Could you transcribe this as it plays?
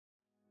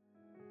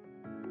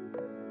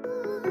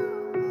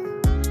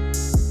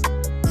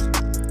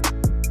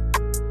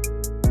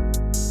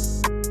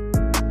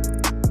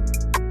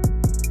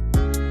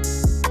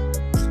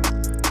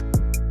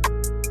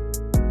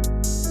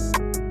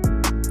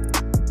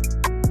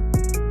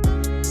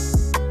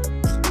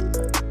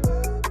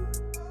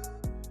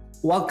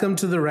Welcome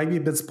to the Rugby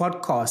Bits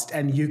podcast,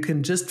 and you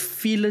can just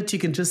feel it, you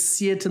can just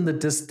see it in the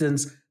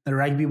distance. The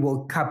Rugby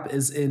World Cup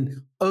is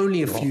in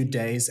only a few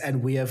days,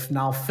 and we have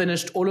now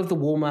finished all of the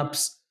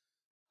warm-ups.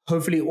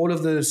 Hopefully all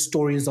of the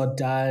stories are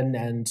done,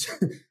 and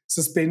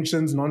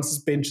suspensions,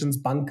 non-suspensions,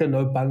 bunker,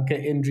 no bunker,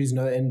 injuries,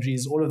 no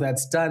injuries, all of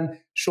that's done.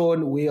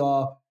 Shaun, we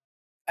are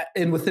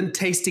within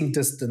tasting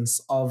distance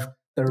of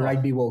the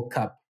Rugby World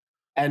Cup,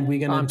 and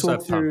we're going to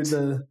talk through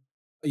the...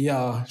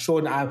 Yeah,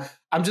 Shaun,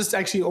 I'm just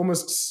actually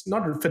almost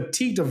not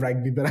fatigued of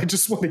rugby, but I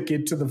just want to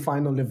get to the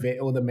final event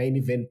or the main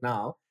event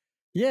now.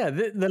 Yeah,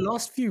 the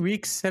last few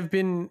weeks have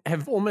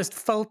almost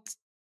felt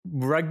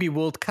Rugby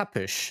World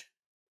Cup-ish.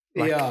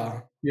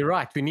 Yeah. You're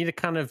right. We need a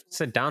kind of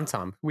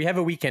downtime. We have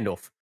a weekend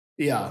off.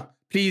 Yeah.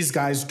 Please,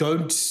 guys,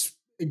 don't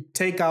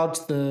take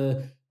out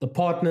the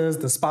partners,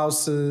 the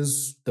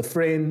spouses, the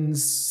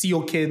friends, see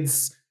your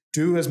kids.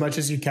 Do as much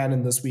as you can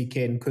in this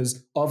weekend,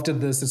 because after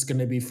this, it's going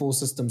to be full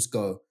systems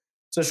go.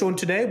 So, Shaun,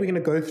 today we're going to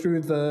go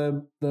through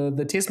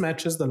the test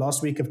matches, the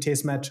last week of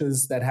test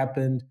matches that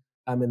happened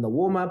in the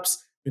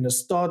warm-ups. We're going to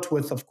start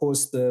with, of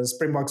course, the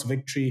Springboks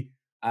victory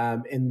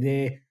in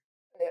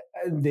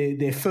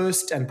their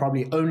first and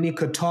probably only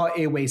Qatar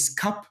Airways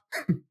Cup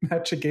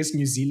match against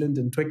New Zealand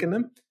in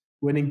Twickenham,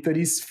 winning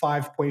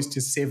 35 points to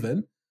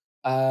 7.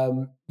 I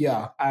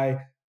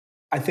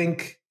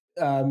think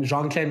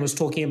Jean-Claude was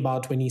talking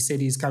about when he said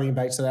he's coming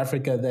back to South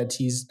Africa that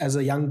he's, as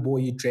a young boy,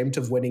 he dreamt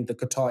of winning the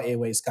Qatar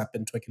Airways Cup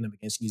in Twickenham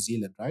against New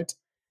Zealand, right?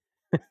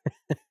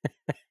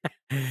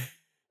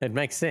 It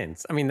makes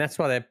sense. I mean, that's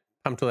why they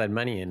pumped all that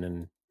money in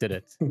and did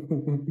it.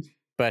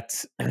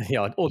 But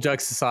yeah, all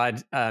jokes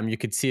aside, you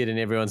could see it in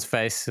everyone's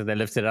face. So they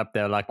lifted it up.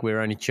 They were like, "We're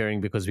only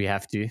cheering because we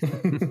have to."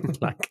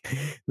 Like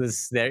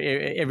this,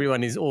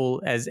 everyone is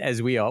all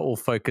as we are, all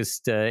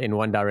focused in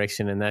one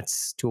direction, and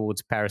that's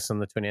towards Paris on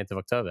the 28th of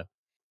October.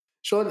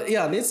 Sure.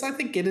 Yeah, let's, I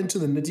think, get into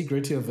the nitty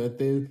gritty of it.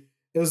 It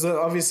was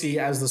obviously,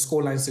 as the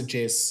scoreline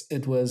suggests,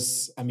 it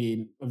was, I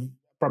mean,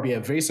 probably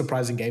a very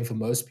surprising game for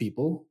most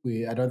people.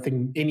 I don't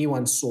think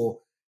anyone saw,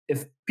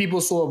 if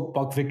people saw a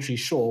Bok victory,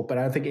 sure, but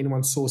I don't think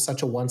anyone saw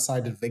such a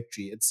one-sided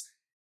victory. It's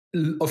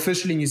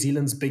officially New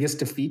Zealand's biggest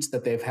defeat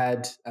that they've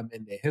had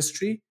in their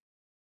history.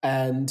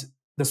 And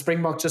the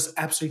Springboks just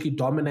absolutely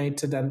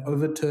dominated and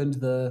overturned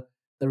the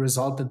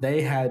result that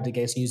they had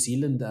against New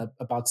Zealand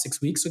about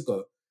 6 weeks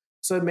ago.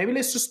 So maybe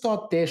let's just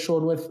start there,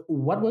 Shaun, with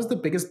what was the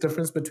biggest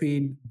difference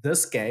between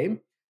this game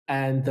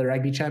and the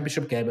Rugby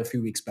Championship game a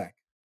few weeks back?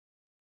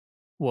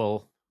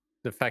 Well,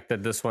 the fact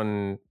that this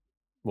one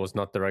was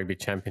not the Rugby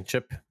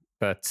Championship,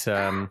 but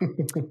for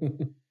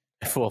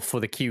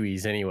the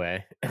Kiwis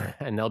anyway,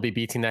 and they'll be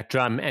beating that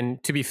drum.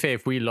 And to be fair,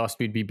 if we lost,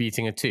 we'd be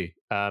beating it too.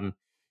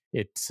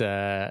 It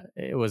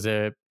was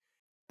the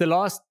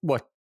last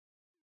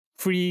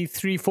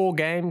 3-4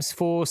 games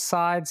for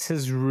sides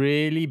has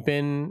really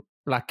been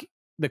like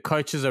the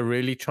coaches are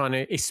really trying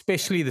to,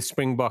 especially the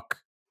Springbok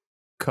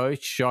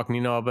coach Jacques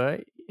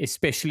Nienaber,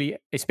 especially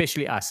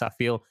us, I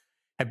feel,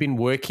 have been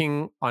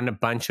working on a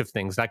bunch of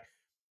things. Like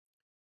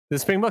the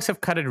Springboks have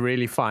cut it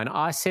really fine.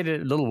 I said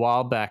it a little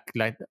while back,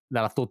 like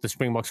that I thought the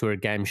Springboks were a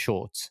game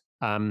short. So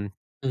I'm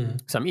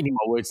eating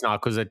my words now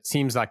because it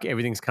seems like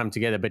everything's come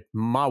together. But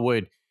my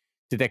word,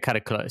 did they cut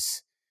it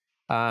close?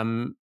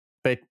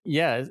 But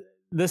yeah,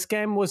 this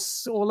game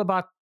was all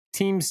about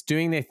teams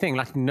doing their thing.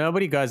 Like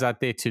nobody goes out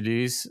there to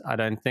lose, I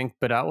don't think.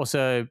 But I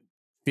also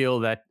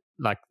feel that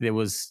like there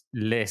was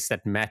less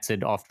that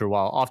mattered after a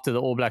while. After the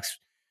All Blacks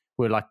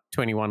were like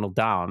 21-0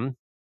 down,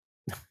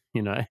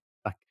 you know,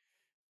 like,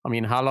 I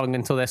mean, how long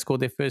until they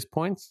scored their first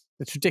points?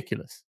 It's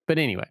ridiculous. But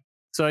anyway,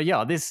 so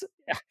yeah, this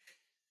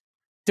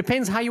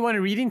depends how you want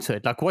to read into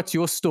it. Like, what's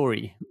your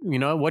story? You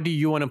know, what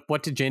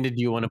agenda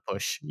do you want to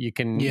push? You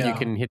can hit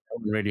that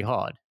one really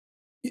hard.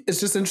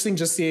 It's just interesting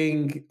just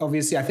seeing,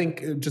 obviously, I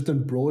think just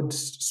in broad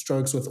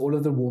strokes with all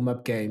of the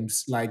warm-up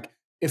games, like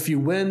if you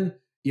win,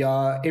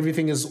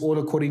 everything is all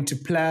according to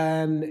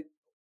plan,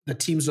 the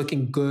team's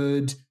looking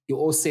good, you're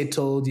all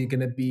settled, you're going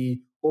to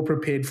be all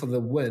prepared for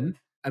the win,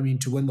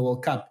 to win the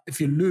World Cup.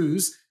 If you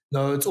lose,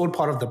 no, it's all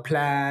part of the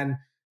plan.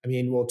 I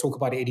mean, we'll talk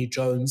about Eddie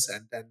Jones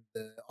and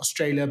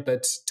Australia,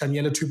 but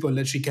Taniela Tupou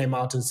literally came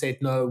out and said,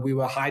 no, we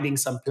were hiding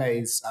some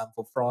plays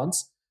for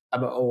France,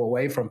 or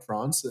away from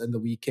France in the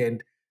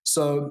weekend.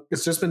 So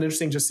it's just been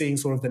interesting just seeing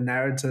sort of the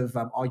narrative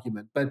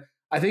argument. But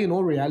I think in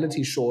all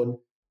reality, Shaun,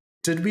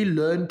 did we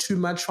learn too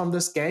much from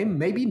this game?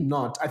 Maybe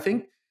not. I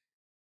think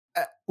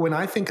when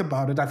I think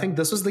about it, I think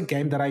this was the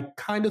game that I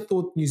kind of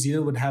thought New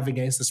Zealand would have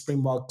against the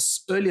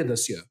Springboks earlier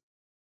this year.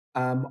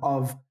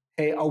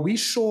 Hey, are we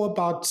sure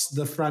about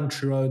the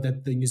front row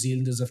that the New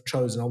Zealanders have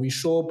chosen? Are we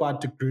sure about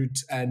De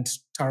Groot and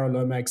Tara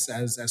Lomax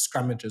as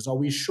scrummagers? Are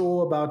we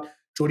sure about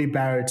Jordie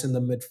Barrett in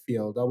the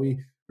midfield? Are we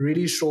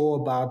really sure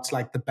about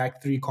like the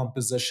back three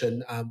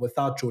composition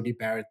without Jordie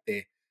Barrett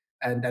there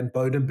and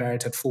Bowden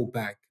Barrett at full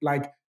back?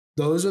 Like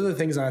those are the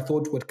things that I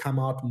thought would come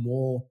out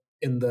more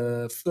in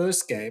the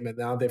first game, and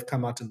now they've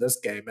come out in this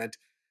game. And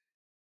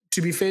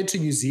to be fair to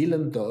New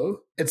Zealand, though,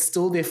 it's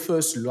still their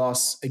first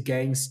loss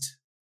against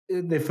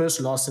their first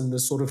loss in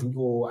this sort of,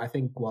 or I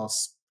think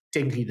was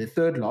technically their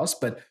third loss,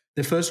 but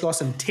their first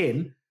loss in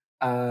 10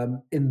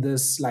 in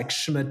this like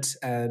Schmidt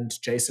and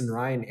Jason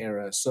Ryan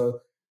era. So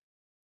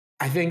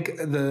I think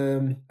in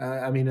the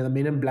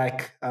Men in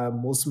Black,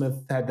 Will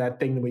Smith had that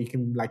thing where you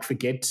can like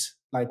forget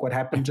like what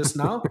happened just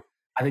now.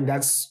 I think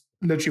that's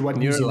literally what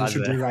New Zealand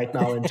should do right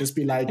now and just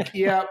be like,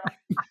 yeah,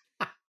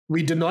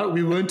 we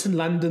weren't in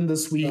London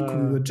this week.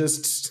 We were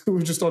just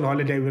on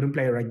holiday. We didn't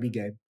play a rugby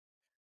game.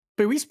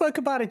 But we spoke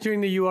about it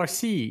during the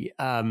URC,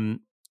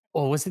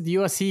 or was it the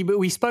URC? But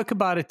we spoke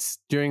about it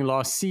during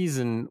last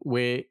season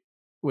where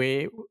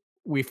we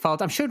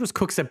felt, I'm sure it was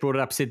Cooks that brought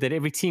it up, said that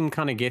every team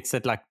kind of gets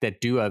that like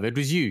that do-over. It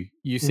was you.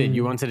 You said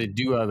you wanted a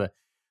do-over.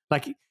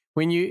 Like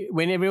when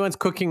everyone's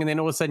cooking and then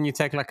all of a sudden you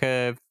take like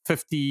a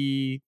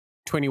 50-21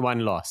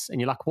 loss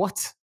and you're like,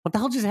 what? What the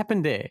hell just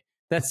happened there?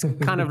 That's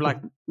kind of like,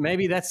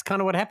 maybe that's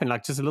kind of what happened.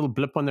 Like just a little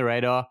blip on the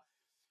radar.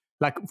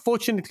 Like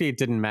fortunately it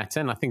didn't matter.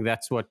 And I think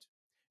that's what,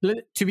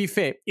 to be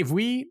fair, if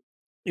we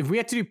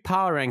had to do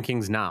power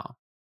rankings now,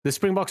 the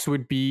Springboks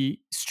would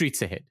be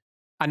streets ahead.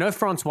 I know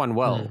France won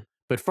well,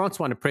 but France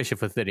won under pressure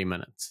for 30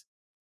 minutes.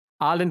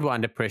 Ireland were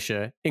under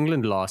pressure.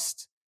 England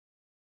lost.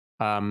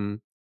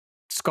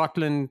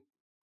 Scotland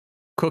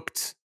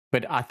cooked,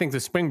 but I think the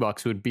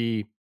Springboks would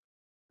be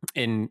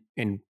in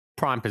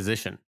prime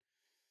position.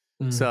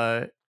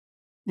 So,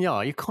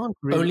 yeah, you can't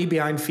really... Only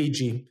behind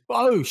Fiji.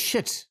 Oh,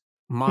 shit.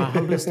 My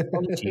humblest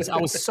apologies. I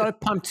was so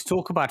pumped to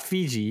talk about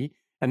Fiji,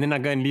 and then I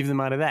go and leave them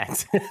out of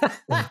that.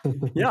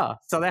 Yeah,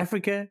 South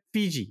Africa,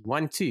 Fiji,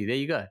 1-2. There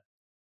you go.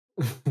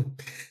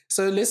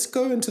 So let's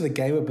go into the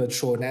game a bit,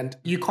 Shaun. And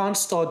you can't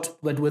start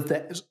with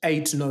the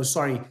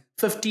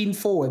 15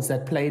 forwards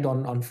that played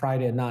on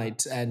Friday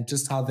night and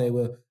just how they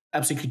were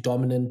absolutely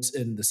dominant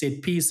in the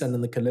set piece and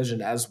in the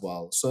collision as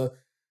well. So,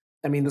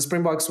 I mean, the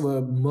Springboks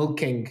were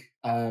milking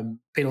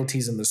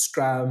penalties in the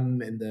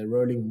scrum, in the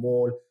rolling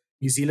maul.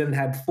 New Zealand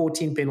had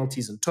 14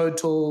 penalties in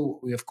total.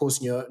 We, of course,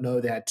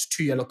 know they had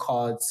 3 yellow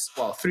cards,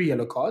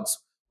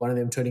 one of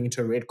them turning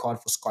into a red card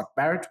for Scott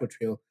Barrett, which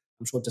I'm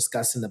sure,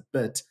 discuss in a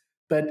bit.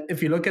 But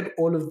if you look at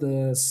all of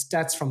the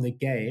stats from the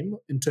game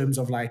in terms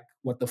of like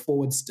what the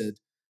forwards did,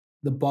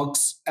 the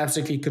Boks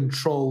absolutely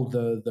controlled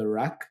the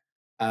ruck.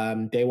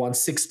 They won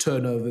 6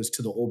 turnovers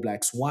to the All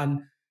Blacks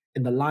 1.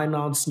 In the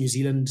lineouts, New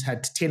Zealand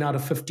had 10 out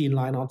of 15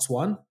 lineouts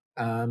won.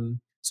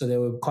 So they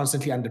were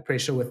constantly under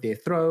pressure with their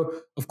throw.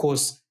 Of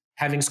course,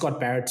 having Scott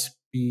Barrett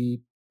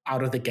be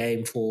out of the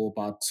game for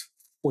about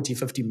 40,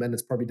 50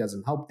 minutes probably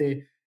doesn't help there.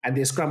 And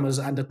their scrum was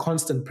under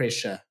constant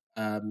pressure,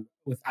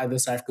 with either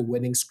South Africa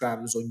winning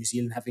scrums or New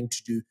Zealand having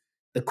to do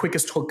the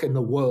quickest hook in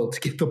the world to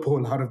get the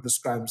ball out of the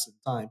scrums in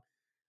time.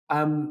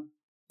 I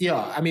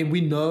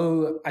mean,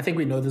 I think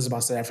we know this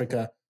about South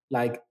Africa.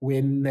 Like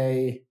when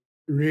they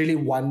really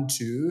want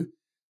to,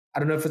 I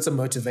don't know if it's a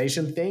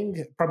motivation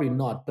thing, probably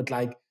not, but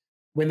like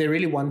when they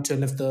really want to,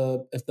 and if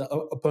the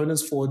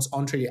opponent's forwards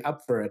aren't really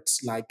up for it,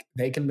 like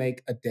they can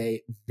make a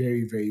day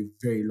very, very,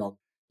 very long.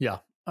 Yeah.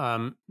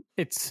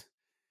 It's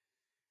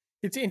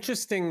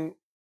interesting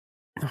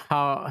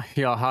how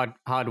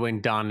it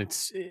went down.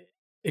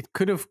 It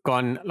could have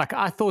gone, like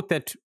I thought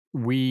that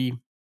we've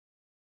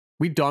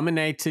really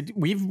dominated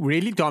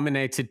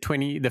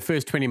the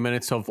first 20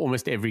 minutes of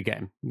almost every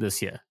game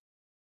this year,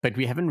 but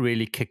we haven't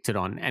really kicked it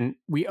on. And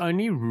we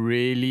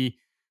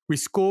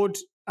scored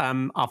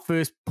our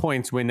first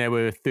points when there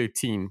were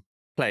 13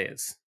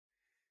 players.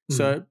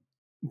 So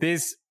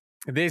there's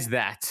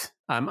that.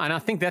 And I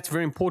think that's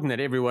very important that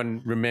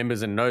everyone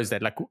remembers and knows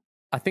that. Like,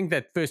 I think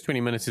that first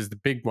 20 minutes is the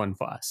big one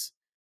for us.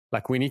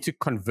 Like, we need to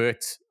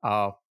convert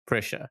our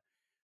pressure.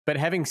 But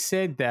having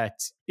said that,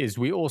 is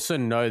we also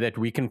know that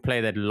we can play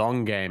that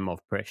long game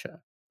of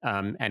pressure,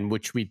 and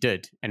which we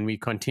did, and we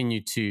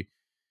continued to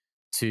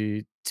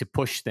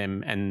push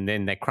them, and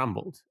then they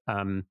crumbled.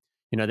 The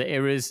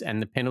errors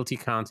and the penalty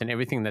count and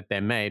everything that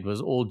they made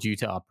was all due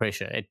to our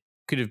pressure. It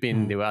could have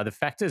been there were other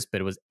factors,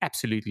 but it was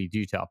absolutely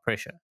due to our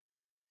pressure.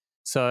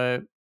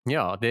 So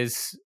yeah,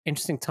 there's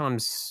interesting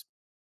times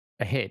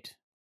ahead,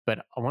 but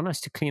I want us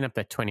to clean up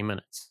that 20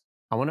 minutes.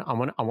 I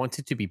want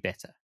it to be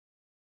better.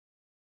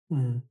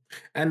 And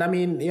I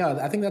mean,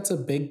 I think that's a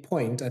big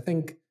point. I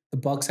think the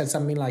Boks had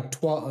something like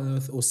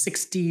 12 or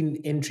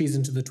 16 entries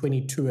into the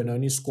 22 and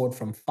only scored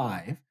from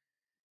 5.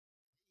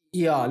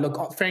 Yeah,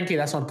 look, frankly,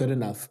 that's not good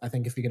enough, I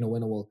think, if you're going to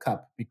win a World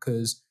Cup,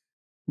 because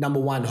number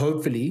one,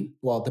 hopefully,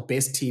 the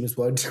best teams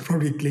won't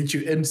probably let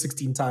you in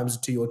 16 times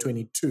to your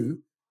 22.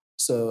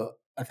 So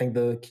I think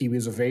the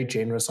Kiwis are very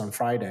generous on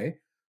Friday.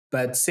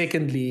 But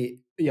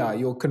secondly,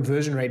 your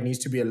conversion rate needs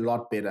to be a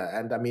lot better.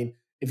 And I mean,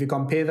 if you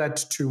compare that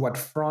to what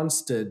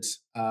France did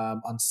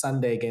on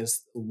Sunday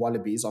against the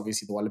Wallabies,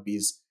 obviously the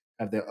Wallabies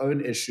have their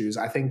own issues.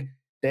 I think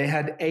they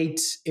had 8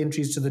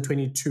 entries to the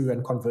 22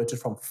 and converted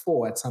from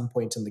 4 at some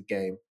point in the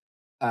game.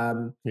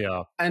 And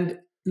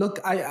look,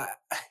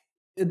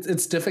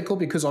 it's difficult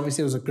because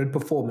obviously it was a good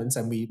performance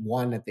and we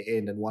won at the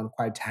end and won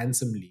quite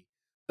handsomely.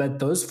 But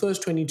those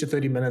first 20 to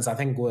 30 minutes, I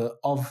think, were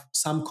of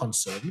some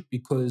concern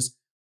because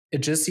it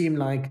just seemed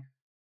like,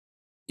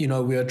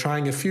 we were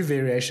trying a few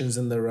variations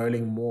in the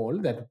rolling maul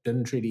that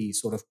didn't really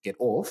sort of get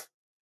off.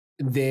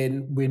 And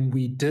then when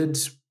we did,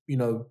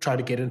 try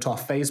to get into our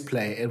phase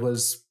play, it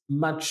was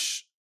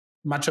much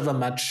of a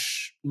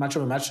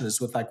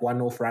muchness with like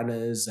one-off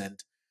runners and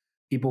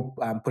people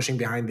pushing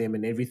behind them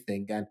and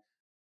everything.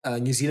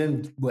 And New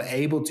Zealand were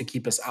able to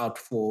keep us out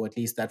for at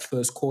least that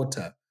first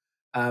quarter.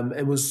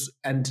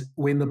 And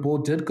when the ball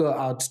did go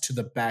out to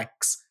the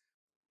backs,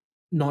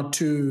 not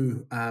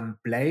to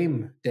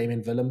blame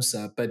Damien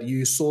Willemse, but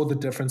you saw the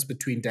difference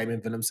between Damien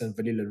Willemse and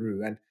Willie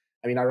Leroux. And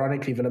I mean,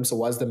 ironically, Willemse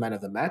was the man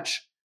of the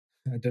match.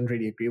 I didn't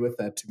really agree with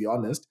that, to be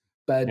honest.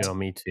 But Yeah,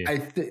 me too.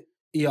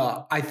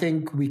 I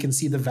think we can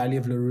see the value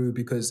of Leroux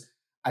because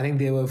I think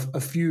there were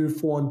a few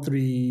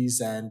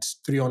 4-on-3s and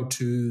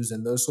 3-on-2s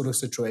and those sort of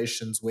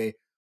situations where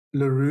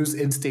Leroux's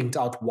instinct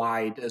out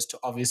wide is to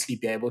obviously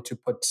be able to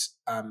put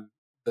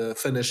the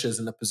finishers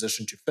in a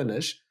position to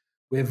finish.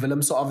 Where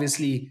Willemse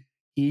obviously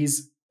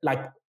he's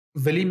like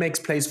Willie makes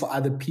plays for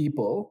other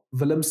people.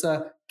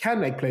 Willemse can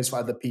make plays for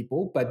other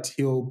people, but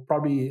he'll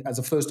probably, as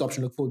a first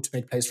option, look forward to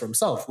make plays for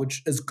himself,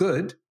 which is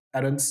good.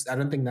 I don't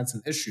think that's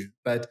an issue.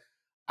 But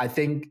I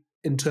think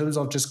in terms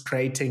of just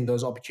creating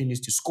those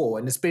opportunities to score,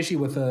 and especially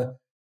with a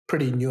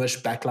pretty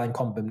newish backline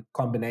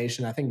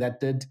combination, I think that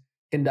did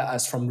hinder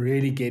us from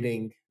really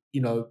getting,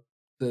 the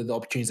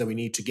opportunities that we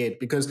need to get.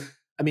 Because,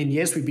 I mean,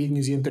 yes, we beat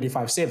New Zealand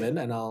 35-7,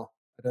 and I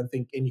don't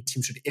think any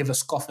team should ever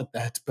scoff at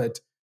that, but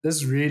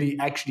this really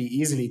actually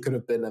easily could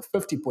have been a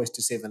 50 points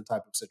to 7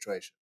 type of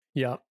situation.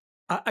 Yeah.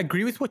 I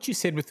agree with what you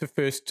said with the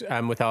first,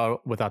 with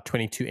our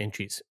 22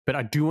 entries, but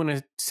I do want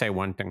to say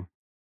one thing.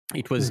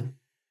 It was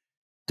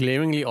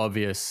glaringly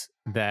obvious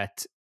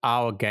that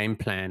our game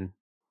plan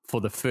for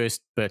the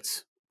first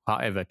bit,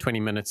 however, 20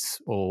 minutes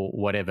or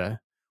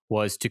whatever,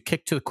 was to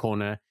kick to the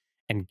corner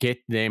and get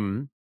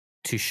them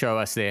to show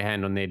us their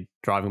hand on their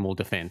driving maul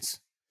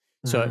defense.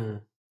 So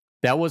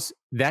that was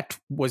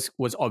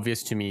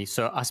obvious to me.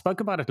 So I spoke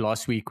about it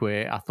last week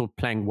where I thought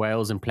playing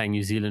Wales and playing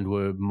New Zealand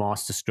were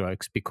master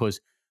strokes because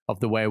of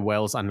the way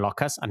Wales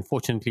unlock us.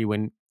 Unfortunately,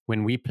 when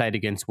we played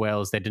against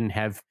Wales, they didn't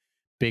have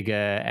Bigger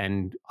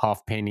and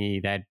Halfpenny,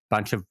 that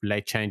bunch of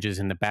late changes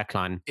in the back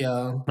line.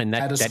 Yeah. And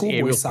Had a that schoolboy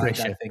aerial side,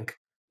 pressure. I think.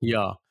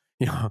 Yeah.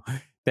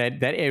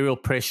 That aerial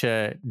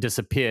pressure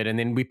disappeared and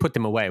then we put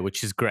them away,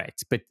 which is great.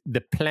 But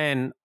the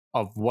plan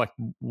of what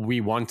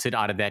we wanted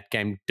out of that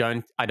game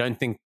I don't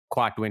think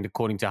quite went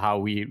according to how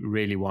we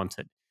really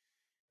wanted.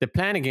 The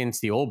plan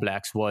against the All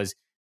Blacks was,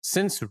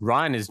 since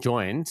Ryan has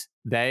joined,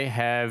 they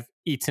have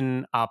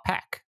eaten our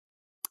pack,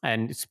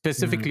 and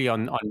specifically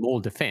on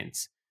maul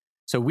defense.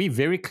 So we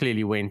very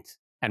clearly went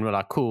and were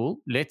like, cool,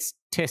 let's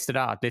test it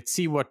out. Let's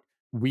see what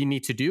we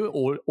need to do,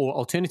 or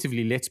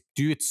alternatively, let's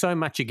do it so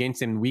much against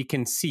them we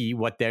can see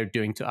what they're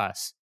doing to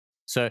us.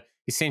 So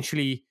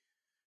essentially,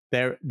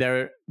 they're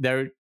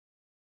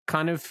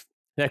kind of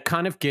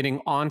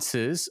getting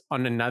answers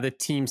on another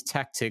team's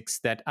tactics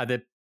that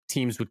other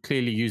teams would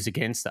clearly use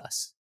against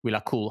us. We're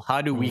like, cool,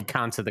 how do we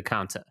counter the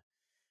counter?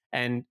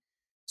 And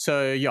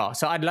so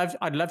I'd love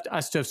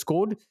us to have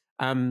scored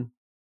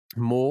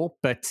more,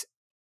 but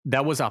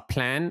that was our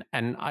plan,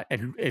 and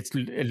it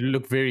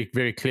looked very,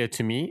 very clear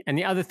to me. And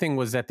the other thing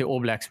was that the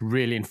All Blacks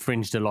really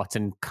infringed a lot,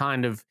 and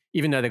kind of,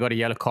 even though they got a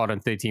yellow card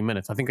on 13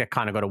 minutes, I think they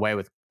kind of got away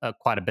with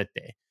quite a bit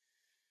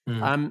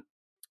there.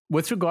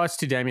 With regards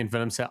to Damien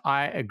Willemse,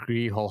 I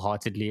agree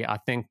wholeheartedly. I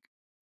think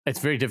it's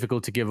very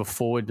difficult to give a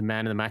forward the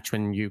man of the match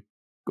when you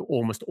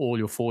almost all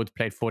your forwards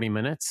played 40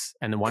 minutes,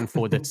 and the one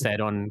forward that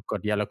stayed on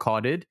got yellow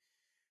carded.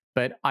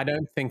 But I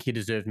don't think he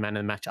deserved man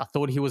of the match. I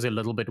thought he was a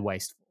little bit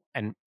wasteful.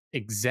 And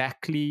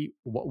exactly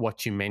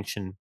what you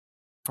mentioned,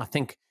 I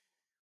think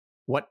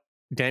what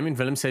Damien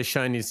Willemse has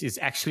shown is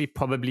actually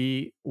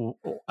probably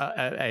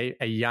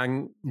a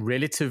young,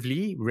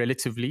 relatively,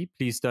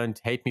 please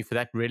don't hate me for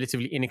that,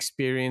 relatively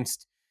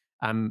inexperienced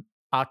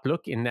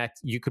outlook, in that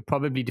you could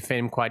probably defend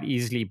him quite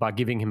easily by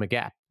giving him a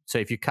gap. So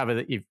if you cover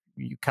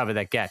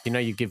that gap,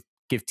 you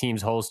give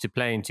teams holes to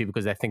play into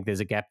because they think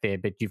there's a gap there,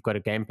 but you've got a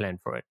game plan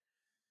for it.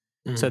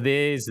 So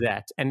there's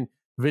that. And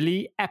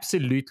Willie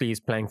absolutely is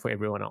playing for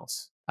everyone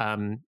else,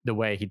 the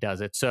way he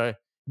does it. So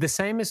the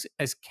same as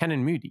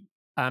Canon Moody.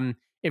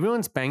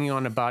 Everyone's banging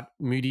on about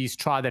Moody's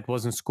try that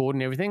wasn't scored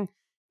and everything.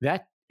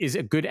 That is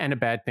a good and a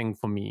bad thing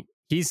for me.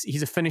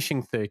 He's a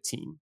finishing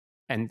 13.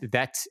 And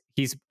that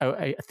he's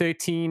a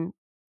 13,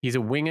 he's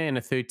a winger in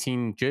a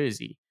 13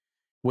 jersey,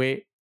 where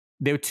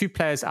there were two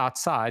players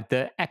outside.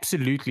 The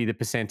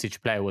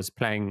percentage player was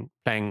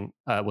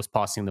was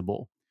passing the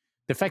ball.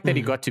 The fact that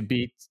he got to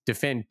beat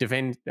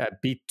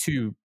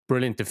two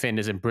brilliant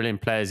defenders and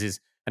brilliant players is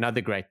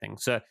another great thing.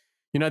 So,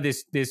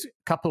 there's a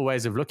couple of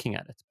ways of looking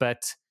at it.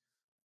 But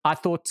I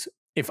thought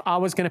if I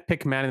was going to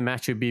pick man of the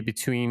match, it would be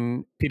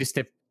between Peter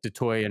Steph du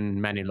Toit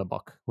and Manny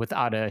Lebok,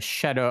 without a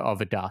shadow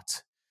of a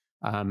doubt.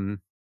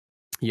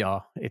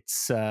 It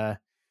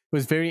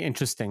was very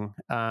interesting.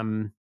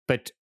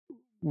 But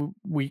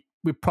we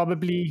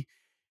probably,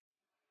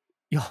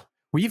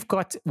 we've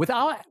got with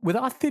our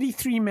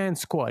 33-man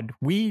squad,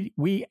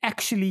 we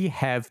actually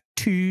have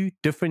two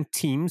different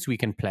teams we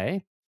can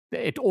play.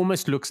 It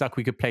almost looks like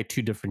we could play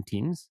two different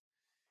teams,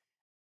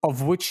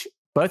 of which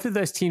both of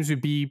those teams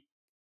would be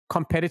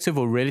competitive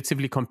or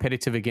relatively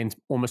competitive against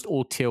almost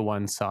all tier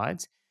 1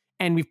 sides.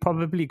 And we've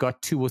probably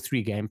got 2 or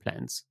 3 game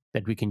plans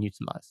that we can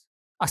utilize.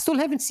 I still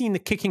haven't seen the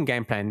kicking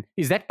game plan.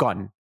 Is that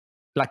gone?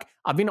 Like,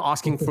 I've been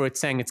asking for it,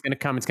 saying it's going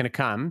to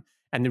come.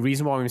 And the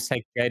reason why we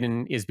mistake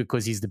Jaden is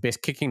because he's the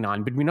best kicking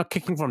 9, but we're not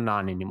kicking from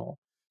 9 anymore.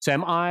 So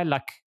am I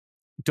like,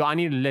 do I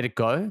need to let it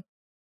go?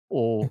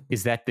 Or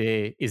is that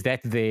the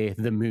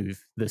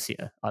move this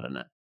year? I don't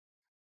know.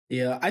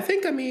 Yeah, I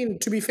think,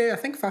 to be fair, I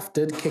think Faf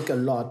did kick a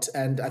lot.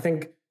 And I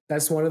think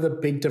that's one of the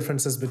big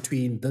differences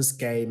between this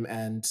game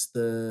and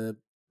the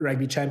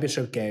Rugby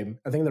Championship game.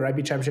 I think the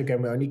Rugby Championship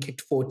game, we only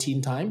kicked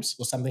 14 times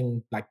or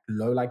something like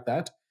low like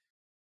that.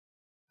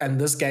 And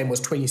this game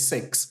was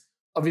 26.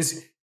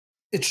 Obviously,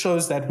 it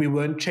shows that we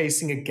weren't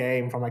chasing a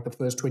game from like the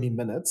first 20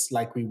 minutes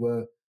like we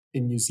were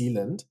in New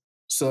Zealand.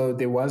 So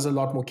there was a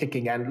lot more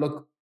kicking. And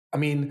look,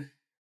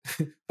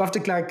 Faf de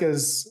Klerk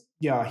is,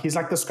 he's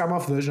like the scrum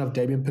off version of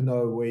Damien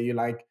Pinot, where you're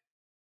like,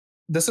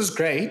 this is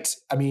great.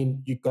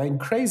 You're going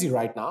crazy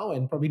right now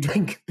and probably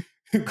doing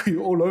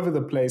all over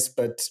the place,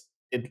 but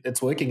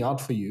it's working out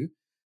for you.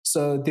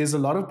 So there's a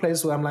lot of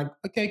places where I'm like,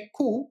 okay,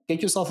 cool,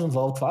 get yourself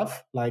involved,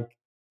 Faf. Like,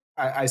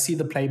 I see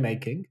the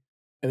playmaking,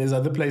 and there's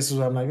other places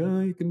where I'm like,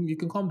 oh, you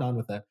can calm down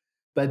with that.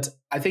 But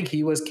I think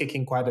he was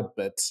kicking quite a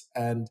bit,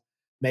 and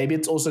maybe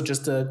it's also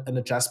just an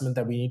adjustment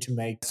that we need to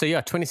make. So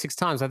 26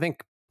 times. I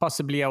think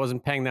possibly I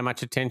wasn't paying that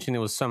much attention.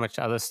 There was so much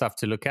other stuff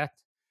to look at,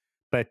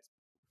 but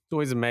it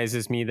always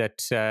amazes me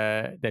that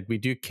that we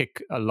do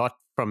kick a lot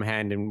from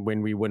hand and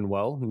when we win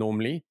well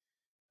normally,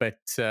 but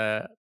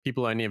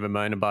people only ever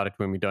moan about it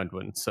when we don't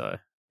win. So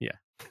yeah,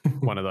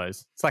 one of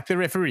those. It's like the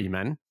referee,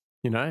 man.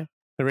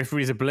 The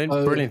referee's a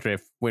brilliant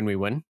ref when we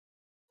win.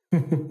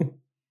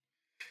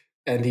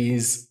 And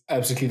he's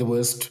absolutely the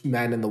worst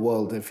man in the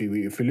world if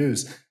we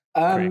lose.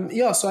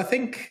 So I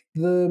think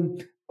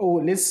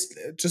let's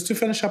just to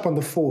finish up on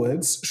the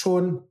forwards,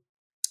 Shaun.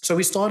 So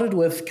we started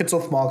with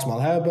Kitsoff, Marks,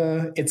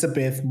 Malherbe,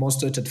 Itzebeth,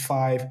 Mostert at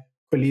 5,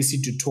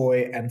 Kolisi,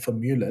 Dutoy, and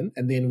Vermeulen.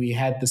 And then we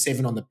had the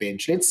 7 on the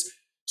bench. Let's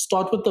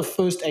start with the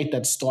first 8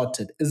 that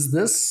started. Is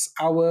this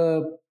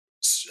our...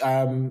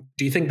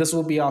 do you think this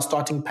will be our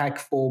starting pack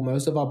for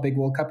most of our big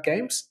World Cup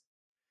games?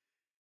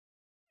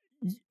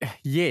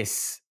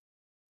 Yes.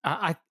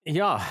 I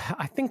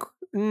think...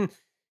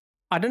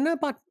 I don't know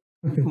about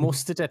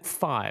Mostert at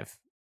 5.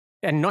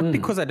 And not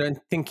because I don't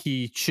think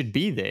he should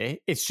be there.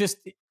 It's just...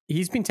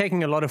 he's been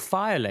taking a lot of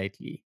fire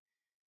lately.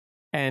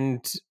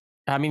 And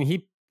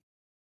he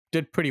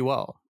did pretty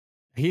well.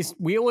 I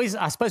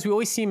suppose we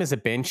always see him as a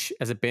bench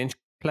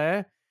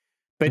player,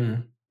 but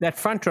that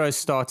front row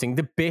starting,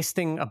 the best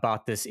thing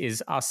about this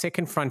is our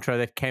second front row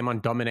that came on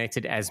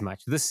dominated as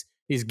much. This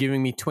is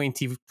giving me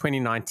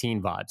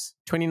 2019 vibes.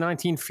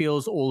 2019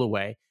 feels all the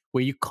way,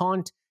 where you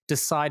can't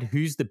decide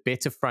who's the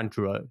better front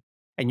row.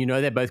 And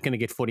they're both going to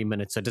get 40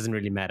 minutes, so it doesn't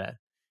really matter.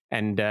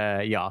 And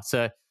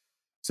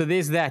so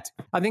there's that.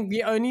 I think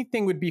the only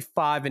thing would be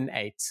 5 and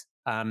 8.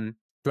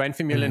 Duane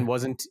Vermeulen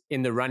wasn't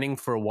in the running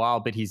for a while,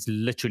 but he's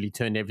literally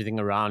turned everything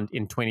around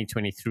in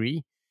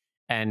 2023.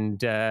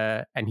 And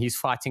he's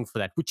fighting for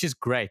that, which is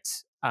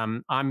great.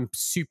 I'm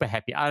super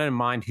happy. I don't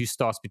mind who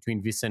starts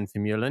between Vissa and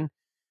Vermeulen.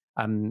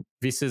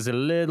 Vissa's a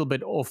little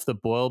bit off the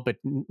boil, but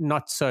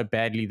not so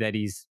badly that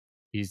he's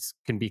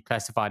can be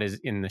classified as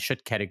in the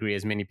shit category,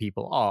 as many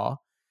people are.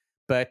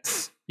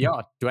 But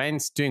yeah,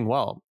 Duane's doing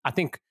well. I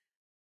think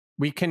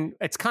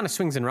it's kind of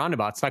swings and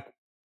roundabouts. Like,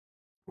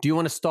 do you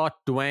want to start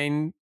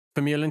Duane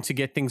Vermeulen to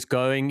get things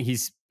going?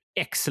 He's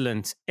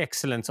excellent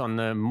on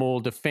the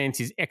maul defense.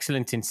 He's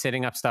excellent in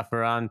setting up stuff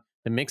around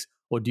the mix.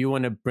 Or do you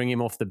want to bring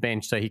him off the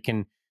bench so he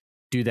can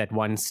do that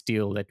one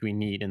steal that we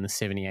need in the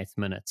 78th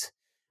minute?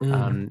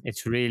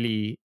 It's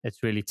really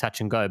touch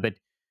and go. But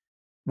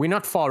we're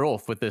not far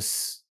off with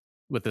this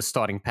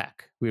starting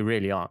pack. We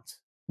really aren't.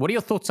 What are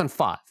your thoughts on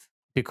 5?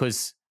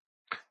 Because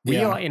we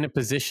are in a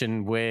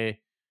position where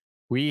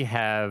we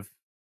have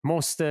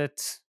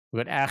Mostert,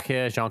 we've got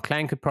Arche, Jean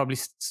Klein could probably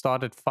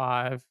start at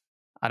 5.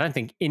 I don't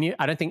think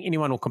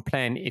anyone will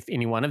complain if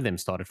any one of them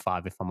started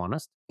 5, if I'm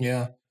honest.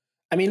 Yeah.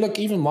 Look,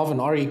 even Marvin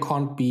Ori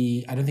can't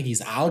be... I don't think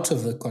he's out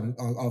of the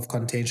of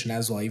contention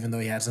as well, even though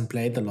he hasn't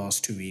played the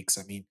last 2 weeks.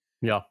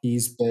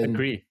 He's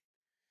been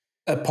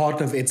a part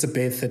of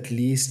Itzebeth at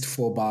least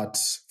for about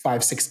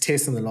 5-6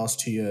 tests in the last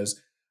 2 years.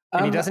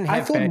 And he doesn't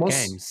have bad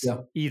games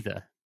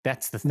either.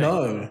 That's the thing.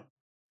 No.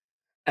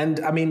 And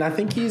I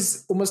think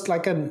he's almost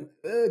like a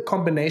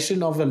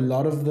combination of a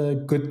lot of the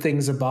good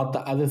things about the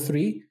other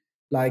 3.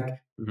 Like,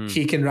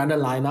 he can run a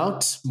line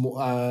out,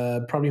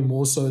 probably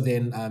more so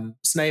than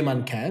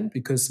Snyman can,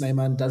 because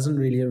Snyman doesn't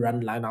really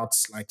run line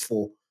outs like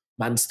for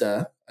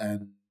Munster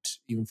and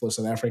even for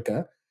South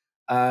Africa.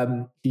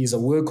 He's a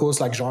workhorse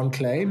like Jean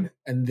Klein,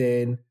 and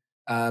then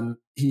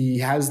he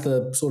has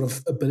the sort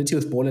of ability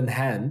with ball in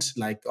hand,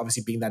 like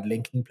obviously being that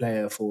linking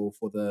player for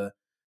the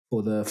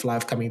for the fly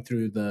coming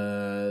through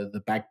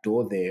the back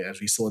door there, as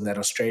we saw in that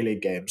Australia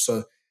game.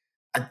 So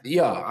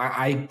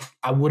I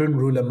wouldn't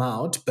rule him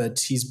out,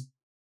 but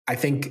I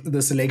think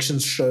the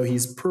selections show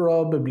he's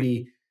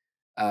probably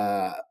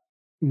uh,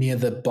 near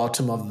the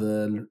bottom of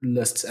the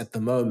list at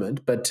the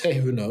moment. But hey,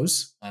 who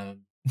knows?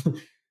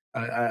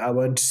 I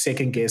won't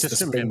second guess the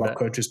Just Springbok remember,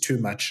 coaches too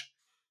much.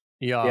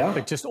 yeah, Yeah.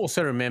 but just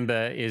also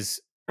remember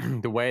is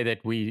the way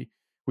that we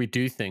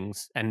do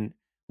things, and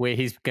where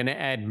he's going to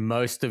add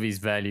most of his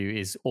value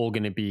is all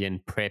going to be in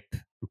prep,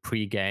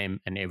 pre-game,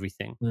 and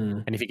everything.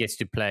 Mm. And if he gets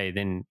to play,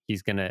 then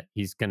he's gonna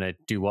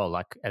do well.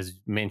 Like as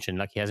mentioned,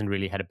 like he hasn't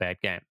really had a bad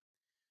game.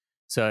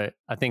 So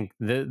I think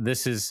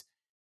this is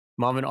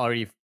Marvin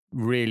Ori.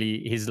 Really,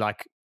 he's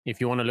like,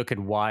 if you want to look at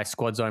why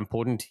squads are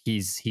important,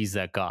 he's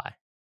that guy,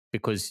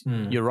 because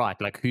Mm. you're right.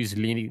 Like who's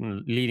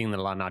leading the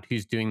line out,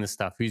 who's doing the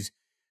stuff, who's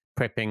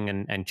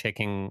prepping and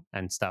checking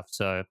and stuff.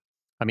 So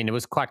I mean, it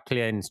was quite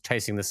clear in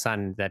Chasing the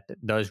Sun that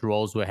those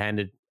roles were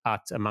handed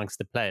out amongst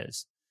the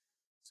players.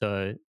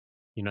 So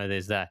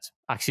there's that.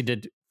 I actually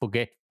did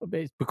forget,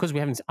 because I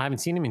haven't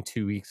seen him in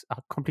 2 weeks. I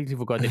completely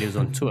forgot that he was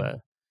on tour.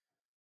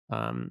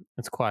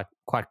 It's quite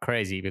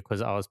crazy,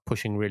 because I was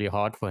pushing really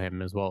hard for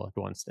him as well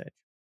at one stage.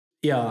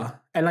 Yeah.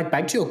 And like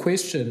back to your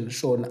question,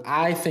 Sean,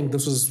 I think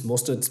this was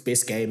Mostert's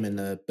best game in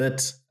a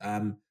bit.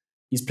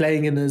 He's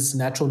playing in his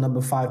natural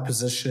number 5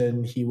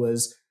 position. He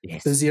was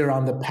Yes. busy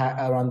around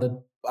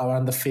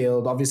the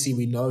field. Obviously,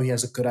 we know he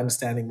has a good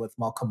understanding with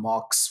Malcolm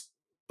Marx,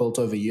 built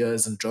over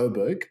years in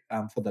Joburg,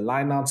 for the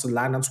lineouts. The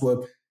lineouts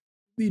were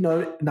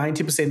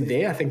 90%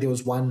 there. I think there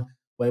was one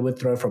wayward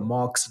throw from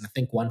Marks, and I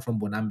think one from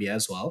Bonambi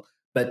as well,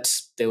 but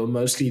they were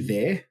mostly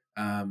there,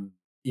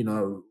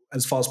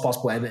 as far as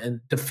possible. And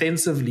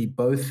defensively,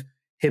 both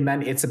him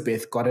and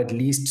Etzebeth got at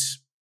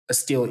least a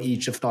steal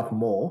each, if not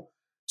more.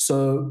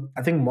 So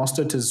I think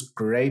Mostert is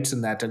great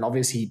in that. And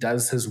obviously he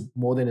does his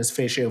more than his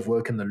fair share of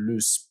work in the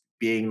loose,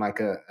 being like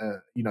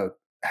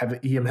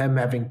him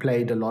having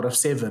played a lot of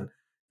 7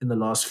 in the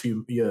last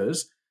few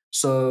years.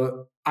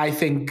 So I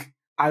think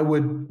I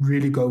would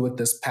really go with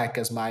this pack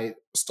as my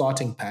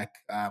starting pack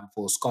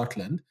for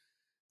Scotland.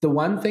 The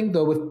one thing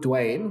though with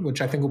Dwayne, which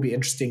I think will be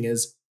interesting,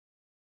 is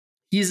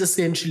he's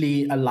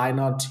essentially a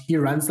lineout. He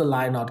runs the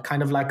lineout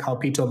kind of like how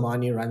Peter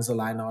Mani runs the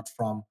lineout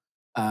from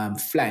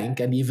flank,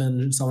 and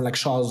even someone like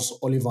Charles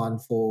Olivan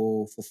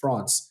for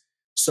France.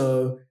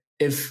 So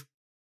if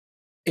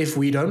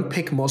we don't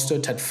pick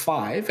Mostert at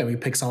 5 and we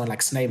pick someone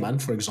like Snyman,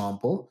 for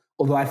example,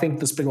 although I think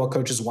the Springbok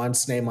coaches want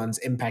Snyman's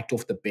impact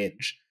off the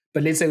bench,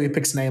 but let's say we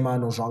pick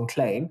Snyman or Jean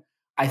Klein,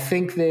 I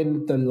think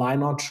then the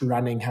lineout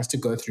running has to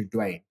go through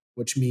Dwayne,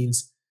 which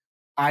means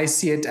I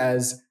see it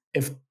as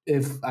if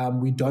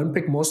we don't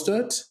pick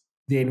Mostert,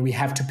 then we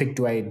have to pick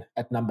Dwayne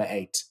at number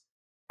 8.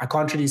 I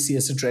can't really see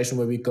a situation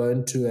where we go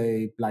into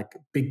a like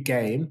big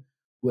game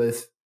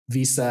with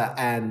Visa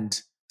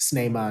and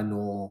Snyman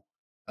or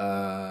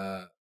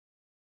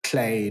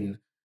Klein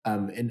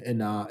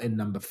in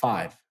number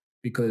 5,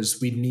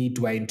 because we need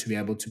Dwayne to be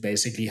able to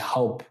basically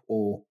help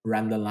or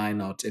run the line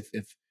out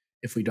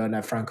if we don't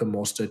have Franco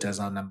Mostert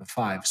as our number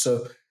 5.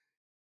 So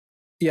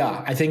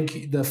yeah, I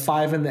think the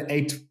 5 and the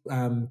 8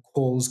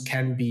 calls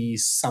can be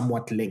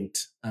somewhat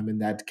linked in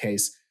that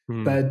case.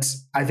 But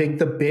I think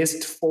the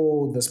best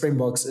for the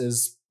Springboks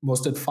is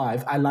Mostert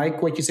 5. I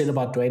like what you said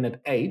about Dwayne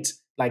at 8.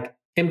 Like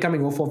him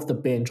coming off the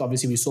bench.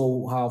 Obviously, we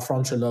saw how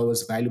Francholo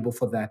was valuable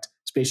for that,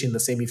 especially in the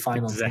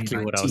semi-final in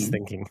Exactly what I was 2019.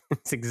 thinking.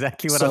 It's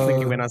exactly what I was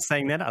thinking when I So was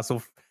saying that. I saw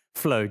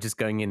Flo just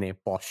going in there.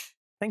 Bosh.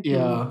 Thank you.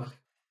 yeah.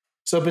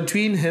 So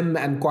between him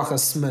and Kwagga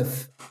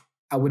Smith,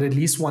 I would at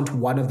least want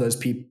one of those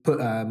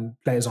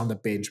players on the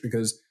bench,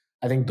 because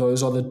I think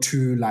those are the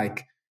two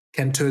like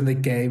can turn the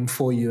game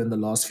for you in the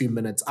last few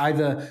minutes.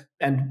 Either,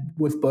 and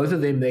with both of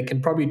them, they can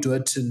probably do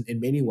it in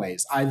many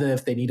ways. Either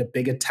if they need a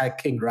big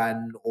attacking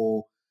run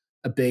or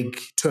a big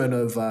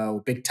turnover or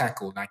big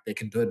tackle, like they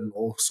can do it in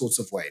all sorts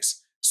of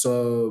ways.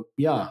 So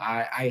yeah,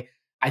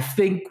 I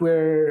think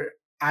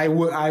I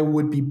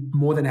would be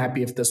more than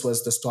happy if this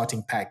was the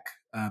starting pack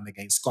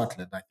against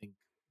Scotland. I think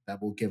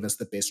that will give us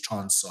the best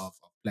chance of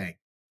playing.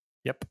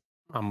 Yep,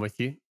 I'm with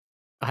you.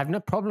 I have no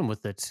problem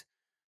with it.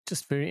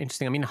 Just very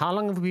interesting. I mean, how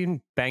long have we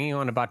been banging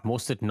on about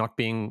Mostert not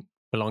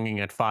belonging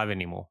at 5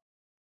 anymore?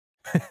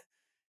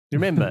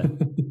 Remember,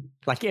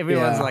 like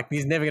everyone's Yeah. like,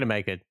 he's never going to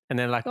make it. And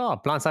then like, oh,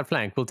 blindside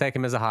flank, we'll take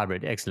him as a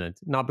hybrid. Excellent.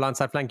 Now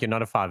blindside flank, you're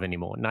not a 5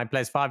 anymore. Now he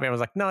plays 5.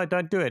 Everyone's like, no,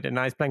 don't do it. And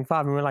now he's playing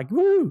 5. And we're like,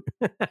 woo.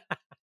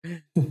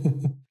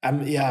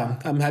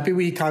 I'm happy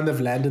we kind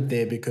of landed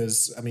there,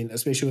 because I mean,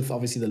 especially with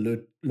obviously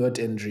the Lut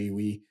injury,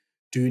 we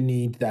do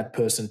need that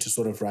person to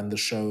sort of run the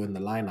show in the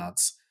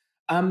lineouts.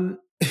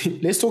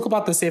 Let's talk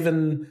about the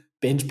 7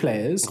 bench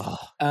players.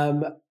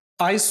 Oh,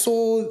 I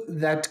saw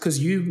that because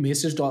you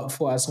messaged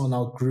for us on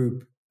our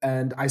group,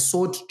 and I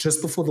saw it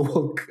just before the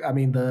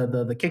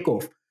the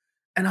kickoff,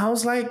 and I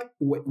was like,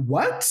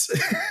 what?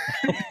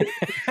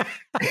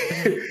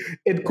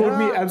 It caught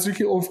me yeah.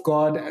 absolutely off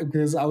guard,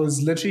 because I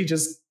was literally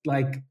just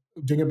like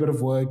doing a bit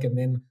of work, and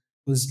then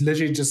was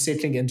literally just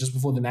settling in just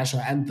before the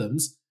national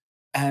anthems.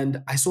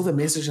 And I saw the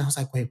message and I was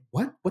like, wait,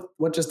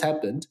 what just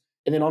happened?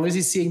 And then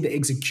obviously seeing the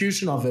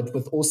execution of it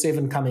with all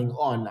 7 coming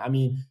on. I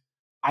mean,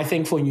 I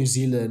think for New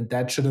Zealand,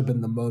 that should have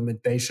been the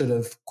moment. They should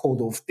have called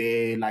off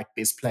their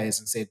best players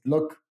and said,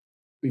 look,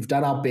 we've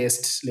done our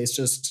best. Let's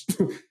just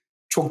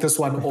chalk this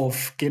one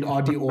off, get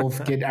RD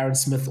off, get Aaron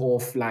Smith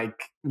off.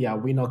 Yeah,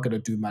 we're not going to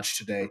do much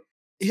today.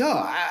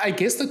 Yeah, I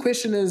guess the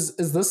question is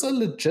this a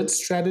legit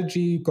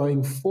strategy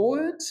going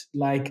forward?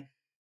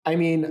 I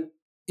mean,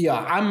 yeah,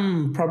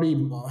 I'm probably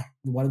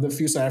one of the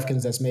few South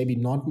Africans that's maybe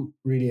not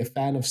really a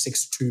fan of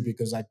 6-2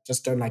 because I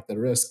just don't like the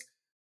risk.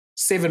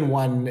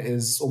 7-1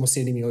 is almost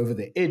sending me over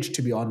the edge,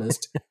 to be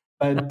honest.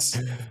 But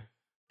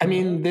I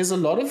mean, there's a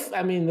lot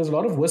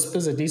of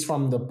whispers, at least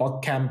from the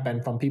Bok camp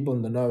and from people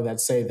in the know, that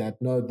say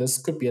that no, this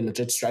could be a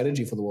legit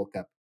strategy for the World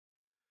Cup.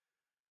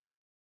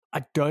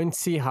 I don't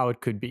see how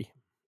it could be.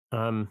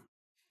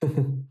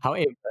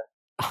 However,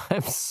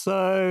 I'm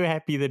so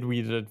happy that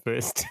we did it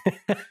first.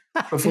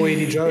 Before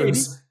Eddie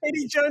Jones.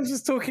 Eddie Jones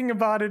was talking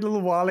about it a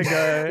little while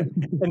ago,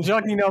 and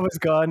Jacques Nienaber was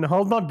gone.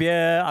 Hold my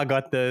beer, I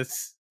got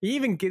this. They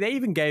even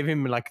gave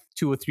him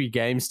 2 or 3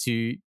 games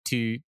to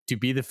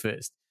be the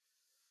first.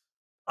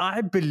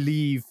 I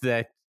believe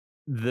that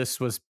this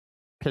was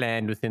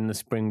planned within the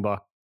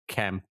Springbok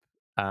camp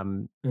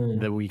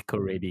the week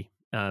already.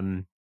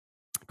 It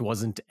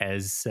wasn't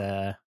as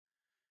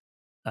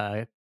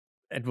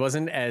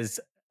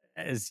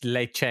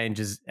late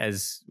changes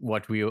as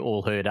what we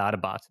all heard out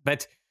about.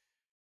 But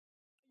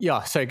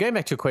yeah, so going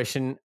back to your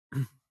question,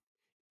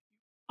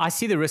 I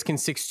see the risk in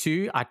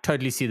 6-2. I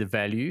totally see the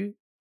value.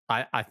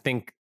 I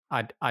think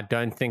I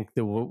don't think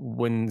the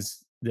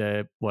wins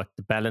the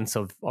balance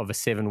of a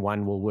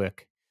 7-1 will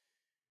work.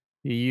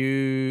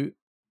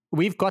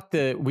 We've got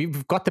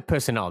the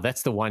personnel.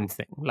 That's the one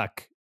thing.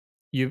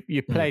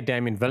 You play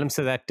Damien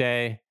Willemse that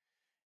day.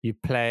 You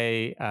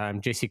play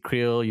Jesse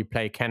Creel. You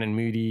play Cannon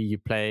Moody. You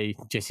play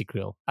Jesse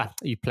Creel.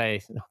 You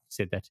play.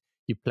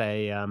 You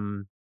play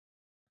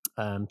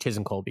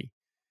Cheslin Colby.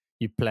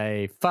 You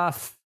play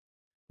Faf.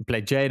 You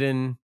play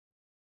Jaden.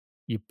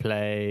 You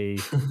play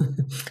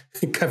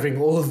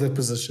covering all of the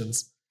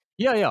positions.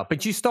 Yeah.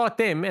 But you start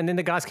them, and then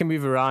the guys can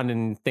move around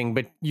and thing.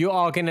 But you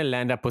are going to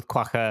land up with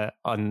Kwagga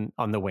on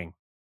the wing,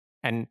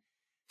 and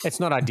it's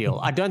not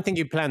ideal. I don't think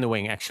you play on the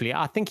wing. Actually,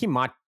 I think he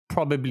might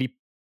probably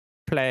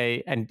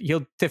play, and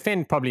he'll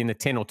defend probably in the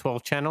 10 or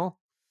 12 channel,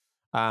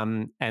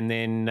 and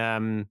then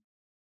on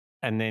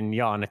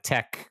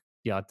attack,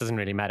 it doesn't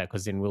really matter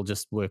because then we'll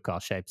just work our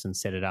shapes and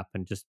set it up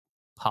and just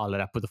pile it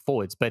up with the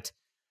forwards. But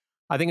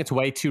I think it's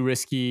way too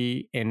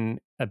risky in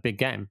a big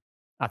game.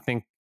 I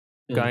think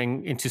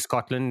going into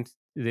Scotland,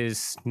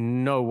 there's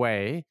no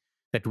way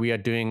that we are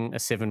doing a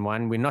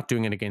 7-1. We're not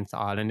doing it against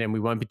Ireland, and we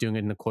won't be doing it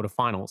in the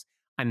quarterfinals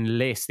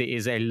unless there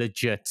is a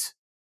legit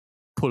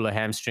pull a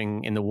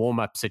hamstring in the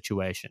warm-up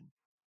situation.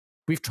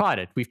 We've tried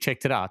it. We've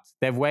checked it out.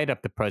 They've weighed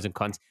up the pros and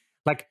cons.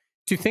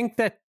 To think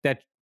that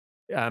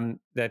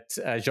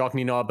Jacques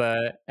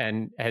Nienaber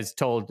and has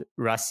told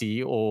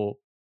Rassie or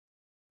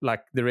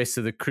the rest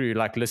of the crew,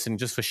 listen,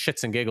 just for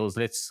shits and giggles,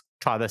 let's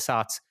try this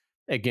out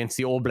against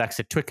the All Blacks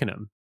at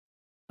Twickenham.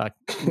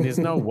 There's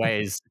no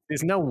ways.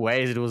 There's no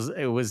ways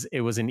it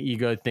was an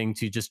ego thing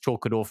to just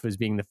chalk it off as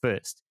being the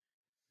first.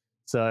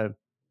 So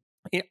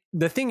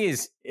the thing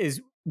is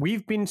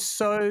we've been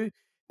so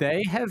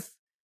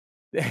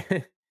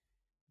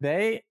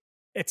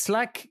it's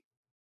like,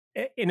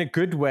 in a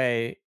good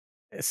way,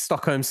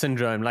 Stockholm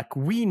syndrome.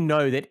 We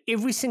know that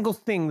every single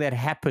thing that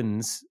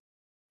happens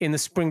in the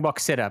Springbok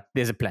setup,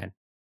 there's a plan.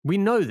 We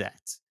know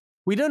that.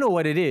 We don't know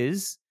what it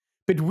is,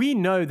 but we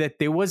know that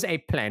there was a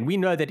plan. We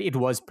know that it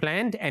was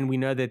planned, and we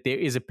know that there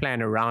is a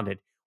plan around it.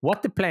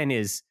 What the plan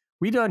is,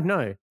 we don't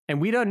know, and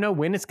we don't know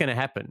when it's going to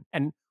happen.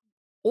 And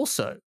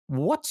also,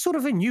 what sort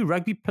of a new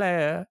rugby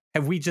player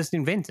have we just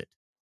invented?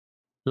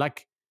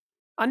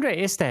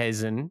 Andre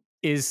Esterhuizen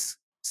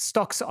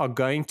stocks are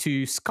going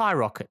to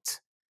skyrocket.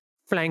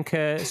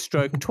 Flanker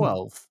stroke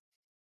 12.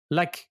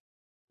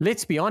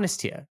 Let's be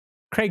honest here.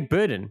 Craig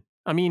Burden.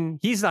 I mean,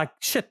 he's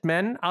shit,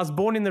 man. I was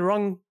born in the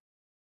wrong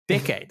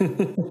decade.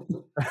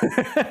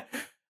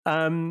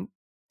 Tom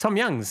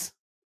Youngs.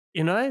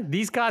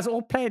 These guys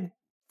all played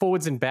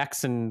forwards and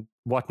backs and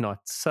whatnot.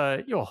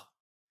 So,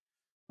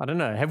 I don't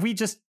know. Have we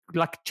just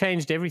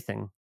changed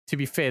everything? To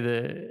be fair,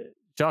 the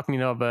Jacques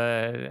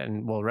Nienaber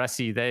and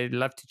Rassie, they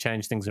love to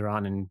change things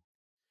around.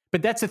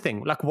 But that's the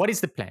thing. What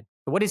is the plan?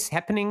 What is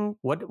happening?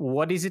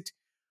 What is it?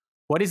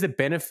 What is the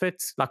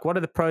benefit? What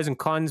are the pros and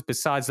cons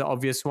besides the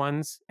obvious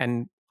ones?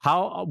 And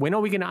when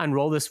are we going to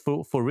unroll this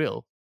for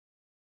real?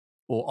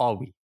 Or are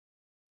we?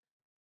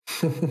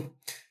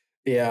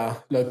 Yeah,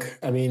 look,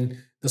 I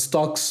mean, the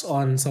stocks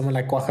on someone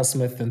like Kwagga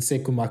Smith and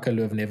Seku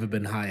Makalu have never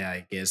been higher,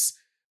 I guess.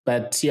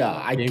 But yeah,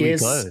 I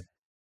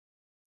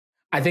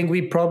think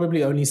we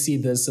probably only see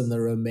this in the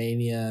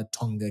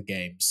Romania-Tonga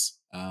games.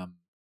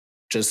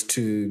 Just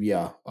to,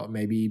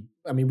 maybe,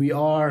 I mean,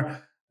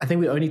 I think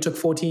we only took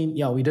 14.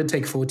 Yeah, we did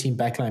take 14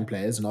 backline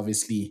players, and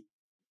obviously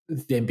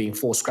them being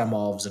 4 scrum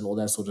halves and all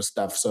that sort of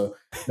stuff. So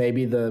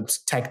maybe the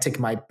tactic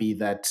might be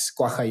that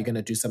Kwagga, you're going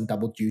to do some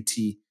double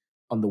duty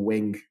on the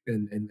wing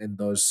in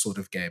those sort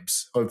of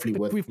games, hopefully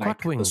But with we've got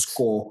like the wings.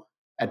 score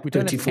at We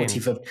don't 30, have 40,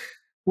 10. 50,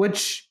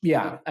 which,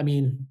 yeah, I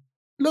mean,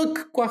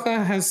 look,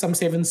 Kwagga has some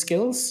 7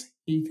 skills.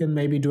 He can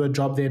maybe do a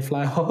job there at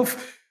fly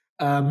half.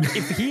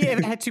 If he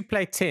ever had to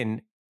play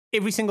 10,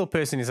 every single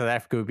person in South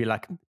Africa would be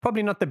like,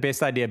 probably not the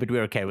best idea, but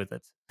we're okay with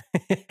it.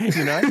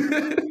 You know?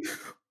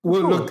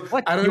 Well, Cool. look,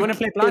 What? I You want don't.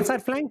 to play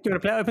blindside flank? You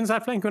want to play open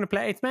side flank? You want to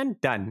play eighth man?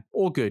 Done.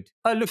 All good.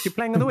 Oh, look, you're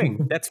playing on the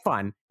wing. That's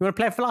fine. You want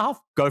to play fly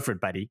half? Go for it,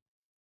 buddy.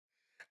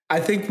 I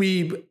think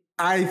we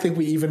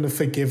even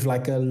forgive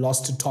like a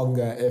loss to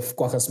Tonga if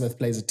Kwagga Smith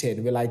plays a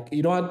 10. We're like,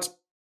 you know what?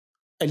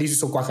 At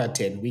least we saw Kwagga at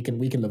 10. We can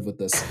live with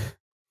this.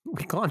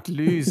 We can't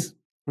lose.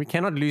 We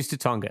cannot lose to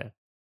Tonga.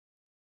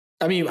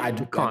 I mean, I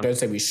don't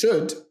say we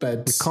should,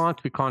 but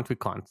we can't.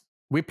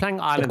 We're playing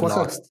Ireland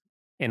last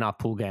in our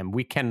pool game.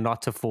 We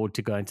cannot afford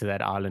to go into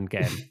that Ireland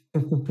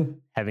game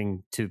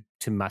having to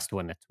must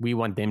win it. We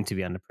want them to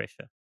be under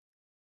pressure.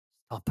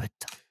 Stop it.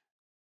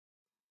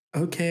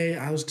 Okay,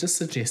 I was just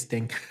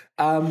suggesting.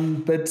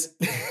 But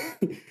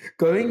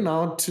going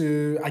now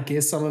to, I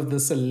guess, some of the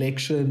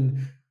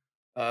selection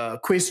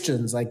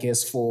questions, I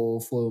guess, for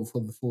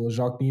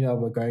Jacques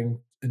Nienaber going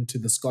into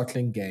the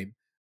Scotland game.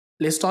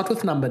 Let's start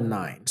with number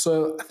 9.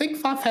 So I think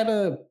Faf had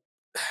a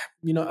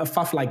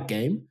Faf-like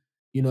game.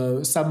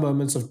 Some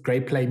moments of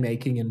great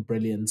playmaking and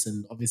brilliance,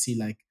 and obviously,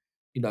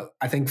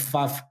 I think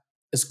Faf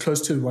is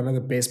close to one of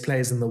the best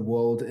players in the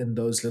world in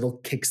those little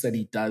kicks that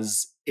he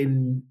does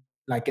in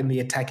the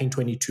attacking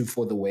 22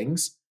 for the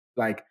wings.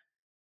 Like,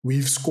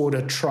 we've scored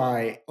a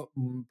try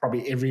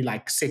probably every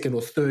second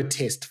or third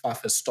test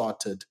Faf has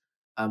started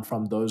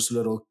from those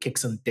little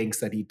kicks and dinks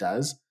that he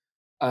does.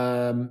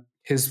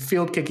 His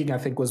field kicking, I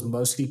think, was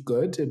mostly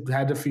good. It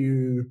had a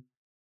few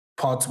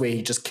parts where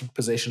he just kicked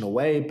possession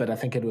away, but I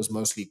think it was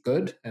mostly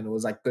good. And it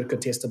was good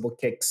contestable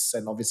kicks.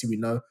 And obviously we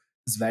know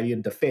his value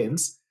in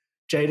defense.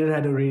 Jaden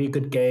had a really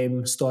good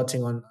game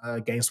starting on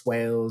against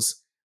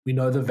Wales. We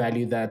know the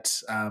value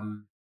that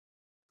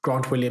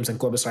Grant Williams and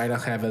Cobus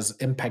Reinach have as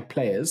impact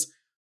players.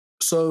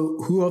 So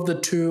who of the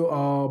two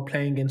are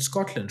playing in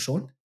Scotland,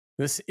 Shaun?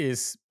 This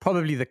is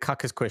probably the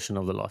cuckest question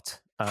of the lot.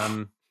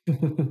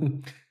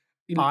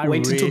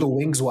 Wait until the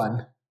wings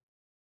one.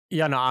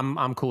 Yeah, no,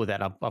 I'm cool with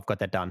that. I've got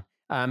that done.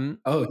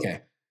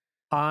 Okay.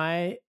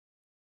 I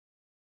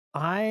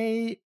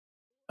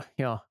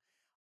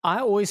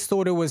always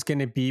thought it was going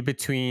to be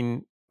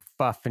between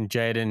Faf and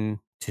Jaden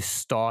to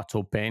start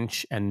or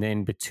bench, and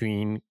then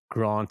between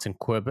Grant and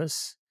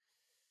Quibus.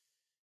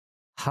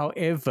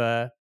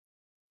 However,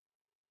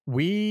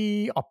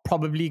 we are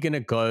probably going to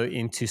go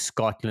into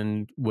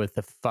Scotland with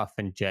a Faf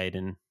and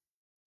Jaden.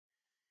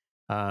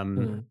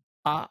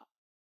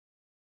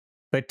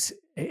 But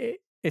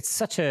it's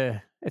such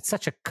a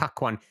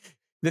cuck one.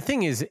 The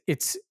thing is,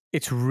 it's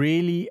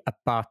really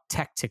about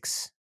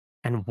tactics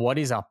and what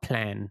is our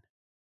plan,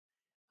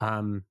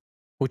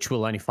 which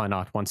we'll only find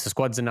out once the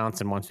squad's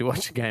announced and once we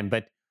watch the game.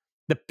 But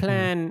the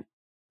plan,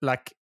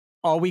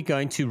 are we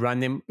going to run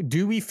them?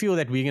 Do we feel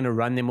that we're going to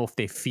run them off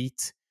their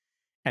feet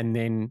and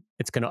then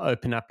it's going to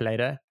open up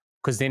later?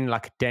 Because then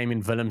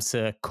Damien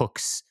Willemse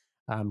cooks,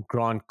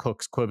 Grant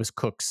cooks, Quibus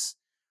cooks,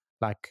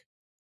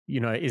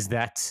 is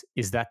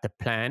that the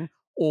plan?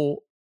 Or,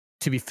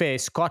 to be fair,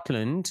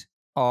 Scotland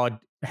are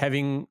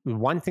having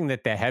one thing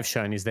that they have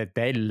shown is that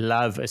they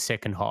love a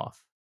second half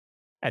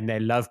and they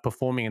love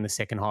performing in the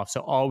second half.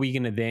 So are we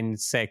going to then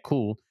say,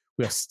 cool,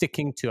 we are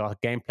sticking to our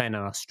game plan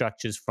and our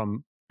structures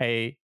from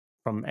A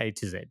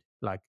to Z?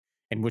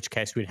 In which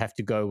case we'd have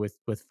to go with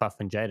Faf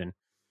and Jaden.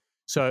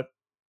 So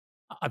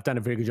I've done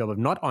a very good job of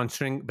not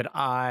answering, but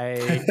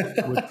I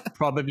would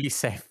probably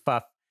say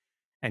Faf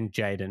and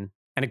Jaden.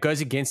 And it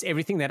goes against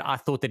everything that I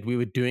thought that we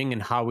were doing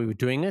and how we were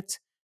doing it.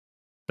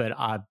 But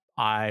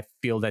I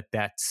feel that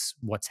that's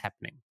what's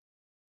happening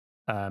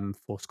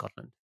for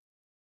Scotland.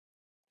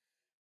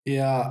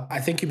 Yeah, I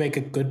think you make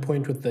a good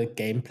point with the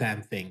game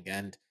plan thing.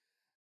 And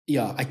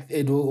yeah,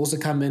 it will also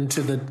come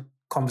into the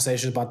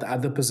conversation about the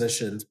other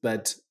positions.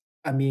 But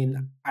I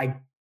mean, I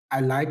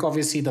like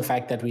obviously the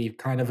fact that we're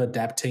kind of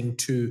adapting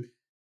to,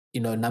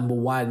 number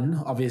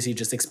one, obviously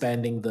just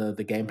expanding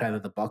the game plan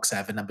that the Boks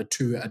have. And number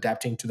two,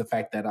 adapting to the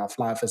fact that our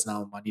fly-off is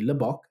now Mani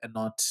Libbok and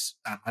not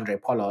Andre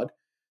Pollard.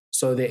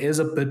 So there is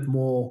a bit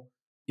more,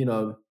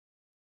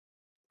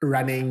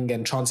 running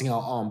and chancing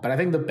our arm. But I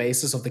think the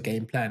basis of the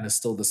game plan is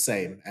still the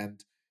same.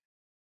 And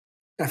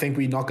I think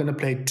we're not going to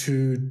play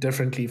too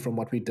differently from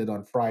what we did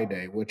on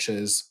Friday, which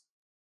is,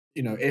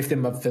 if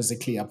them up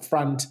physically up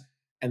front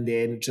and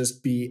then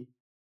just be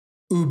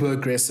uber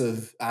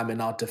aggressive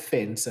in our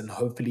defense and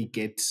hopefully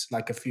get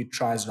a few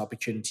tries and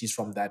opportunities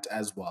from that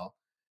as well.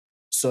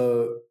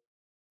 So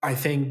I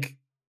think,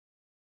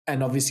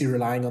 and obviously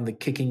relying on the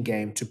kicking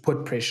game to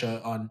put pressure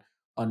on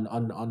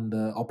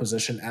the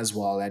opposition as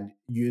well and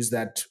use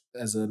that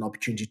as an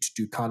opportunity to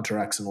do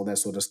counteracts and all that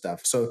sort of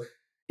stuff. So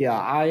yeah,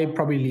 I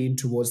probably lean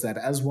towards that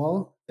as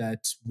well.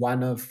 That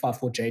one of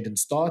Faf or Jaden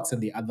starts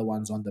and the other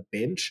one's on the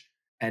bench,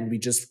 and we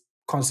just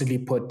constantly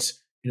put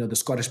the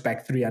Scottish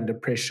back three under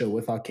pressure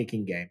with our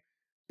kicking game.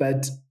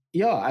 But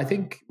yeah, I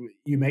think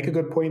you make a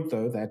good point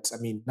though. That I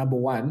mean, number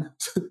one,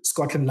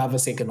 Scotland love a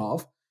second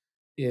half.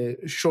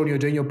 Sean, you're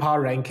doing your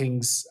power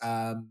rankings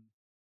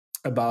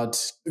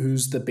about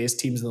who's the best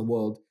teams in the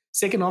world.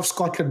 Second half,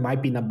 Scotland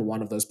might be number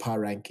one of those power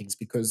rankings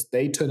because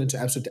they turn into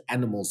absolute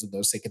animals in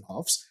those second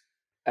halves.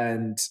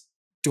 And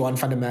Duan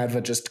van der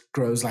Merwe just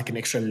grows like an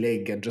extra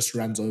leg and just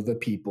runs over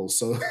people.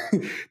 So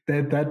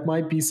that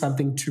might be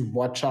something to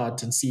watch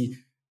out and see.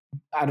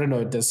 I don't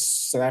know, does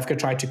South Africa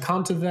try to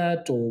counter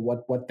that or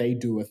what they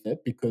do with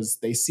it? Because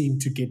they seem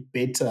to get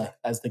better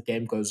as the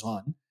game goes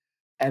on.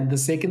 And the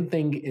second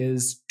thing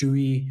is,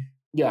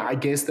 I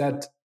guess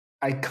that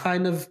I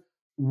kind of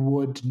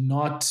would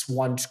not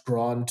want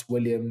Grant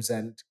Williams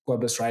and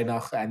Kobus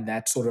Reinach and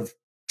that sort of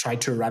try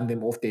to run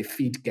them off their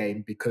feet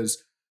game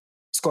because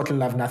Scotland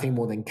love nothing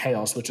more than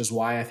chaos, which is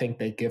why I think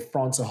they give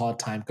France a hard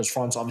time because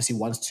France obviously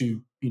wants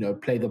to,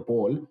 play the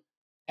ball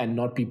and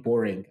not be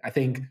boring. I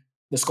think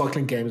the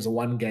Scotland game is the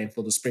one game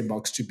for the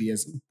Springboks to be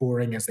as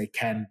boring as they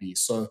can be.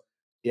 So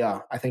yeah,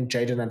 I think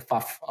Jaden and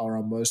Faf are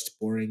our most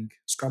boring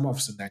scrum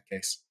offs in that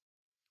case.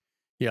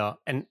 Yeah,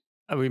 and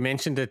we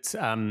mentioned it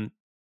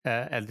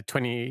at the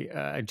 20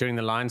 during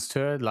the Lions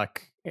tour,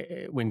 like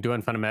when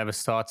Duan van der Merwe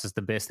starts is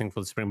the best thing for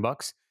the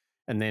Springboks.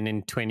 And then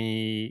in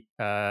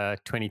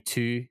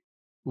 2022,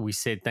 we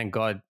said, thank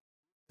God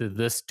that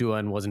this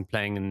Duan wasn't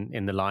playing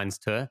in the Lions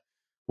tour.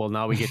 Well,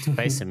 now we get to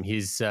face him.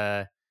 He's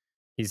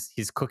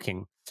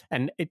cooking.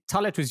 And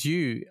Thala, it was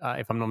you,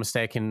 if I'm not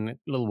mistaken, a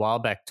little while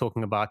back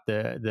talking about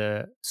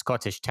the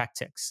Scottish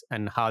tactics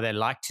and how they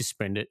like to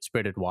spread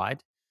it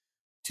wide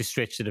to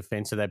stretch the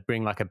defense. So they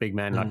bring like a big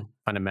man like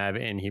Van der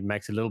Merwe in. He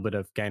makes a little bit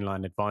of gain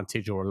line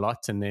advantage or a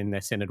lot, and then they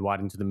send it wide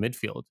into the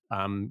midfield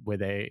where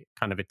they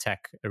kind of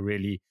attack a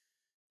really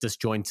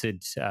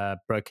disjointed,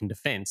 broken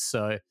defense.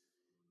 So,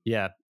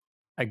 yeah,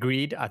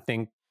 agreed. I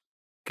think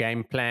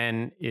game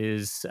plan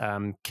is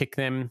kick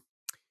them.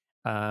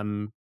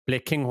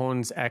 Black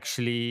Kinghorns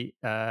actually,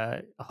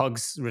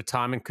 Hogg's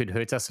retirement could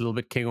hurt us a little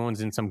bit.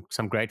 Kinghorns in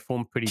some great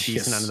form, pretty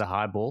decent under the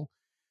high ball.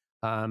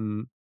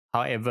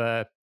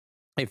 However,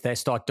 if they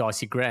start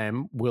Darcy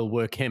Graham, we'll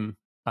work him.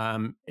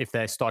 If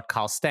they start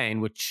Carl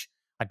Steyn, which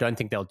I don't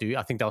think they'll do,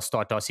 I think they'll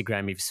start Darcy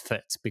Graham if he's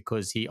fit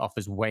because he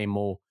offers way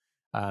more.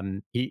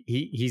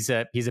 He's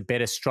a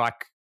better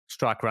strike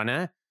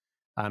runner.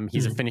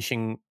 He's a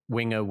finishing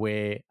winger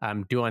where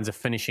Duan's a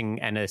finishing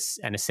and a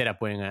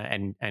setup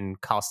winger,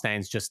 and Carl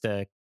Steyn's just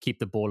a keep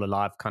the ball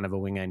alive kind of a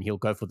winger, and he'll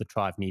go for the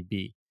try if need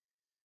be.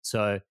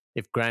 So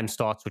if Graham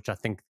starts, which I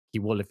think he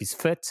will if he's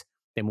fit,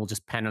 then we'll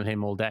just panel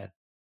him all day.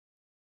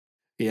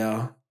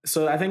 Yeah.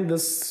 So I think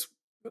this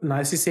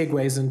nicely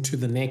segues into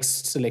the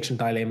next selection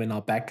dilemma in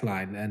our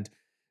backline. And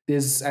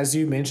there's, as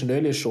you mentioned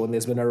earlier, Sean,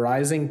 there's been a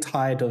rising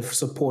tide of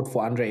support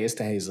for Andre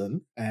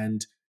Esterhuizen,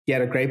 and he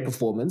had a great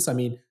performance. I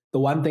mean, the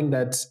one thing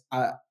that,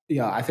 I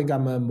think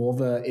I'm more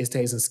of a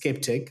Esterhuizen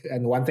skeptic.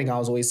 And one thing I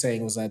was always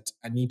saying was that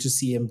I need to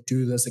see him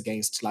do this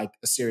against like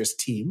a serious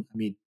team. I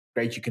mean,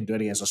 great, you can do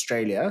it against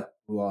Australia,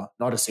 who are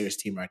not a serious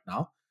team right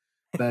now,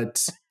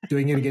 but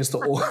doing it against the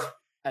all.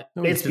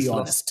 Let's be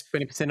honest.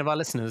 20% of our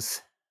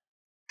listeners.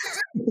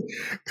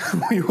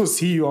 We will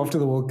see you after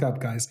the World Cup,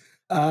 guys.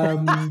 But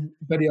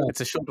yeah,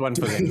 it's a short one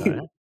for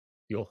them,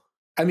 though.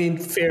 I mean,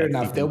 fair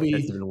enough. There'll be.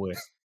 That's even worse.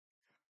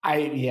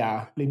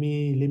 Let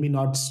me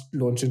not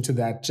launch into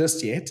that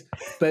just yet.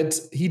 But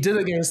he did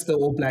against the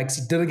All Blacks.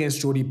 He did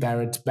against Jordy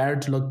Barrett.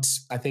 Barrett looked,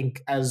 I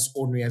think, as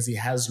ornery as he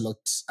has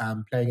looked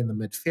playing in the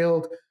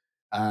midfield.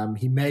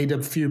 He made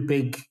a few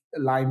big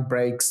line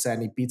breaks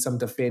and he beat some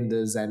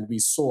defenders. And we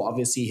saw,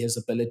 obviously, his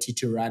ability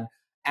to run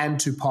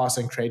and to pass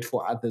and create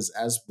for others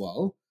as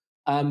well.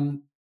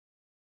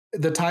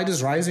 The tide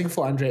is rising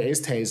for Andre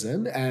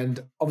Esterhuizen,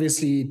 and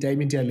obviously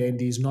Damien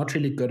Allende is not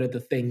really good at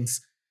the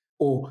things,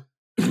 or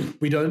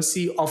we don't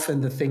see often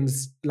the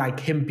things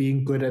like him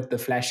being good at the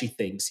flashy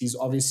things. He's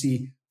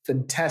obviously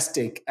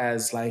fantastic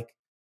as I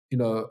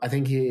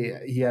think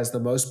he has the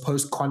most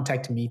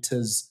post-contact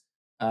meters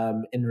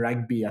in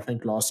rugby, I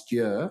think last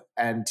year,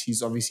 and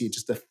he's obviously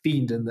just a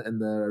fiend in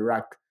the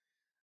ruck.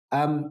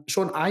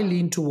 Sean, I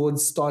lean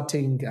towards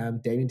starting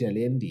Damien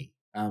Allende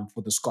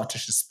for the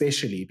Scottish,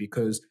 especially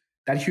because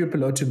that Hugh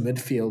Piloto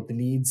midfield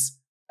needs,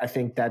 I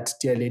think, that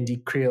Allende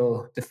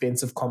Creel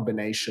defensive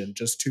combination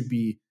just to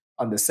be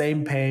on the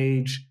same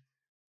page,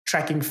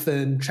 tracking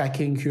Finn,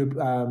 tracking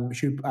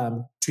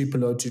Tuipulotu,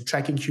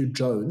 tracking Hugh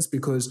Jones,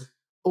 because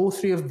all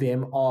three of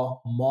them are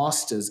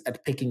masters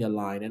at picking a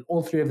line, and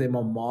all three of them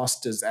are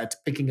masters at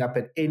picking up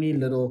at any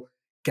little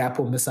gap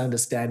or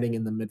misunderstanding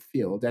in the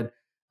midfield. And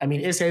I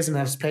mean, Esterhuizen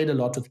has played a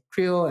lot with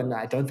Creel, and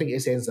I don't think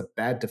Esterhuizen is a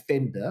bad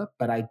defender,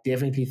 but I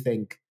definitely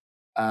think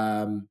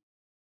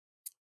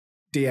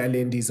De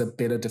Allende is a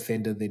better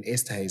defender than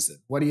Esterhuizen.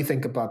 What do you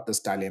think about this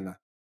dilemma?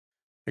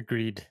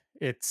 Agreed.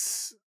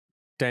 It's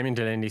Damien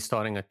Allende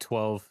starting at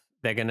 12.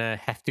 They're going to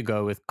have to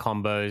go with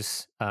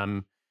combos.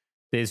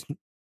 there's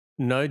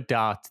no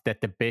doubt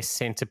that the best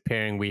centre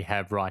pairing we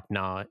have right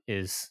now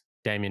is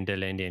Damien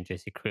Allende and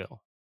Jesse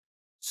Creel.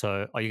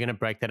 So are you going to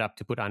break that up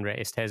to put Andre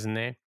Esterhuizen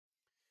there?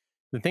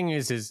 The thing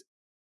is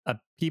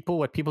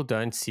what people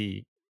don't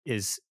see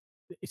is,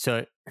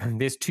 so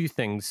there's two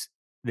things.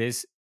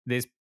 There's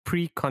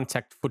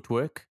pre-contact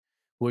footwork,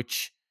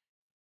 which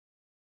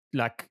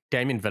like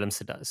Damien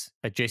Willemse does.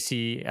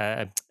 Jesse,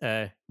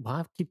 why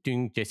I keep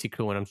doing Jesse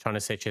Creel when I'm trying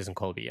to say Ches and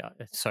Colby?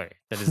 Sorry,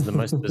 that is the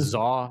most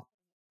bizarre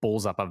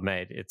balls up I've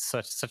made. It's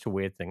such a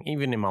weird thing.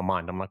 Even in my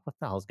mind, I'm like, what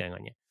the hell's going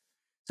on here?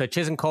 So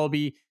Ches and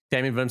Colby,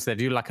 Damien Willemse, they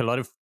do like a lot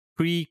of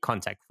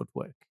pre-contact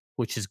footwork,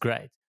 which is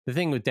great. The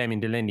thing with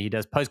Damien Allende, he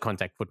does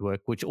post-contact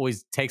footwork, which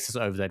always takes us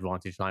over the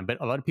advantage line. But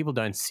a lot of people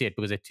don't see it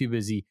because they're too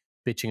busy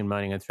bitching and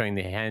moaning and throwing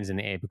their hands in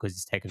the air because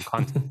he's taken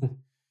contact.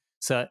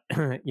 So,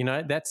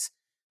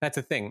 that's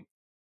a thing.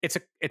 It's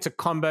a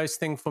combos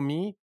thing for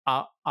me.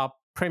 Our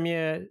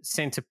premier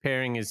center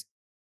pairing is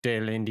De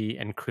Allende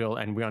and Creel,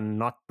 and we are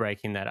not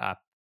breaking that up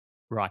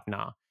right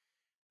now.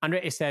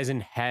 Andre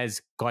Esterhuizen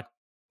has got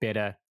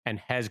better and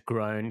has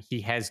grown.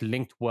 He has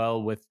linked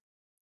well with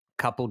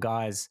a couple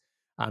guys.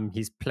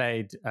 He's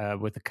played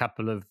with a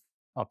couple of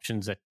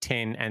options at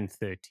 10 and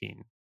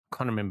 13.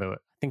 Can't remember. I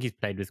think he's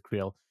played with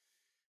Creel.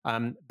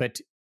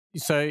 But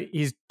so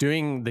he's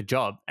doing the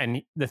job.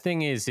 And the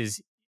thing is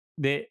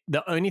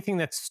the only thing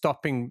that's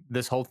stopping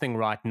this whole thing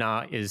right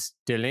now is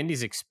De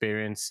Allende's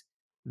experience,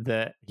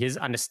 his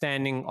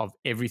understanding of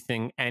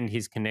everything, and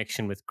his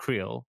connection with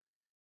Creel.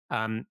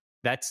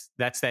 That's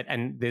that.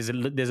 And there's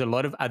a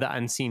lot of other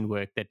unseen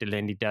work that De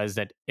Allende does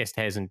that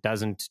Esterhuizen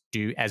doesn't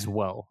do as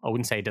well. I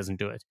wouldn't say he doesn't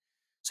do it.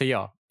 So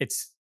yeah,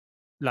 it's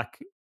like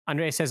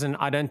Andre Esterhuizen,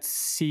 I don't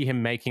see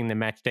him making the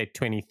match day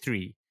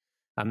 23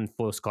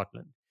 for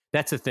Scotland.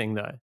 That's the thing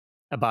though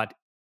about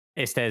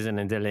Esterhuizen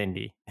and De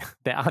Allende.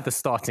 They're either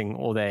starting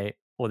or they're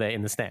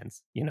in the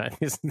stands. They're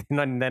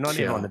not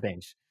even on the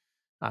bench,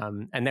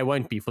 and they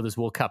won't be for this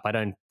World Cup. I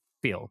don't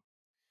feel.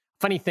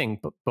 Funny thing,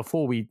 but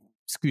before we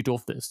scoot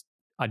off this,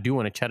 I do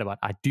want to chat about.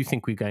 I do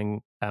think we're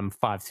going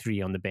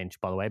 5-3 on the bench,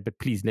 by the way. But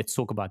please, let's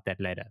talk about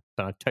that later.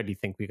 But I totally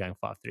think we're going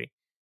 5-3.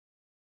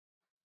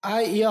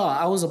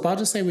 I was about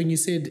to say when you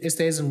said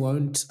Esterhuizen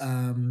won't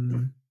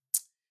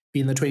be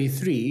in the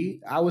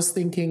 23, I was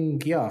thinking,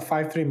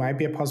 5-3 might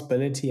be a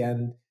possibility.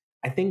 And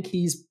I think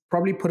he's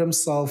probably put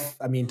himself,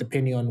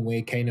 depending on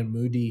where Kane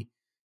Moody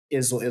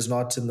is or is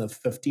not in the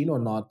 15 or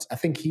not, I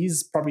think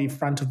he's probably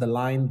front of the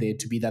line there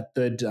to be that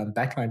third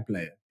backline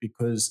player,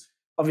 because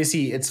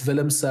obviously it's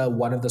Willemse,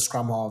 one of the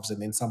scrum halves,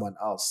 and then someone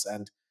else.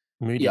 And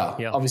Moody,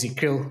 obviously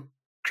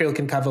Creel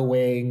can cover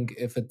wing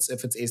if it's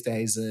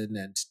Esterhuizen,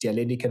 and De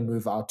Allende can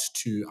move out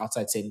to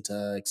outside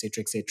center,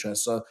 etc., etc.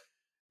 So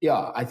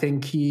I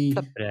think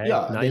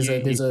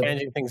there's a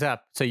changing things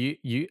up. So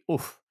you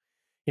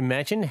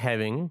imagine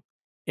having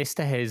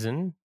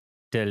Esterhuizen,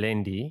 De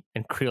Allende,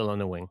 and Creel on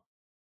the wing.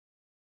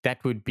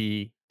 That would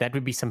be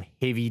some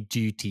heavy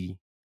duty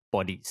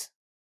bodies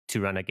to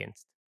run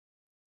against.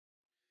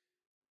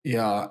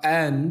 Yeah,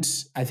 and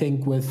I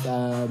think with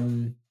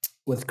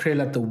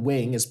Creel at the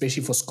wing,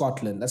 especially for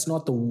Scotland, that's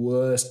not the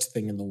worst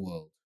thing in the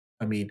world.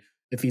 I mean,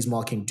 if he's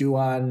marking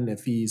Duan,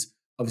 if he's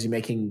obviously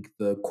making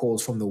the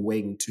calls from the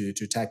wing to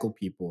tackle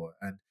people,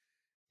 and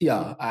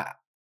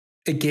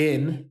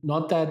again,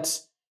 not that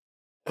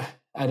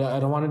I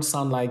don't want it to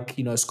sound like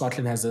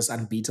Scotland has this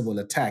unbeatable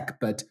attack,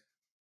 but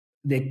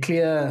their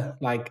clear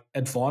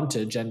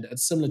advantage, and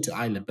it's similar to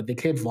Ireland, but their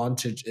clear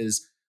advantage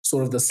is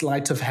sort of the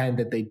sleight of hand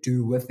that they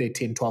do with their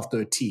 10, 12,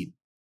 13.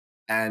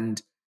 And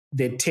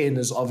their 10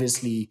 is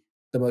obviously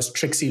the most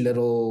tricksy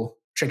little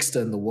trickster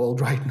in the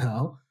world right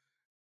now.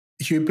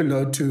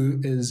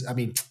 Tuipulotu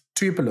Sione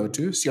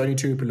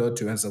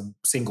Tuipulotu as a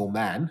single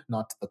man,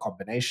 not the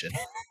combination.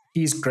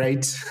 He's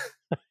great.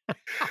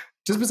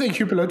 Just been saying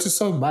Tuipulotu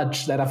so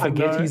much that I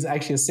forget he's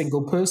actually a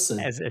single person.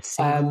 As a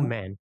single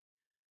man.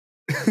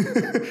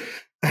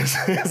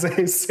 as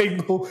a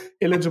single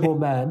eligible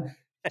man,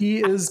 he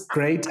is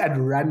great at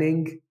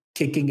running,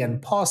 kicking,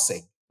 and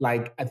passing.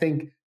 I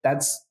think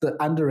that's the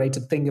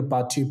underrated thing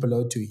about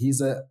Tuipulotu. He's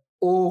a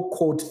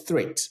all-court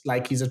threat.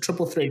 He's a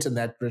triple threat in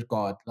that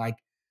regard.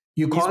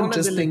 You can't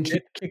just think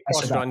kick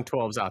pass run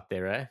 12s out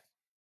there, eh?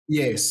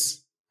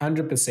 Yes,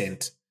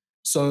 100%.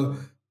 So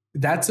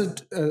that's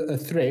a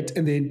threat.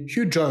 And then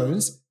Hugh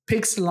Jones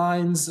picks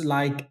lines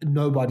like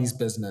nobody's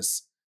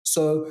business.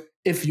 So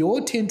if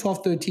your 10,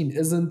 12, 13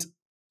 isn't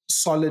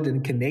solid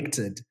and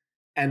connected,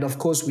 and of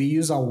course we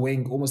use our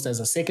wing almost as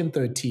a second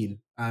 13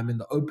 in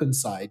the open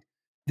side,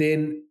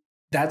 then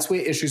that's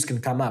where issues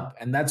can come up.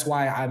 And that's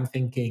why I'm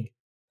thinking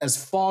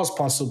as far as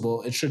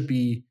possible, it should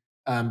be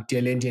De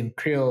Allende and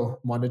Creel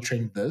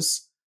monitoring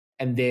this.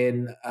 And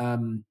then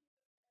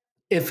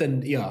if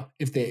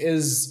there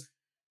is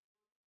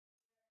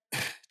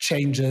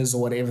changes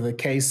or whatever the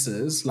case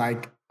is,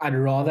 I'd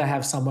rather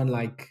have someone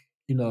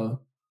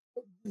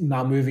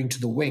now moving to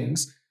the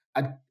wings.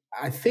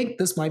 I think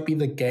this might be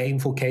the game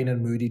for Kane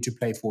Moody to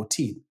play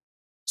 14.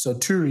 So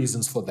 2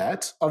 reasons for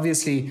that.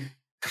 Obviously,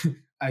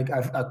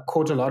 I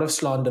caught a lot of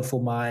slander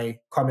for my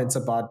comments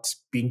about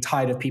being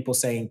tired of people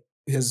saying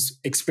his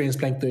experience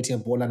playing 13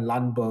 ball and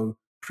Landbo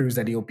proves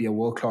that he'll be a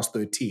world class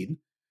 13.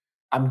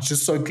 I'm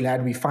just so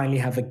glad we finally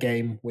have a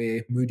game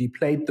where Moody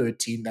played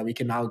 13 that we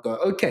can now go,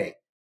 okay,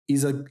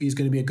 he's going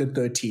to be a good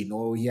 13,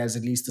 or he has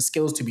at least the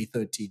skills to be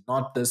 13,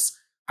 not this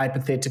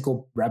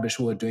hypothetical rubbish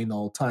we were doing the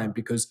whole time.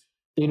 Because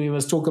then we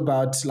must talk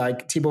about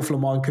like Thibaut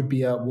Flamand could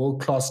be a world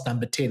class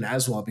number 10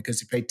 as well because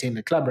he played 10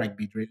 at club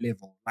rugby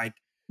level. Like,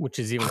 which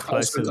is even I was so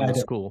closer than the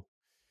glad. school.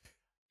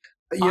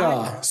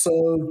 Yeah,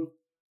 so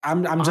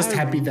I'm just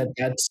happy I that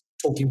that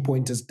talking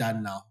point is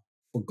done now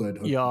for good.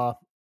 Hopefully. yeah.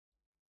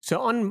 So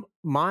on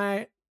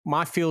my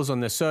feels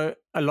on this, so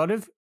a lot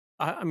of,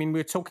 I mean, we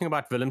were talking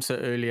about Willemse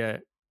earlier.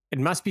 It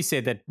must be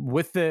said that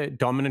with the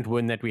dominant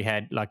win that we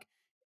had, like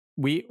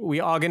we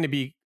are going to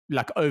be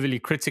like overly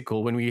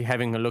critical when we're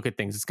having a look at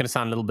things. It's going to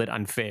sound a little bit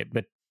unfair,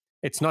 but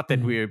it's not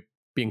that we're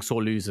being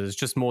sore losers. It's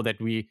just more that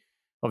we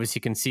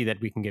obviously can see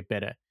that we can get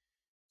better.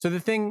 So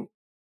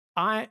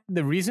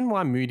the reason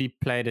why Moody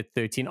played at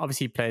 13,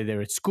 obviously he played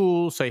there at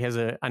school, so he has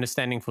an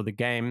understanding for the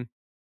game.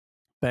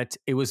 But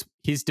it was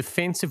his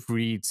defensive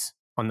reads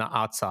on the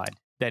outside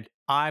that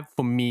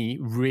for me,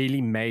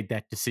 really made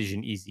that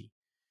decision easy.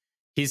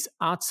 His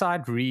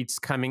outside reads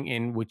coming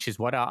in, which is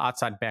what our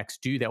outside backs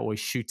do, they always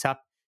shoot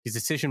up. His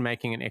decision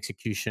making and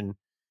execution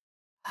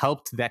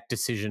helped that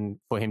decision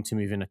for him to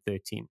move in at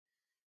 13.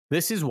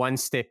 This is one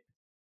step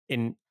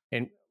in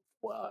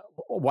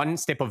one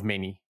step of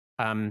many.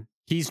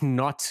 He's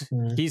not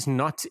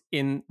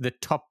in the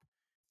top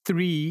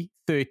 3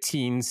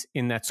 13s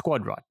in that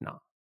squad right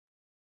now.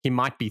 He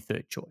might be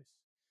third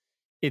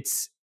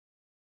choice.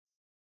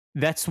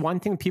 That's one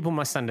thing people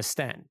must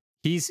understand.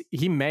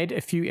 He made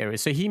a few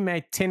errors. So he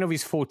made 10 of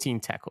his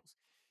 14 tackles.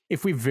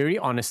 If we're very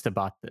honest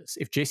about this,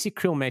 if Jesse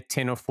Kriel made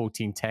 10 or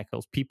 14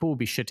 tackles, people will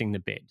be shitting the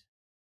bed.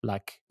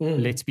 Like,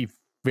 let's be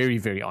very,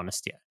 very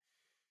honest here.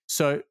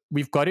 So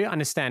we've got to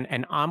understand,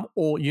 and I'm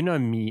all, you know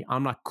me,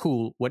 I'm like,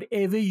 cool,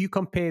 whatever you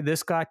compare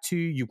this guy to,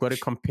 you've got to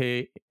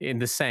compare in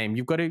the same.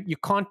 You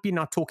can't be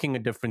now talking a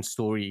different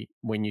story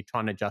when you're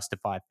trying to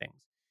justify things.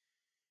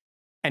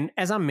 And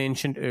as I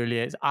mentioned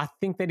earlier, I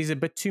think that he's a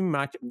bit too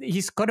much.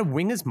 He's got a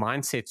winger's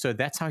mindset, so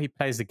that's how he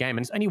plays the game.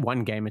 And it's only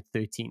one game at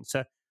 13.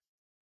 So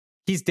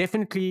I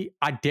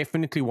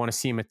definitely want to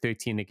see him at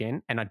 13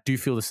 again. And I do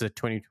feel this is a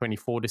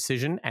 2024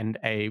 decision and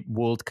a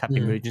World Cup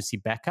emergency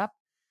backup.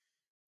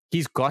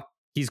 He's got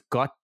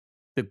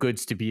the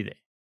goods to be there.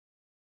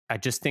 I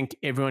just think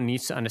everyone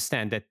needs to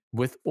understand that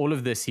with all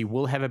of this, he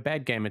will have a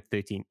bad game at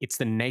 13. It's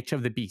the nature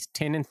of the beast.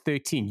 10 and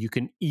 13, you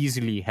can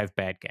easily have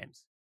bad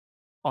games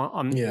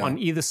on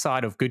either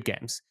side of good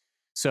games.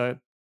 So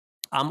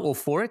I'm all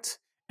for it.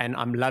 And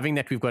I'm loving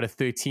that we've got a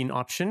 13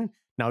 option.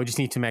 Now we just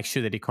need to make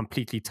sure that it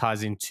completely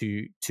ties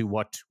into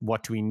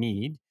what we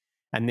need.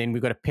 And then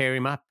we've got to pair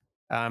him up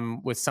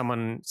with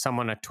someone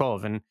at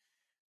 12. And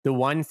the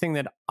one thing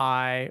that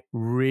I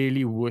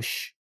really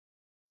wish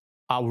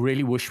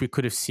we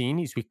could have seen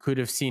is we could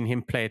have seen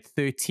him play at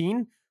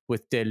 13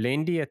 with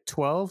Allende at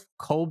 12,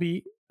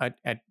 Colby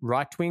at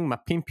right wing,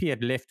 Mapimpi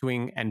at left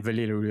wing, and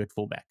Villiers at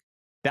fullback.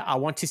 That I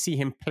want to see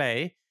him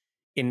play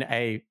in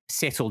a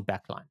settled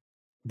backline.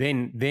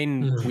 Then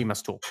we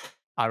must talk.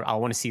 I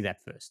want to see that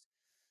first.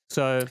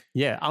 So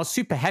yeah, I was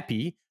super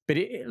happy, but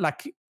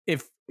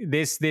if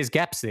there's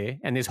gaps there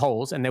and there's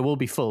holes and they will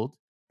be filled,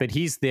 but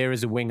he's there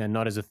as a winger,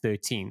 not as a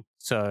 13.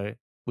 So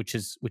which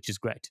is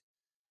great.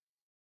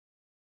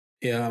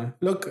 Yeah.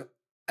 Look,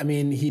 I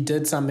mean, he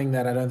did something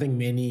that I don't think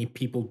many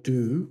people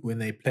do when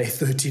they play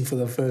 13 for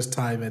the first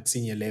time at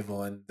senior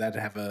level and that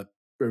have a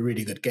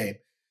really good game.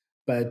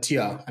 But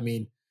yeah, I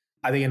mean,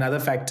 I think another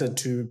factor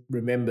to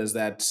remember is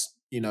that,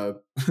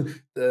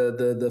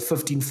 the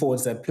 15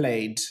 forwards that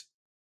played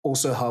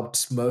also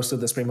helped most of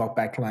the Springbok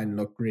backline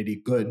look really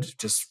good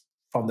just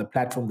from the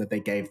platform that they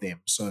gave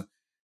them. So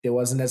there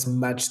wasn't as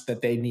much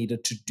that they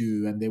needed to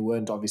do, and they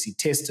weren't obviously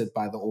tested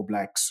by the All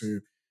Blacks who,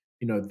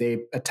 their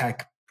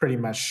attack pretty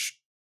much,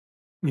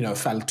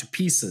 fell to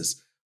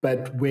pieces.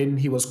 But when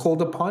he was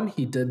called upon,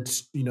 he did,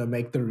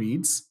 make the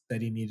reads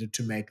that he needed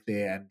to make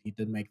there, and he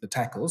did make the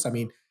tackles. I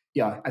mean,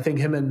 yeah, I think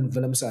him and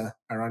Willemse,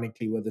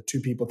 ironically, were the two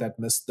people that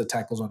missed the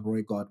tackles on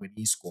Roy God when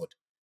he scored.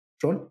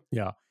 Shaun?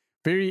 Yeah.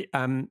 Very,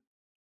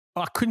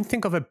 I couldn't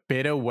think of a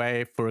better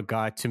way for a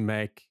guy to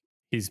make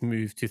his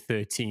move to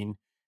 13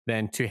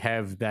 than to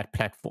have that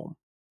platform.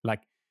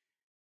 Like,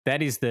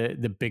 that is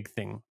the big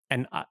thing.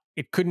 And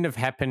it couldn't have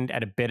happened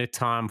at a better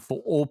time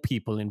for all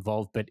people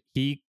involved, but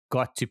he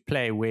got to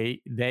play where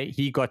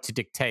he got to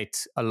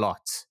dictate a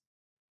lot.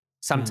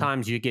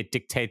 Sometimes you get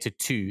dictated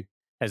to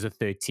as a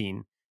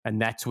 13, and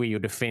that's where your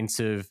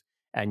defensive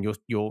and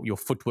your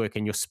footwork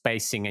and your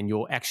spacing and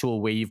your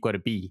actual where you've got to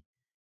be,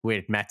 where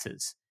it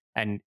matters.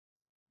 And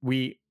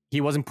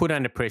he wasn't put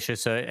under pressure,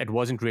 so it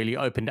wasn't really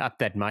opened up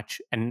that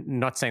much. And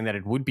not saying that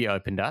it would be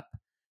opened up,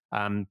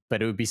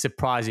 but it would be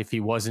surprised if he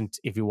wasn't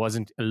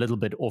a little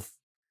bit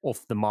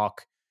off the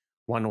mark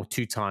one or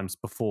two times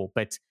before.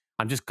 But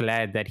I'm just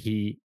glad that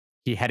he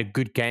had a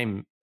good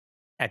game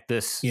at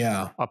this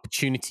Yeah.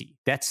 opportunity.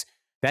 That's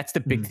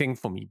the big thing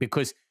for me,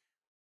 because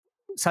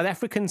South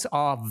Africans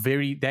are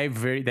they're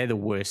the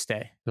worst.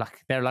 They're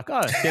like,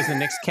 oh, here's the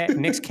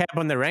next cab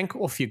on the rank.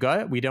 Off you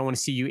go. We don't want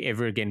to see you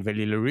ever again,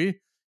 Willie Leroux.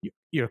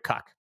 You're a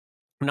cuck.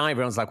 Now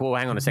everyone's like, well,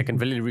 hang on a second.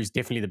 Willie Leroux is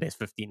definitely the best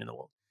 15 in the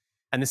world.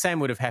 And the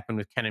same would have happened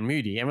with Canon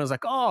Moody. Everyone's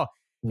like, oh,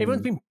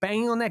 everyone's been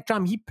banging on that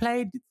drum. He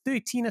played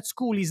 13 at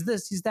school. He's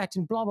this, he's that,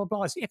 and blah, blah,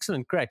 blah. It's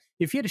excellent, great.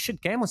 If he had a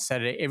shit game on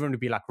Saturday, everyone would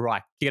be like,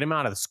 right, get him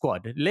out of the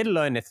squad. Let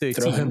alone at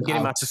 13, get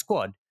him out the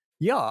squad.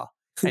 Yeah.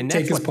 And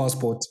take his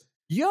passport.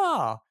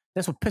 Yeah.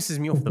 That's what pisses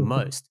me off the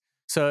most.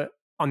 So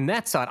on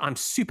that side, I'm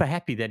super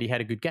happy that he had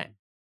a good game.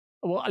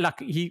 Well, like,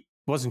 he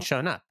wasn't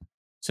shown up.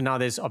 So now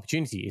there's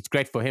opportunity. It's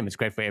great for him. It's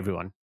great for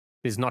everyone.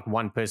 There's not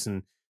one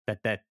person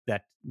that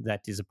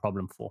is a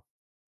problem for.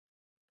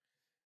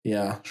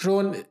 Yeah.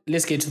 Shaun,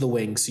 let's get to the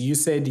wing. So you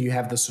said you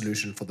have the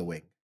solution for the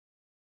wing.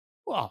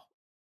 Well,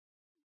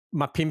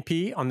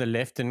 Mapimpi on the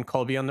left and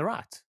Colby on the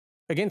right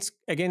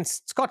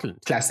against Scotland.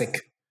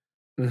 Classic.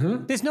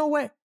 Mm-hmm. There's no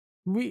way.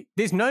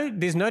 There's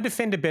no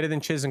defender better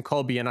than Chiz and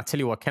Colby, and I tell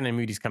you what, Canon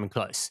Moody's coming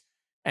close,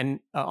 and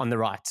on the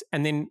right,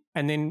 and then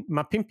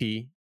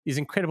Mapimpi is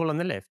incredible on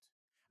the left.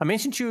 I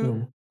mentioned to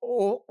you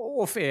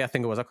off air, I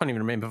think it was. I can't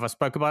even remember if I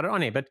spoke about it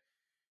on air, but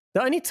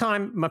the only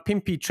time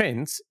Mapimpi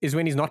trends is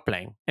when he's not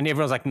playing, and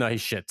everyone's like, no,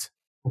 he's shit.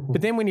 But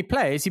then when he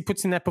plays, he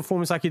puts in that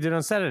performance like he did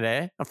on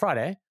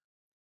Friday.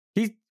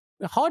 He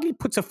hardly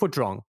puts a foot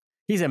wrong.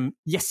 He's a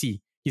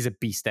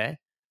beast there.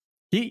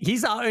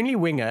 He's our only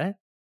winger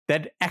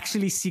that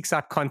actually seeks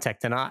out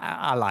contact, and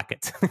I like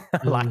it.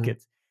 I like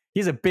it.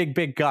 He's a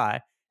big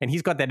guy, and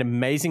he's got that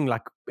amazing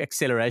like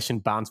acceleration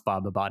bounce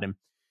vibe about him.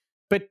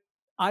 But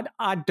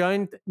I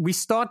don't. We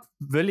start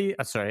really.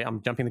 Sorry,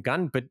 I'm jumping the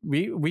gun. But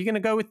we're going to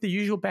go with the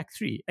usual back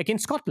three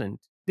against Scotland.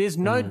 There's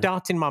no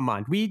doubt in my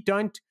mind. We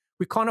can't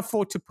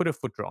afford to put a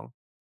foot wrong.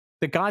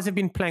 The guys have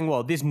been playing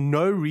well. There's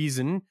no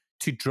reason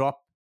to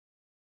drop.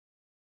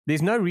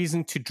 There's no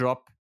reason to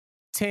drop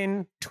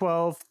 10,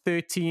 12,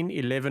 13,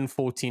 11,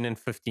 14, and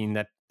 15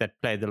 that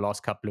played the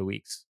last couple of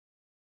weeks.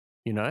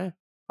 You know,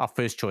 our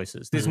first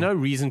choices. There's no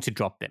reason to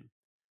drop them.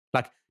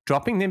 Like,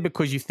 dropping them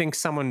because you think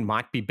someone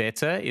might be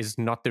better is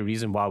not the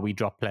reason why we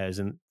drop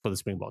players for the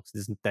Springboks.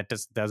 That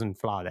doesn't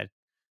fly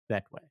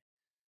that way.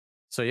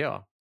 So, yeah,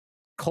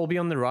 Colby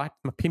on the right,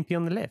 Mapimpi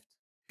on the left.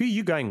 Who are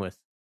you going with,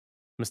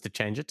 Mr.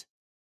 Change It?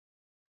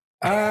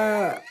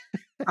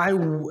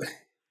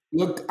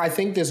 Look, I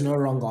think there's no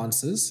wrong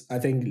answers. I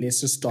think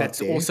let's just start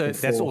there.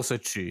 That's also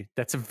true.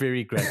 That's a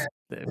very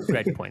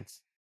great point.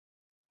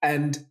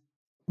 And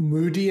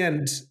Moody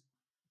and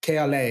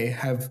KLA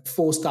have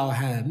forced our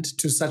hand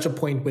to such a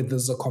point where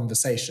there's a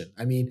conversation.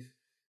 I mean,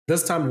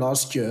 this time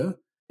last year,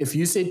 if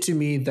you said to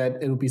me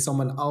that it would be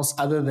someone else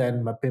other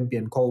than Mapimpi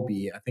and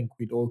Colby, I think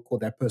we'd all call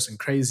that person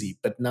crazy.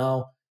 But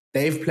now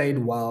they've played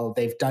well.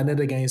 They've done it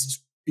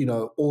against,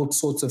 all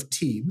sorts of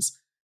teams.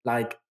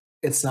 Like,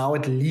 it's now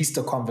at least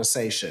a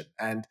conversation.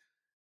 And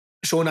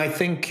Shaun, I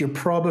think you're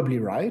probably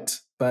right,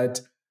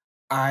 but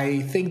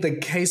I think the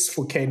case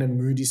for Kane and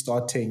Moody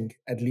starting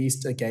at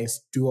least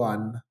against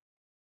Duan,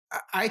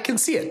 I can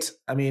see it.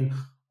 I mean,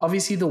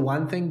 obviously the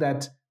one thing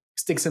that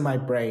sticks in my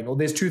brain, or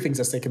there's two things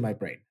that stick in my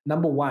brain.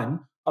 Number one,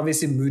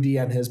 obviously Moody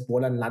and his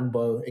ball and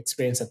Landbo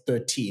experience at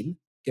 13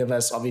 give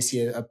us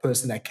obviously a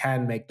person that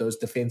can make those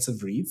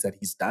defensive reads that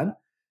he's done.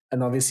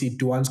 And obviously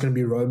Duan's going to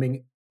be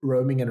roaming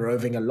and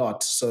roving a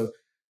lot. So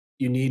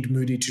you need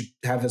Moody to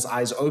have his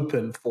eyes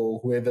open for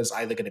whoever's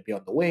either going to be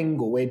on the wing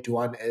or where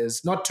Duan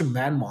is, not to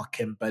man mark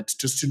him, but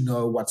just to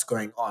know what's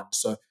going on.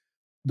 So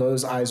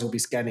those eyes will be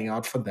scanning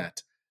out for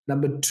that.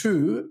 Number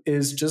two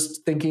is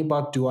just thinking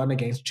about Duan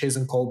against Ches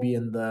and Colby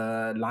in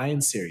the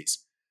Lions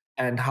series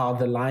and how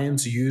the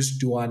Lions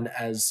used Duan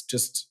as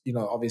just,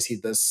 obviously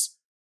this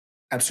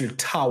absolute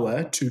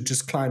tower to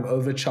just climb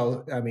over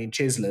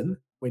Cheslin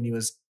when he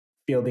was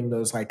fielding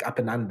those like up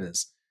and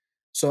unders.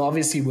 So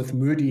obviously with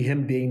Moody,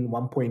 him being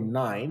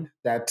 1.9,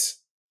 that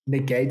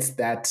negates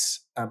that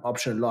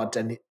option a lot.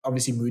 And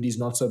obviously Moody's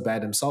not so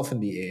bad himself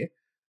in the air.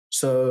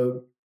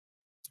 So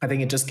I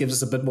think it just gives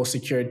us a bit more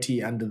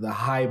security under the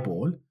high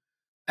ball.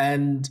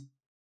 And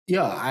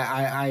yeah,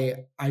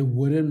 I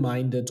wouldn't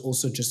mind it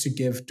also just to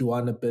give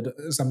Duan a bit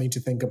something to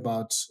think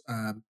about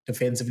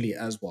defensively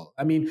as well.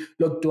 I mean,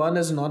 look, Duan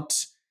is not,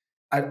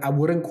 I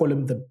wouldn't call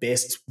him the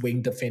best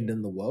wing defender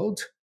in the world.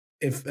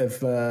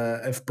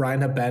 If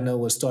Brian Habana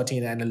was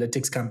starting an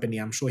analytics company,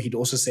 I'm sure he'd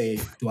also say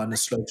Duan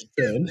is slow to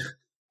turn.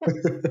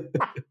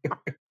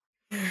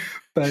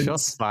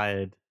 Shots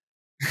fired.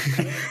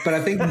 But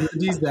I think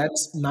Moody's that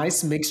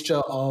nice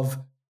mixture of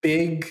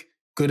big,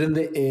 good in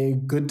the air,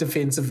 good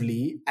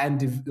defensively,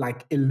 and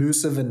like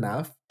elusive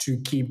enough to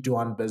keep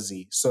Duan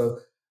busy. So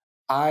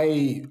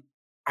I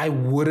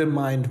wouldn't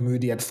mind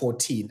Moody at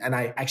 14, and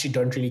I actually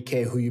don't really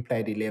care who you play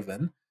at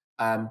 11.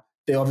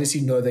 They obviously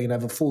know they're gonna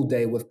have a full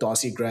day with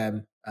Darcy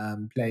Graham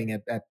playing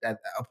at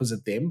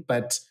opposite them.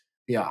 But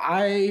yeah,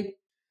 I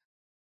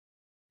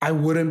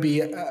wouldn't be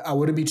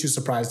too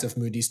surprised if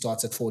Moody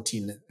starts at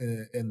 14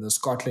 in the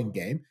Scotland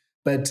game.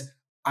 But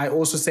I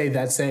also say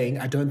that saying,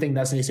 I don't think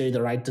that's necessarily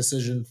the right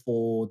decision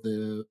for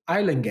the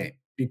Island game,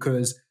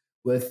 because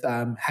with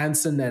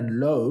Hansen and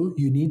Lowe,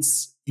 you need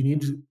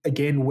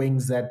again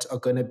wings that are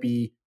going to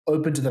be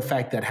open to the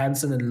fact that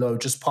Hansen and Lowe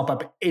just pop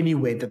up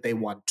anywhere that they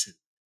want to,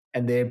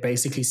 and they're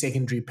basically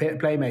secondary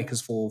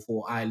playmakers for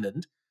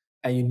Ireland.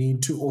 And you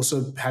need to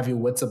also have your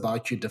wits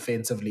about you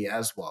defensively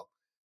as well.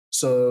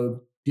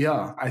 So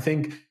yeah, I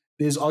think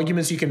there's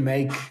arguments you can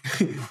make.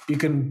 You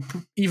can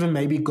even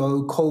maybe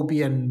go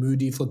Colby and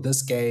Moody for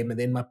this game, and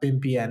then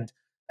Mapimpi and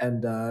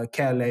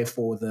Kale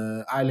for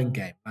the Island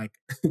game. Like,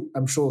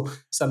 I'm sure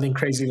something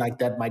crazy like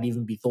that might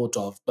even be thought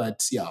of.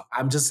 But yeah,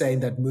 I'm just saying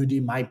that Moody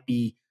might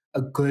be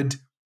a good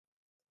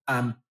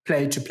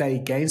player to play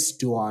against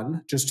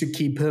Duan, just to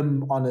keep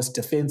him honest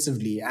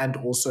defensively and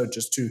also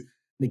just to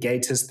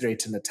negate his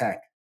threat in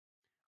attack.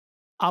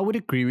 I would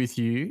agree with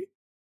you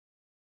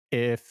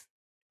if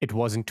it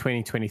wasn't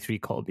 2023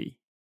 Colby.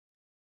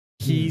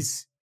 He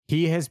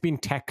has been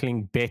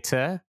tackling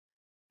better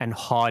and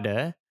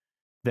harder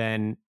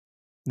than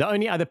the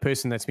only other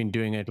person that's been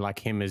doing it like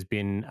him has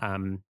been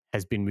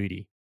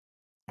Moody.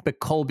 But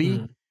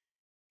Colby,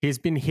 he's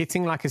been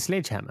hitting like a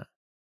sledgehammer.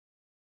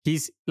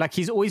 He's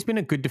always been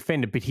a good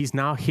defender, but he's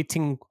now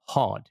hitting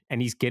hard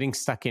and he's getting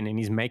stuck in and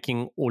he's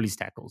making all his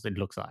tackles, it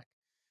looks like.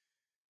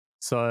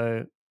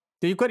 So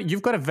you've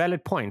got a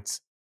valid point.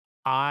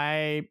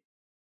 I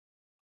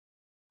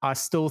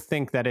still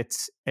think that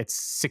it's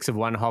 6 of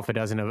one, half a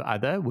dozen of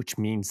other, which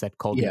means that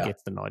Colby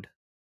gets the nod,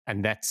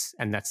 and that's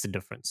the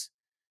difference.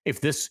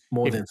 If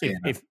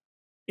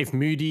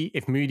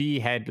Moody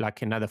had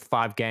like another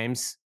 5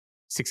 games,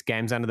 6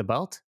 games under the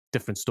belt,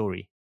 different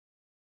story.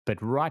 But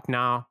right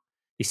now,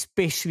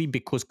 especially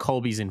because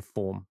Colby's in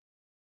form,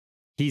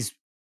 he's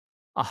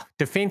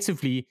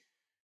defensively.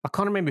 I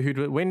can't remember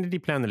when did he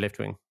play on the left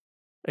wing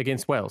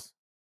against Wales?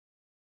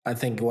 I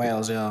think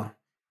Wales, yeah.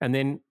 And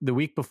then the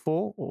week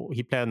before,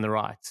 he played on the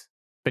right.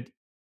 But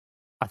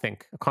I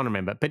can't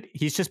remember. But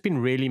he's just been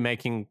really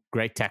making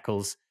great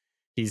tackles.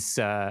 He's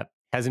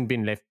hasn't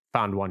been left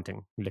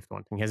wanting.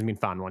 He hasn't been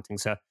found wanting.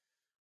 So,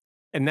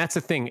 and that's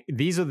the thing.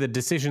 These are the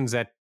decisions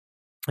that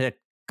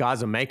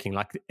guys are making.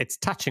 Like, it's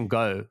touch and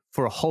go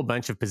for a whole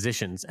bunch of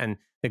positions. And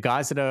the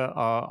guys that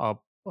are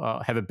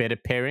have a better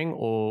pairing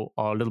or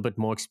are a little bit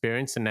more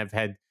experienced and have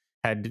had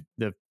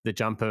the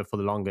jumper for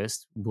the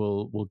longest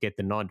will get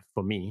the nod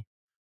for me.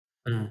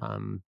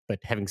 But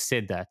having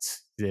said that,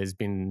 there's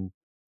been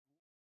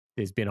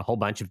a whole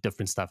bunch of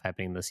different stuff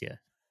happening this year.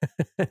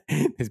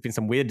 There's been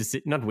some weird,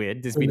 not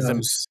weird. There's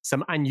been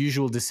some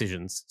unusual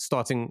decisions.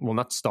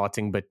 Not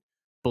starting, but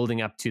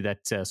building up to that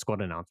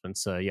squad announcement.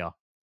 So yeah,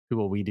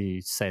 who are we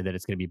to say that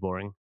it's going to be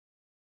boring?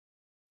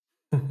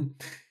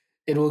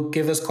 It will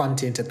give us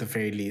content at the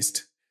very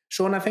least.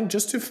 Shaun, I think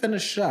just to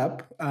finish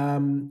up,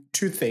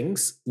 2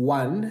 things.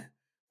 One,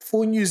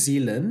 for New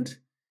Zealand,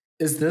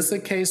 is this a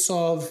case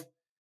of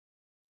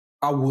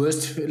our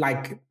worst,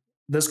 like,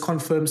 this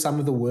confirms some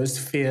of the worst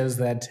fears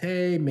that,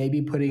 hey,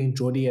 maybe putting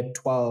Geordie at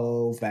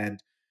 12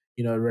 and,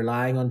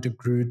 relying on De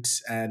Groot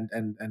and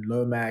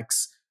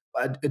Lomax.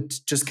 But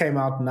it just came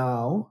out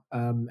now,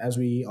 as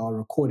we are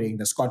recording,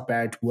 that Scott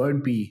Barrett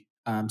won't be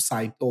was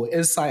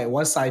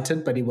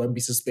cited, but he won't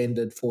be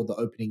suspended for the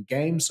opening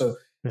game. So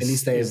at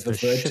least they have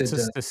averted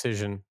the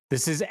decision.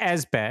 This is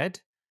as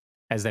bad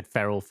as that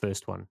Farrell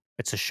first one.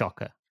 It's a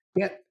shocker.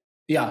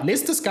 Yeah.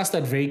 Let's discuss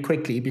that very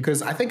quickly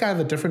because I think I have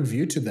a different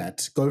view to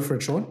that. Go for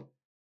it, Shaun.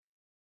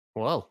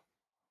 Well,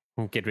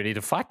 get ready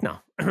to fight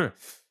now.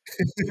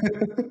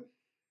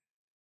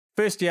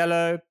 First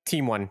yellow,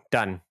 team 1,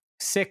 done.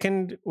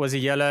 Second was a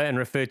yellow and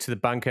referred to the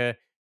bunker.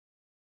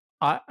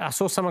 I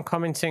saw someone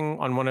commenting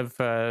on one of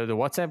my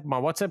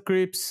WhatsApp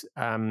groups.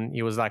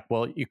 He was like,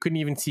 well, you couldn't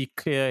even see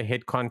clear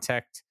head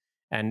contact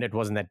and it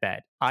wasn't that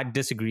bad. I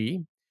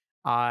disagree.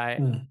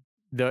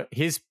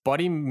 His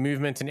body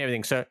movement and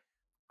everything. So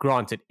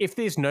granted, if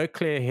there's no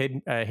clear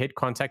head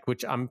contact,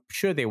 which I'm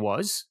sure there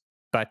was,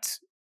 but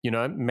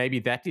maybe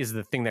that is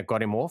the thing that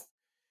got him off.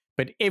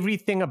 But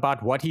everything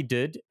about what he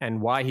did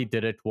and why he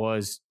did it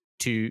was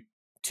to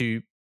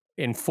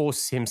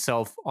enforce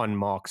himself on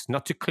marks,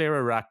 not to clear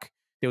a ruck.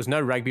 There was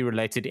no rugby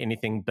related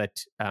anything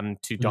but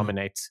to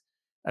dominate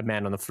a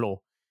man on the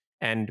floor.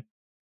 And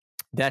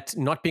that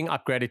not being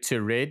upgraded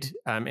to red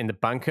in the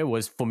bunker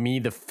was, for me,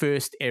 the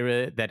first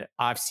error that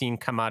I've seen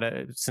come out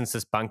since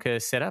this bunker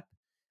setup.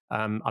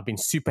 I've been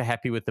super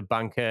happy with the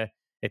bunker.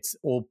 It's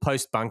all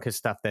post-bunker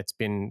stuff that's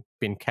been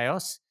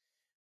chaos.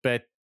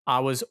 But I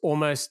was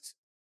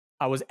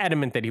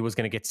adamant that he was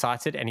going to get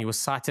cited, and he was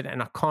cited,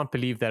 and I can't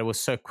believe that it was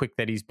so quick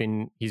that he's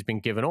been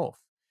given off.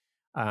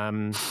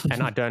 And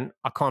I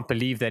can't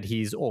believe that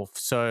he's off.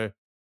 So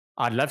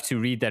I'd love to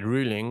read that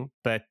ruling,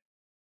 but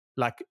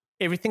like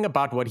everything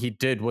about what he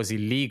did was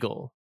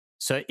illegal.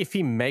 So if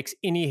he makes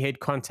any head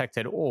contact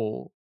at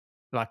all,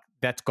 like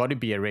that's got to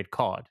be a red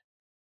card.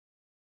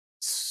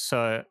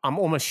 So I'm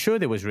almost sure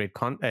there was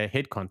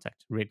head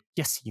contact. Red.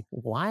 Yes.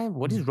 Why?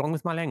 What is wrong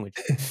with my language?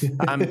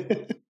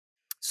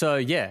 So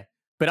yeah,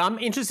 but I'm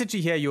interested to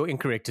hear your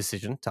incorrect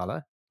decision,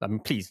 Thala.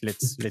 Please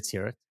let's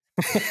hear it.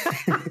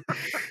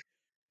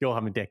 You'll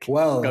have a dick.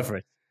 Well, Go for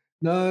it.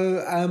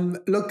 no,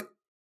 look,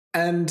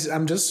 and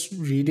I'm just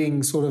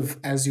reading sort of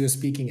as you're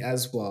speaking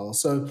as well.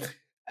 So,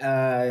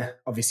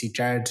 obviously,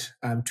 Jared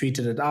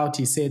tweeted it out.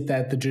 He said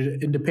that the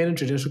Independent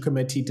Judicial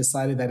Committee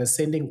decided that a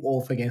sending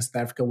off against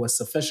South Africa was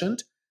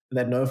sufficient and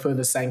that no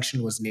further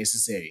sanction was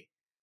necessary.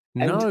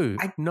 No.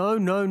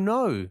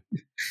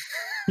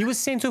 He was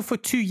sent off for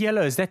 2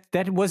 yellows.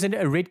 That wasn't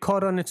a red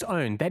card on its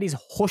own. That is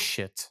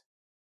horseshit.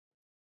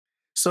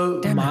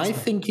 So my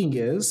thinking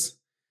is,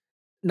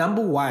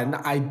 number one,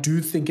 I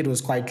do think it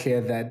was quite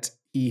clear that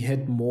he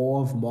hit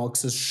more of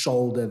Marx's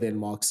shoulder than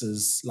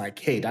Marx's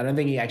head. I don't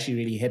think he actually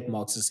really hit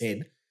Marx's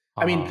head.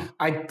 I mean,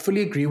 I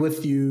fully agree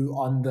with you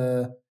on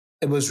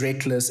it was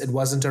reckless. It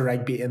wasn't a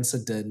rugby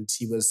incident.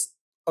 He was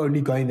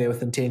only going there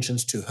with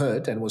intentions to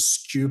hurt and was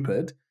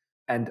stupid.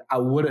 And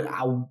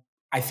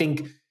I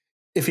think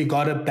if he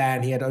got a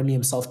ban, he had only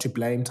himself to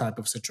blame type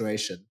of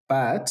situation.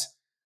 But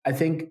I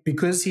think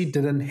because he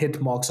didn't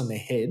hit Marx on the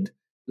head,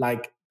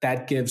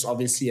 that gives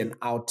obviously an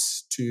out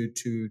to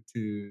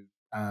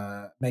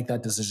make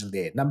that decision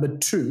there. Number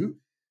two,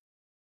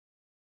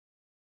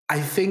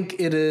 I think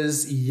it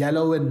is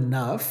yellow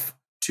enough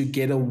to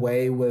get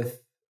away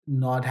with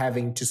not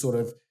having to sort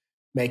of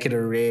make it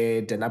a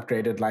red and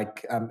upgrade it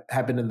like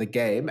happened in the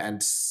game,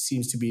 and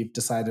seems to be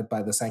decided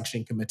by the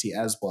sanctioning committee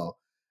as well.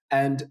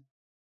 And,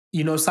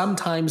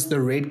 sometimes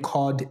the red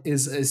card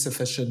is a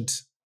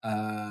sufficient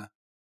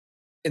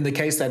in the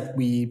case that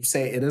we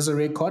say it is a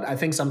red card, I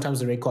think sometimes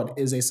the red card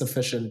is a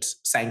sufficient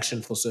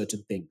sanction for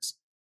certain things.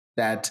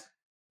 That,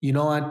 you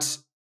know what,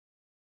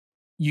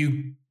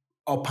 you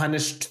are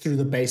punished through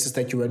the basis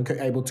that you weren't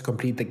able to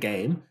complete the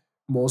game,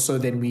 more so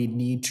than we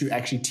need to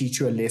actually teach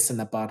you a lesson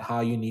about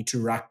how you need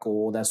to ruck or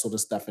all that sort of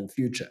stuff in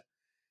future.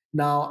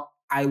 Now,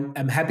 I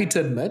am happy to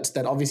admit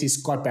that obviously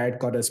Scott Barrett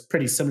got a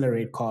pretty similar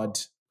red card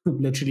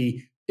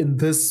literally in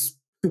this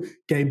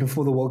game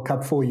before the World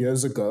Cup 4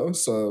 years ago.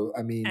 So,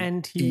 I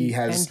mean, he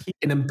has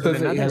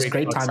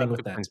great timing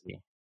with that.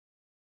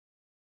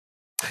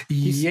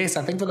 Yes,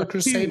 I think for the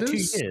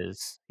Crusaders. 2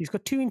 years. He's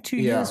got 2 in 2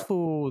 years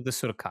for this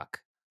sort of cuck.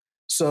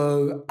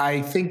 So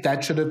I think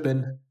that should have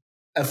been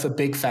a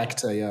big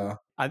factor, yeah.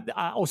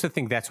 I also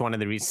think that's one of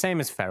the reasons. Same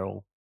as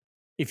Farrell.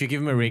 If you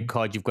give him a red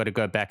card, you've got to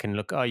go back and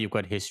look, you've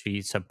got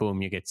history, so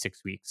boom, you get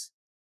 6 weeks.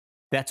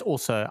 That's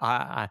also,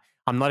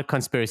 I'm not a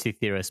conspiracy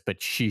theorist, but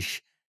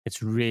sheesh,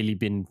 it's really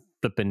been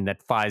flipping,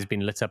 that fire's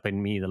been lit up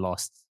in me the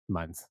last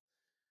month.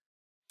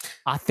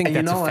 I think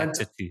that's a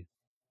factor too.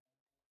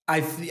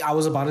 I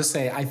was about to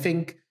say, I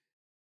think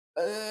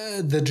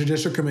the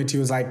Judicial Committee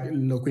was like,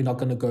 look, we're not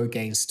going to go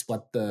against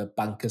what the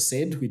bunker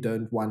said. We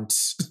don't want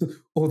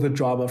all the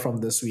drama from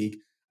this week.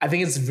 I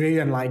think it's very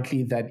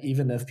unlikely that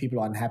even if people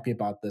are unhappy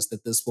about this,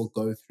 that this will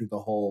go through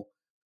the whole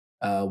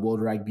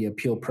World Rugby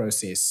appeal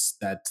process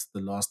that the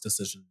last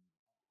decision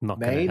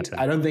made.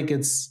 I don't think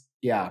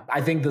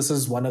I think this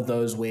is one of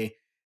those where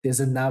there's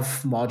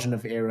enough margin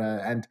of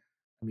error. And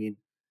I mean,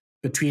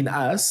 between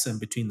us and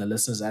between the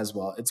listeners as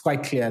well, it's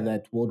quite clear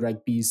that World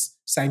Rugby's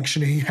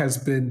sanctioning has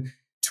been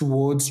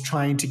towards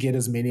trying to get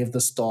as many of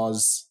the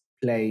stars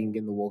playing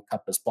in the World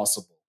Cup as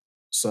possible.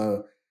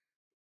 So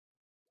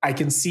I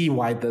can see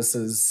why this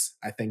is,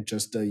 I think,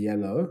 just a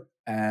yellow.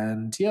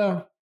 And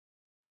yeah,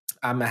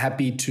 I'm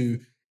happy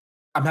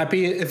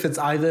if it's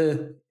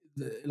either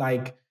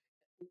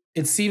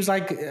it seems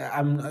like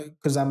I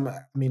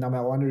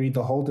want to read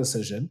the whole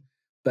decision,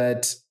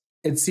 but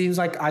it seems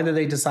like either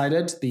they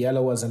decided the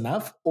yellow was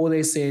enough, or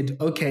they said,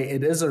 okay,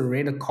 it is a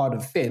red card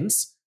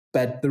offense,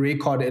 but the red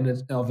card in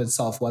and of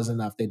itself was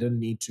enough. They didn't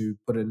need to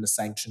put in a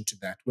sanction to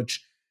that,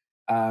 which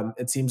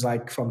it seems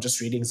like from just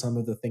reading some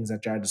of the things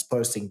that Jared is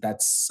posting,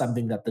 that's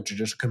something that the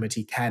Judicial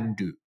Committee can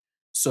do.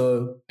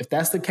 So if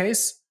that's the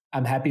case,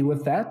 I'm happy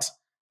with that.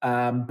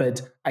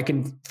 But I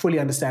can fully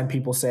understand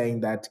people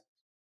saying that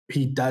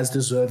he does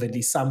deserve at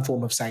least some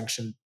form of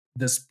sanction,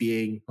 this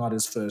being not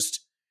his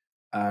first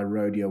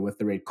rodeo with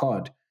the red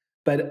card.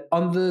 But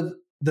on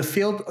the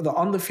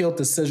field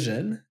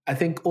decision, I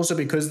think also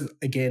because,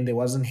 again, there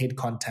wasn't head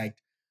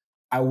contact,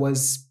 I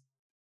was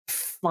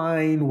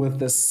fine with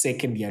the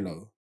second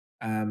yellow.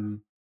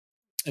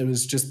 It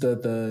was just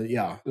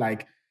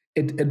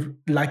it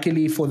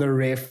luckily for the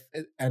ref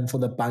and for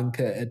the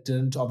bunker, it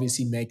didn't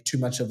obviously make too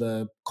much of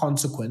a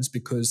consequence,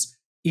 because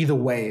either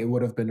way it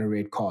would have been a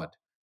red card,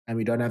 and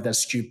we don't have that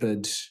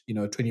stupid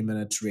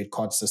 20-minute red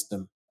card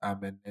system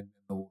in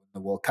the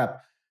World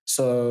Cup.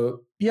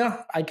 So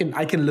yeah, I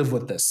can live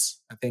with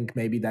this. I think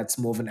maybe that's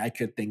more of an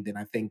accurate thing than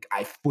I think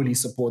I fully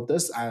support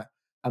this.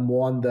 I'm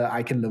more on the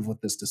I can live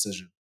with this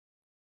decision.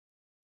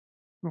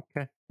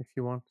 Okay, if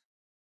you want.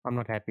 I'm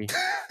not happy.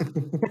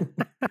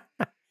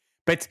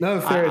 But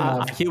no, fair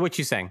enough. I hear what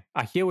you're saying.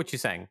 I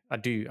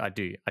do.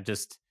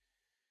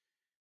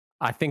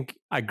 I think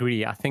I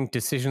agree. I think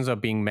decisions are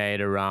being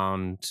made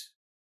around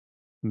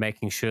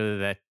making sure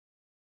that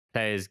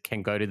players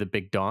can go to the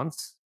big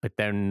dance, but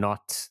they're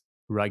not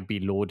rugby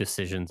law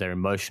decisions. They're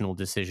emotional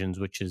decisions,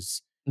 which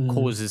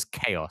causes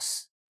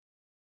chaos.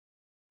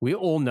 we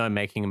all know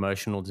making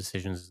emotional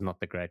decisions is not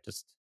the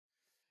greatest.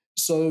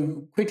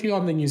 So quickly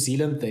on the New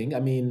Zealand thing, I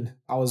mean,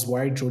 I was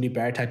worried Jordy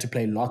Barrett had to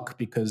play lock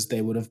because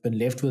they would have been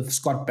left with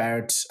Scott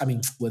Barrett. I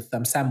mean, with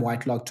Sam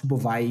Whitelock,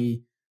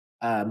 Tupuvai,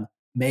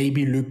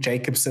 maybe Luke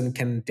Jacobson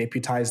can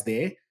deputize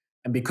there.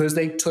 And because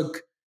they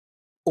took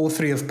all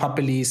three of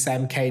Papali,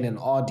 Sam Kane, and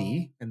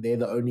Ardy, and they're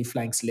the only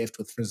flanks left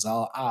with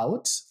Frizzell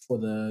out for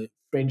the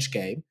French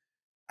game.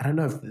 I don't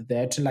know if they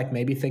had to like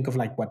maybe think of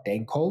like what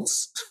Dane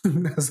Coles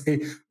as a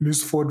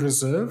loose forward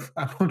reserve.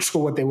 I'm not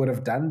sure what they would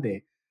have done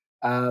there.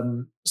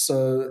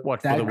 So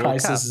What, for the that World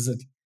crisis Cup?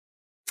 is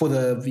for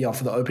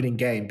the opening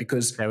game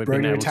because They would have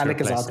been Brody able to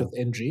Retallick is replace out him. with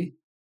injury.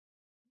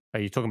 Are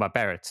you talking about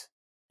Barrett?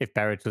 If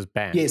Barrett was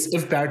banned, Yes,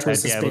 if Barrett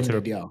was they'd be able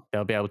suspended, to.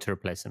 They'll be able to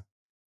replace him.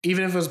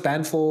 even if it was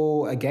banned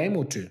for a game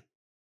or two.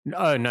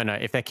 Oh, no.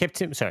 If they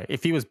kept him, sorry,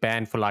 if he was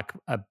banned for like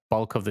a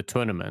bulk of the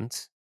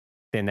tournament,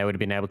 then they would have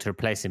been able to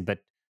replace him. But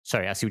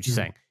sorry, I see what you're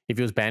saying. If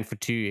he was banned for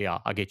 2, yeah,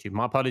 I get you.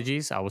 My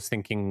apologies. I was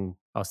thinking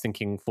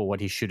for what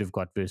he should have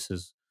got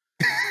versus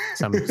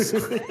some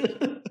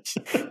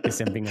there's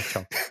something a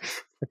chop.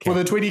 For Okay.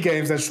 the 20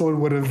 games that Sean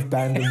would have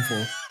banned him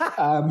for.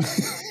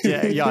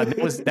 Yeah,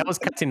 that was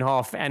cut in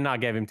half, and I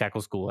gave him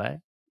tackle school, eh?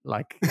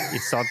 Like he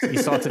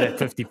started at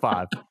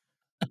 55.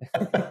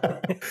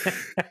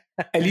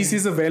 At least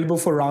he's available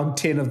for round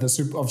 10 of the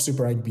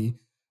Super Rugby.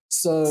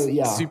 So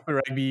yeah.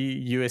 Super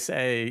Rugby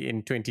USA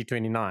in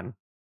 2029.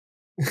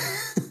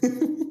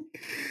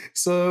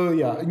 So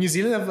yeah, New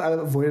Zealand have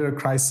avoided a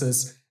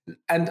crisis.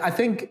 And I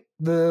think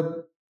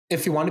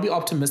if you want to be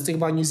optimistic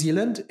about New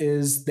Zealand,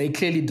 is they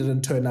clearly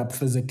didn't turn up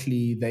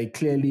physically. They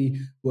clearly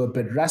were a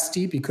bit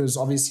rusty because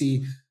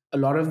obviously a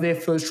lot of their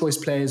first choice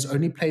players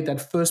only played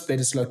that first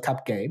Bledisloe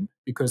Cup game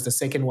because the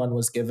second one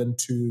was given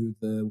to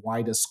the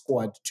wider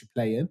squad to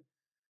play in.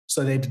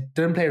 So they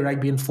didn't play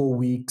rugby in 4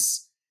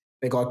 weeks.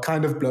 They got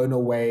kind of blown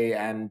away,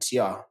 and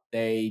yeah,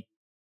 they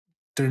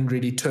didn't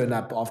really turn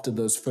up after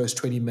those first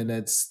 20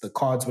 minutes. The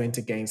cards went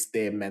against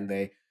them and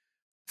they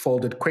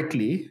folded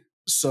quickly.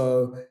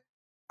 So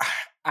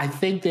I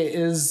think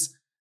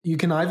you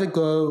can either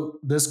go,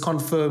 this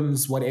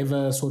confirms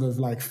whatever sort of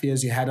like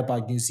fears you had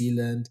about New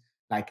Zealand.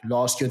 Like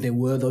last year, there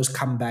were those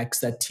comebacks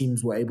that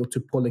teams were able to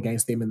pull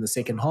against them in the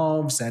second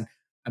halves. And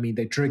I mean,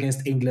 they drew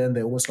against England.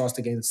 They almost lost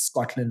against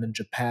Scotland and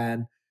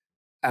Japan.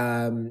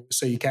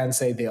 So you can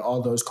say there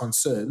are those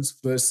concerns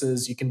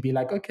versus you can be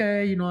like,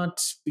 okay, you know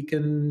what, we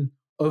can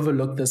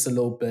overlook this a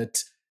little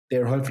bit.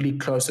 They're hopefully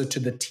closer to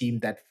the team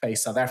that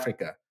faced South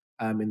Africa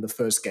in the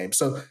first game.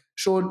 So,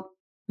 Sean,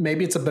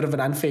 maybe it's a bit of an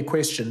unfair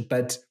question,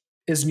 but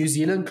is New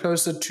Zealand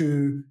closer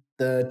to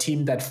the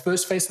team that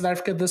first faced South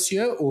Africa this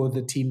year or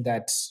the team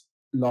that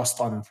lost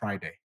on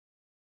Friday?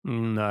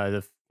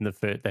 No,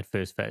 that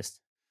first faced.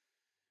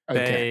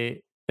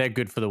 Okay. They're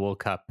good for the World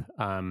Cup.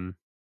 I'm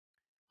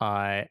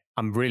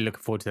really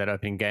looking forward to that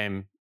opening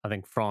game. I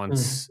think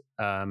France,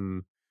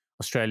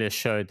 Australia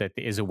showed that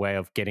there is a way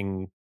of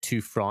getting to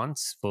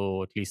France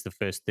for at least the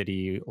first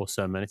 30 or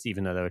so minutes,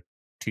 even though they were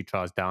 2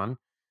 tries down.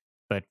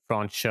 But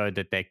France showed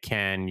that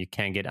you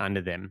can get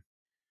under them.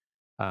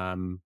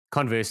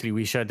 Conversely,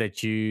 we showed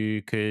that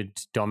you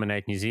could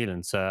dominate New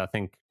Zealand. So I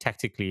think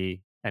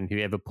tactically, and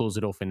whoever pulls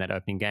it off in that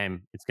opening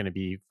game, it's going to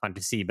be fun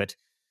to see. But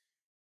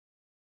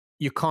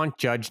you can't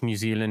judge New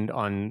Zealand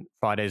on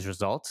Friday's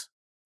result.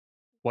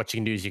 What you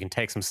can do is you can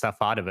take some stuff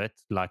out of it,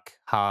 like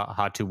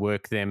how to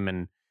work them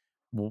and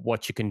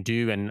what you can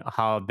do and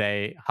how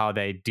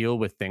they deal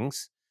with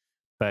things.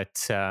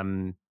 But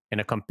in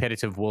a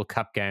competitive World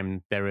Cup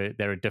game,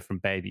 they're a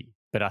different baby.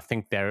 But I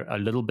think they're a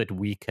little bit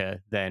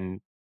weaker than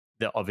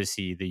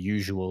obviously the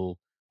usual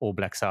All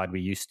Black side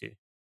we're used to.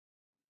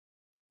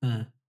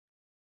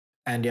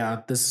 And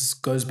yeah, this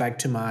goes back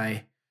to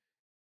my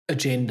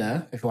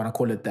agenda, if you want to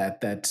call it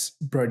that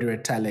Brody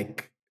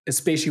Retallick,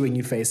 especially when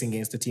you're facing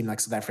against a team like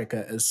South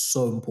Africa, is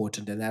so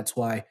important. And that's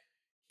why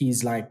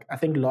he's like, I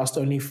think lost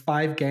only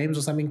 5 games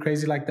or something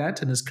crazy like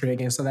that in his career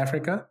against South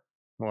Africa.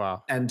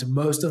 Wow. And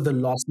most of the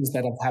losses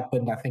that have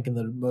happened, I think in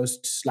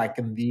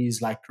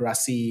these like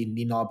Rassie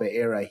Nienaber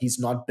era,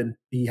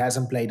 he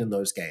hasn't played in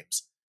those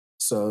games.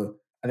 So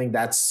I think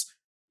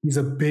he's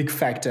a big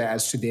factor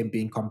as to them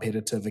being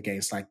competitive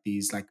against like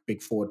these like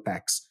big forward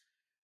packs.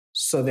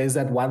 So there's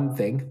that one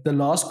thing. The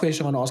last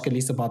question I want to ask at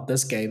least about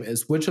this game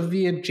is which of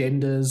the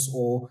agendas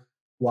or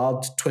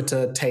wild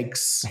Twitter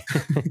takes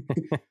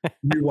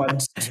you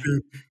want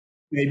to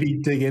maybe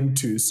dig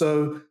into?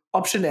 So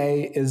option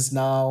A is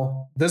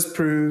now this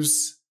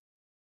proves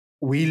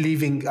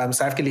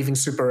South Africa leaving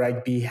Super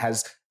Rugby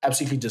has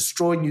absolutely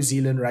destroyed New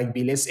Zealand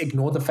rugby. Let's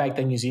ignore the fact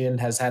that New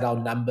Zealand has had our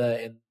number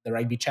in the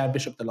Rugby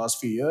Championship the last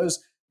few years.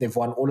 They've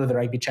won all of the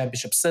Rugby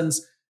Championships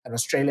since, and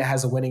Australia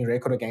has a winning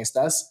record against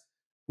us.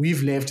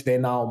 We've left, they're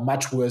now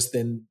much worse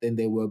than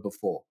they were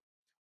before.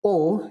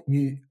 Or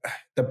the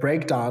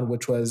breakdown,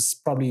 which was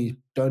probably,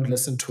 don't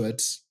listen to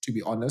it, to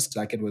be honest,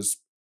 like it was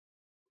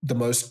the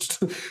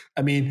most,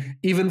 I mean,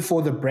 even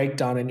for the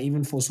breakdown and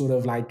even for sort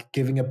of like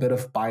giving a bit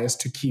of bias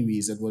to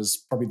Kiwis, it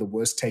was probably the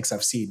worst takes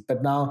I've seen.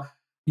 But now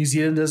New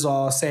Zealanders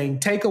are saying,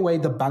 take away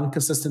the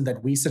bunker system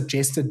that we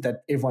suggested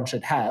that everyone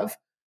should have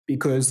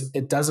because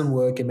it doesn't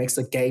work. It makes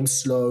the game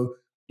slow.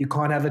 You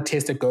can't have a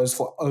test that goes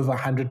for over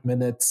 100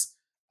 minutes.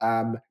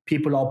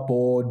 People are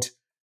bored.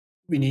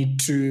 We need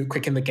to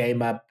quicken the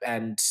game up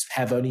and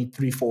have only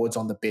 3 forwards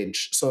on the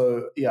bench.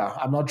 So, yeah,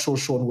 I'm not sure,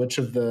 Shaun, which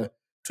of the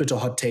Twitter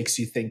hot takes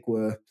you think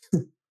were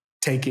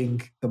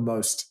taking the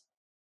most.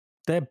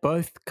 They're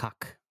both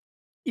cuck.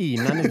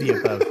 None of the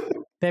above.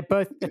 They're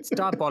both, it's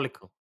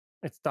diabolical.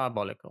 It's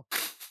diabolical.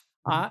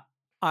 I've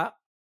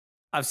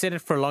said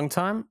it for a long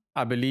time.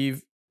 I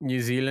believe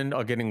New Zealand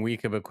are getting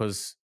weaker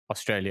because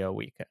Australia are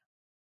weaker.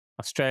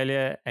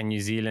 Australia and New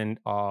Zealand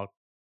are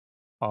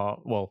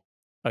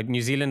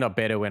New Zealand are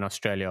better when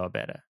Australia are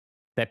better.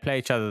 They play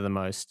each other the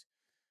most.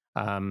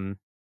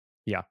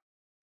 Yeah.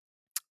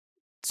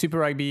 Super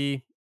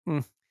Rugby,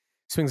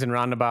 swings and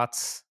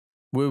roundabouts.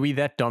 Were we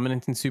that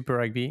dominant in Super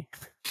Rugby?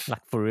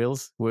 Like for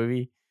reals? Were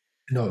we?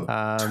 No.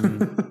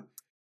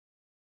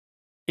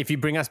 If you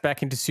bring us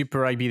back into Super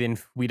Rugby, then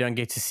we don't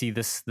get to see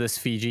this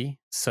Fiji.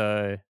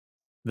 So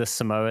this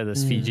Samoa,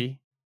 this Fiji.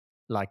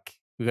 Like,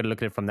 we've got to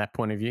look at it from that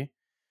point of view.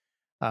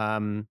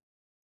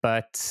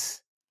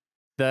 But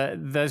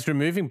those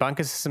removing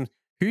bunker systems,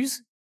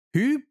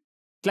 who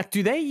like,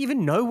 do they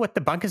even know what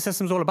the bunker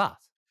system's all about?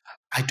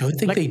 I don't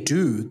think they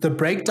do. The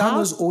breakdown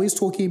was always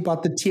talking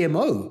about the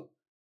TMO.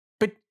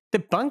 But the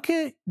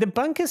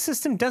bunker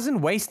system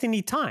doesn't waste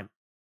any time.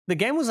 The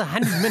game was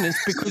 100 minutes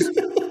because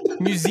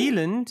New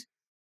Zealand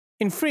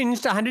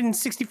infringed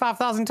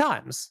 165,000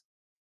 times.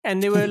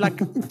 And there were like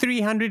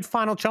 300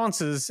 final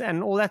chances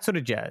and all that sort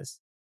of jazz.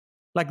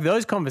 Like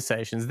those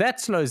conversations, that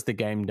slows the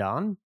game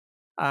down.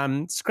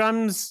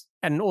 Scrums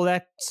and all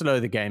that slow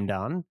the game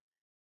down.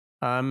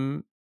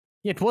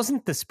 It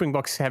wasn't the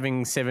Springboks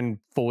having 7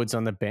 forwards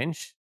on the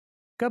bench.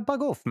 Go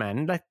bug off,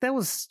 man. Like that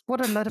was, what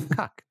a load of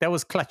cuck. That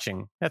was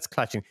clutching. That's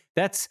clutching.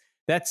 That's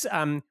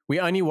we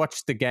only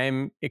watched the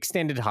game,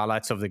 extended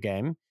highlights of the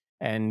game,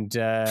 and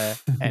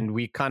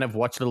we kind of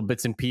watched little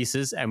bits and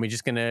pieces, and we're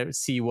just gonna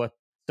see what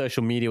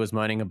social media was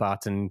moaning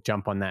about and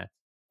jump on that.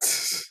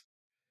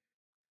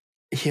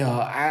 Yeah,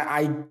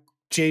 I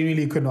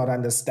genuinely could not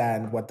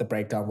understand what the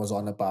breakdown was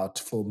on about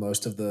for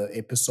most of the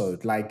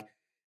episode. Like,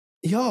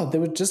 yeah, there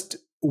were just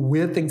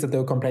weird things that they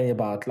were complaining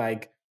about.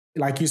 Like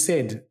you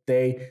said,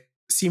 they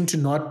seem to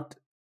not.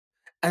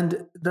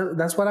 And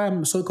that's what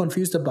I'm so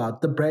confused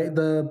about.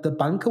 The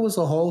bunker was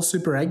a whole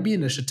Super Rugby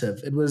initiative.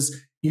 It was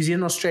New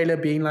Zealand, Australia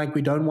being like,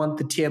 we don't want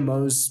the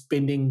TMOs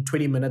spending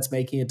 20 minutes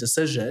making a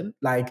decision.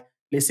 Like,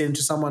 let's send it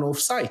to someone off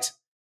site.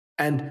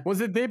 And was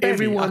it their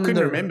baby? I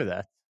couldn't remember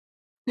that.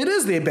 It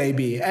is their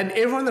baby. And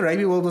everyone in the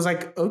rugby world was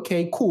like,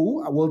 okay,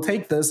 cool. We'll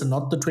take this and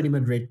not the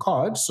 20-minute red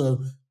card.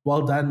 So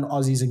well done,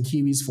 Aussies and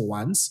Kiwis for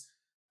once.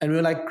 And we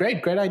were like,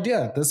 great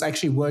idea. This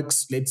actually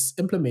works. Let's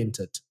implement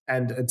it.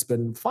 And it's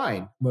been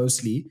fine,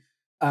 mostly.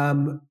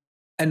 And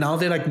now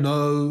they're like,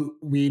 no,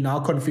 we're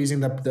now confusing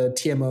the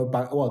TMO,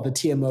 the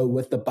TMO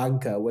with the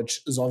bunker,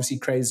 which is obviously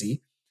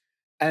crazy.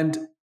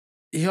 And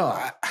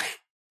yeah,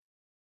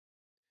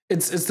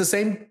 it's the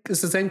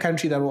same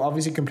country that will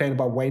obviously complain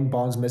about Wayne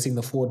Barnes missing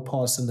the forward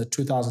pass in the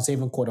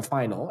 2007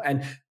 quarterfinal.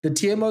 And the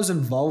TMO's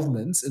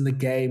involvements in the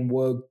game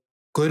were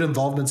good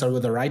involvements and were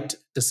the right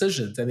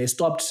decisions. And they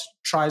stopped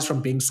tries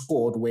from being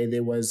scored where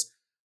there was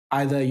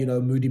either,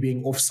 Moody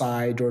being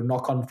offside or a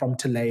knock on from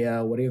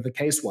Talea, whatever the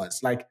case was.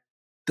 Like,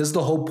 this is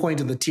the whole point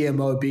of the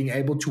TMO being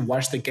able to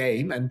watch the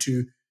game and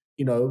to,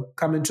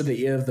 come into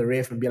the ear of the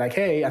ref and be like,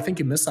 hey, I think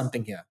you missed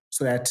something here,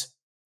 so that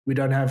we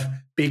don't have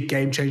big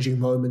game-changing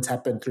moments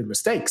happen through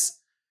mistakes.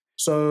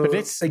 So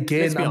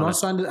again, I'm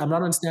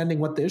not understanding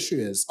what the issue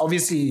is.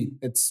 Obviously,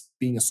 it's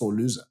being a sore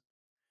loser.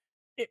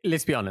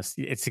 Let's be honest.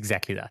 It's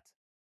exactly that.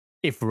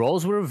 If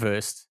roles were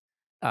reversed,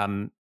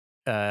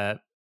 the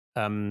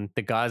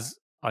guys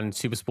on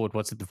SuperSport,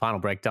 what's it? The final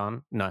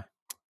breakdown? No.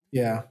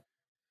 Yeah.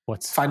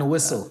 What's final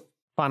whistle?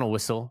 Final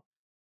whistle.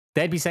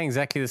 They'd be saying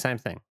exactly the same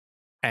thing,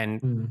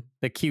 and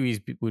the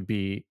Kiwis would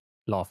be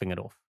laughing it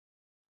off.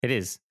 It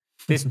is.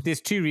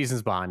 There's 2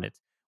 reasons behind it.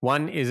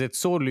 One is it's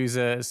sore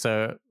loser,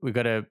 so we've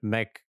got to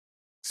make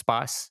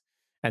spice.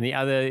 And the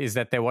other is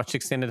that they watched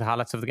extended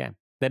highlights of the game.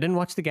 They didn't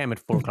watch the game at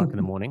 4:00 in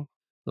the morning.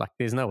 Like,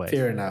 there's no way.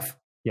 Fair enough.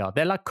 Yeah,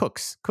 they're like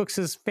Cooks. Cooks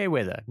is fair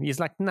weather. He's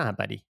like, nah,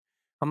 buddy,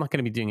 I'm not going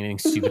to be doing anything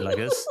stupid like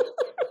this.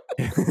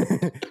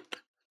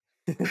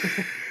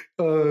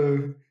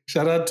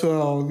 Shout out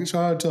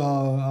to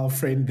our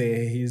friend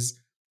there.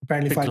 He's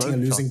apparently fighting a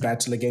losing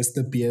battle against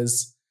the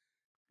Bears.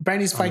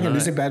 Apparently he's fighting a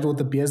losing battle with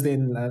the Bears there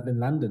in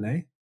London,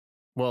 eh?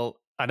 Well,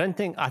 I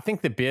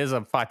think the Bears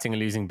are fighting a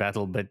losing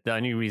battle, but the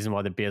only reason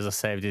why the Bears are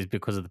saved is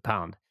because of the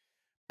pound.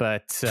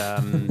 But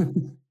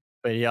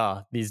but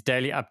yeah, these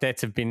daily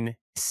updates have been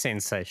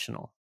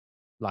sensational.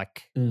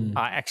 Like,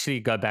 I actually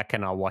go back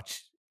and I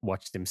watch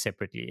them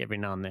separately every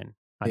now and then.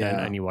 I don't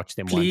only watch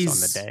them once on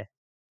the day.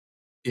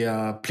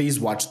 Yeah,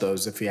 please watch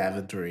those if you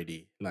haven't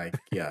already. Like,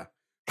 yeah.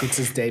 It's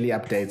his daily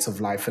updates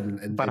of life in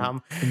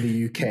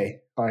the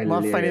UK.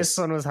 My funniest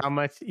one was how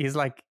much he's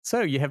like,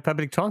 so you have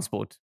public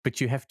transport,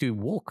 but you have to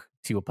walk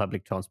to your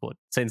public transport.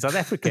 So in South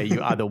Africa,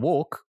 you either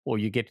walk or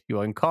you get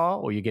your own car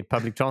or you get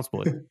public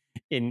transport.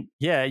 In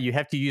here, you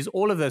have to use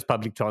all of those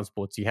public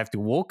transports. You have to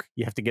walk,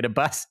 you have to get a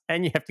bus,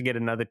 and you have to get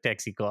another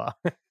taxi car.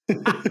 This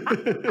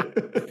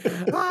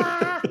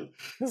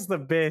is the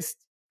best.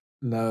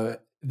 No,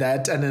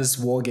 that and his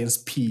war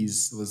against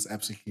peas was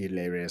absolutely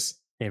hilarious.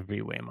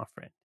 Everywhere, my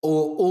friend.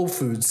 All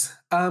foods.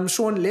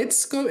 Shaun,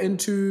 let's go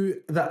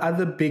into the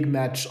other big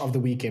match of the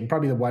weekend,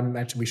 probably the one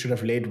match we should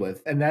have led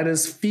with, and that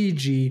is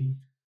Fiji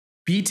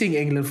beating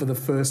England for the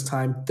first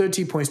time,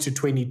 30 points to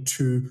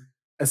 22.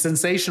 A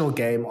sensational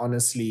game,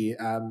 honestly.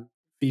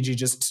 Fiji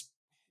just,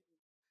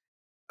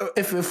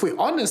 if we're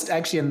honest,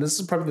 actually, and this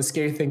is probably the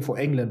scary thing for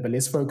England, but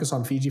let's focus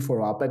on Fiji for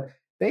a while, but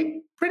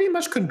they pretty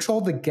much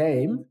controlled the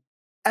game,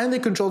 and they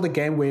controlled the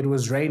game where it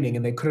was raining,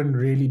 and they couldn't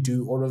really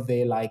do all of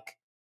their,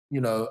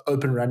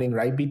 open running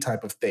rugby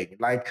type of thing.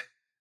 Like,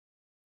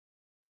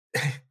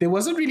 there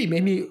wasn't really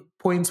many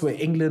points where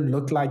England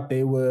looked like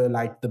they were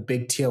like the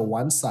big tier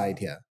 1 side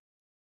here.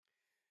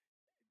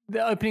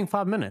 The opening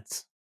 5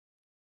 minutes.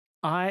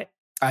 I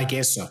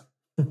guess so.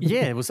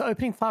 Yeah, it was the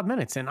opening 5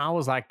 minutes. And I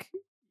was like,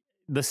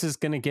 this is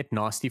going to get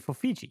nasty for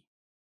Fiji.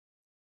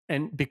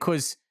 And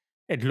because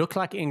it looked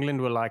like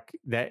England were like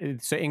that.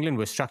 So England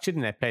were structured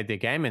and they played their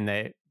game and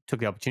they took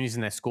the opportunities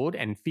and they scored.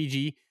 And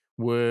Fiji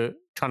were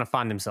trying to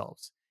find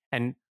themselves.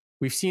 And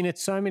we've seen it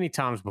so many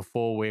times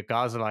before where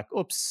guys are like,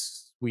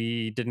 oops,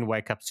 we didn't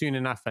wake up soon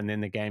enough. And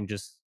then the game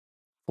just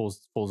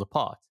falls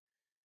apart.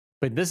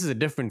 But this is a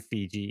different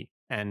Fiji.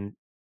 And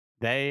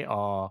they're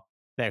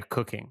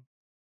cooking.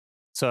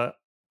 So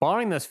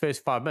barring those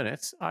first 5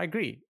 minutes, I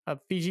agree.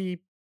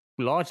 Fiji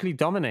largely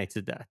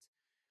dominated that.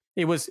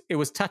 It was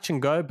touch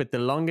and go, but the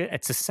longer,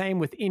 it's the same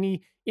with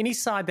any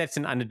side that's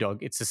an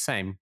underdog. It's the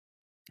same.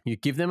 You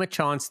give them a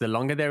chance. The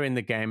longer they're in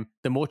the game,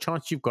 the more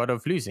chance you've got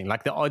of losing.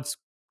 Like the odds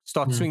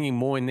start swinging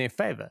more in their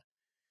favor.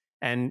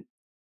 And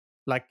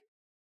like,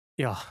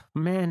 yeah,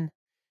 man,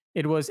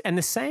 it was. And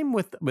the same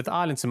with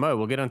Ireland Samoa.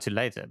 We'll get onto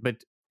later.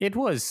 But it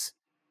was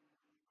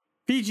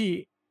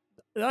Fiji.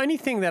 The only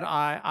thing that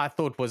I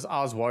thought was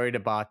I was worried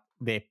about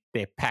their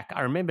pack.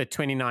 I remember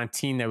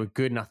 2019 they were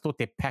good, and I thought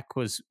their pack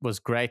was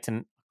great,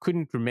 and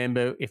couldn't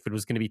remember if it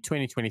was going to be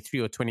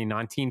 2023 or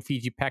 2019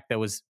 Fiji pack that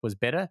was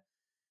better.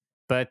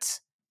 But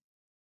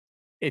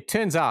it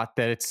turns out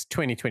that it's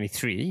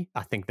 2023.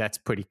 I think that's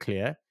pretty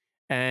clear,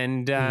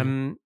 and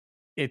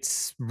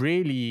it's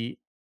really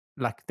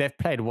like they've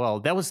played well.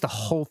 That was the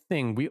whole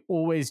thing. We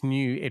always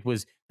knew they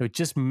were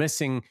just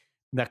missing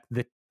like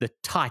the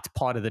tight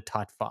part of the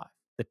tight five.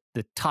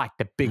 The tight,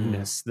 the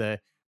bigness, the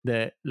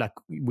like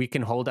we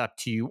can hold up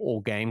to you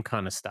all game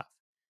kind of stuff.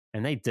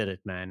 And they did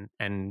it, man.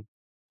 And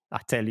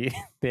I tell you,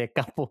 there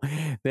are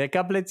a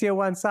couple of tier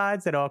 1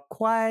 sides that are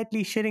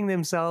quietly shitting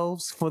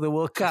themselves for the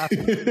World Cup.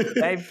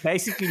 They've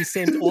basically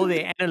sent all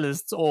their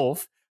analysts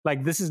off.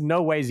 Like, this is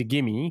no ways a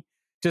gimme.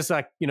 Just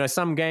like,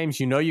 some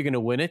games, you're going to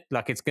win it.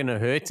 Like, it's going to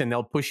hurt and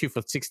they'll push you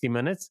for 60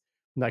 minutes.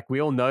 Like,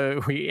 we all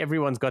know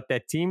everyone's got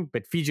that team,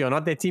 but Fiji are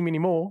not that team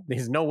anymore.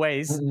 There's no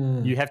ways.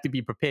 You have to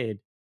be prepared.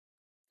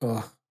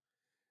 Oh,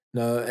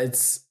 no,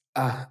 it's,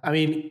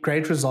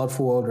 great result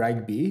for World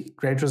Rugby.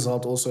 Great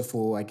result also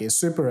for, I guess,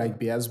 Super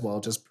Rugby as well,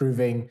 just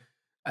proving,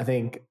 I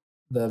think,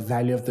 the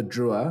value of the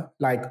Drua.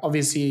 Like,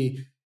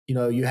 obviously,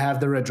 you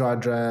have the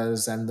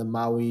Radradras and the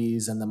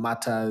Mauis and the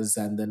Matas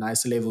and the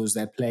nice levels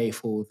that play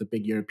for the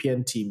big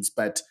European teams.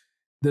 But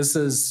this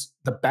is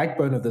the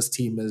backbone of this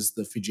team is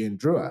the Fijian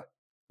Drua.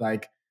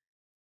 Like,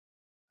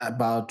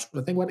 about,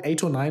 I think,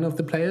 8 or 9 of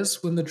the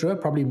players win the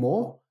Drua, probably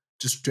more.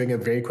 Just doing a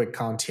very quick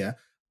count here.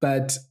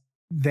 But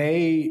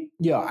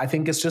I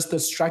think it's just the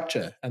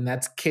structure, and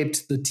that's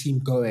kept the team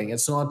going.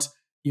 It's not,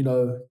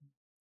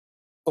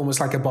 almost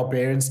like a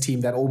barbarians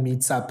team that all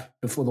meets up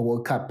before the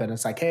World Cup, and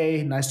it's like,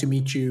 hey, nice to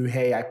meet you.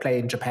 Hey, I play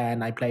in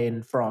Japan, I play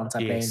in France,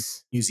 I play in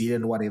New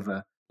Zealand,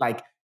 whatever.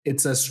 Like,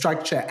 it's a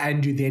structure,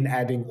 and you're then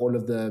adding all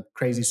of the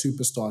crazy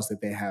superstars that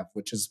they have,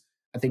 which is,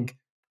 I think,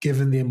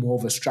 given them more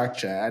of a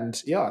structure.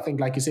 And I think,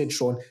 like you said,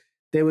 Shaun,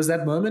 there was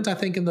that moment, I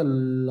think, in the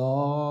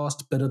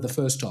last bit of the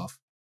first half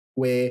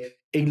where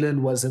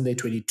England was in their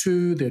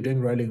 22, they're doing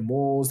rolling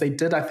mauls. They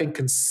did, I think,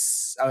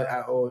 I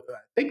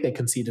think they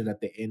conceded at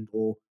the end,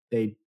 or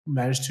they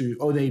managed to,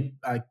 they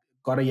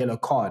got a yellow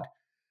card.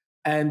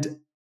 And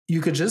you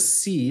could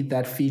just see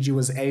that Fiji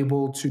was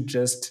able to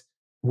just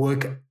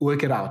work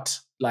it out.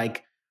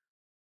 Like,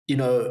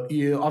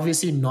 you're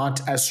obviously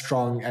not as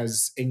strong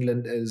as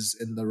England is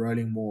in the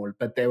rolling maul,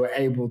 but they were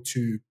able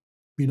to,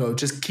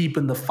 just keep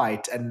in the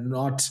fight and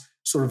not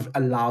sort of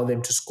allow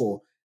them to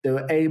score. They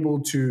were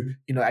able to,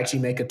 actually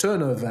make a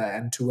turnover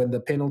and to win the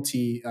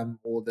penalty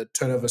or the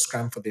turnover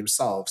scrum for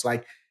themselves.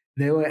 Like,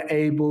 they were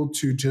able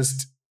to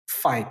just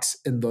fight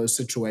in those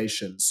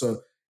situations.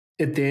 So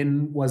it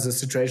then was a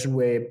situation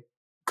where,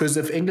 because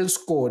if England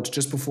scored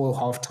just before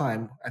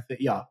halftime, I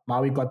think,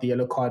 Maui got the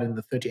yellow card in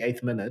the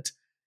 38th minute.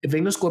 If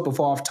England scored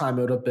before halftime,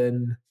 it would have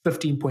been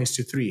 15 points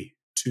to 3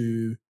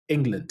 to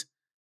England.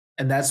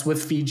 And that's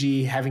with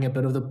Fiji having a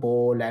bit of the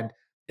ball and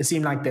it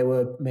seemed like they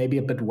were maybe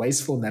a bit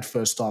wasteful in that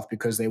first half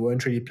because they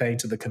weren't really playing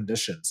to the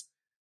conditions.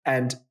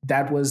 And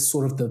that was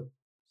sort of the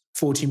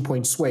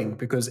 14-point swing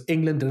because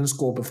England didn't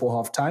score before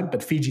halftime,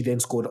 but Fiji then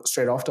scored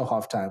straight after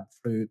halftime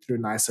through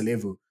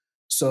Naisalevu.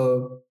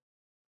 So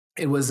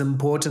it was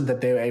important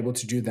that they were able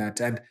to do that.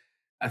 And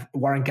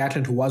Warren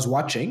Gatland, who was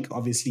watching,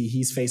 obviously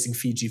he's facing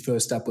Fiji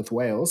first up with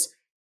Wales.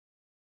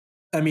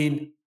 I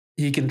mean,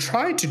 he can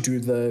try to do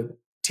the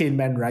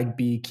 10-man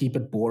rugby, keep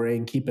it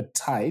boring, keep it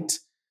tight,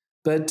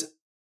 but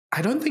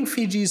I don't think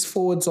Fiji's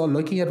forwards are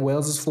looking at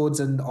Wales's forwards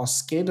and are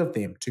scared of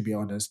them, to be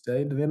honest.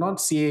 They're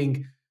not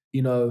seeing,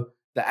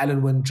 the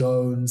Alan Wynne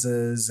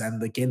Joneses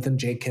and the Genthan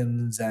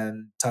Jenkins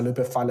and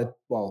Talupe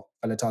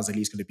Falata's at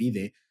least going to be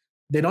there.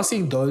 They're not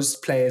seeing those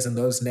players and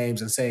those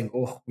names and saying,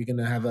 oh, we're going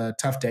to have a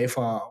tough day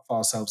for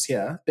ourselves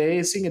here.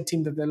 They're seeing a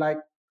team that they're like,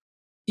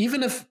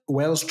 even if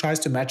Wales tries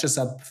to match us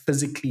up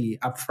physically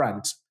up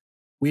front,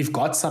 we've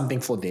got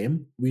something for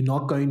them. We're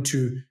not going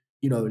to,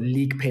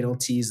 leak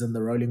penalties and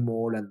the rolling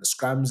maul and the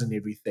scrums and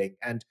everything.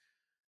 And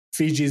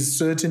Fiji is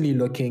certainly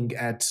looking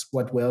at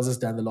what Wales has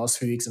done the last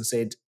few weeks and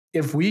said,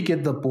 if we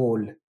get the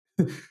ball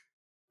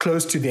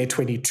close to their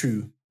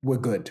 22, we're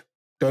good.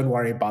 Don't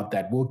worry about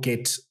that. We'll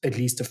get at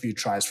least a few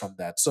tries from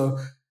that. So,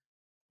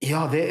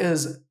 yeah, there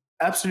is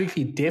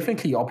absolutely,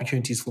 definitely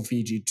opportunities for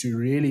Fiji to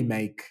really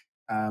make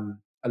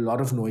a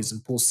lot of noise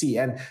in Pool C.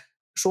 And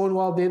Shaun,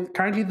 while they're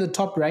currently the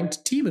top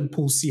ranked team in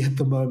Pool C at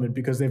the moment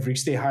because they've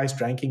reached their highest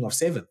ranking of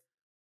 7.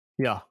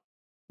 Yeah,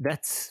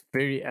 that's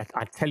very.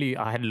 I tell you,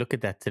 I had a look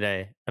at that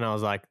today, and I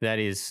was like, "That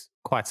is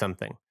quite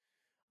something."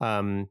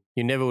 You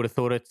never would have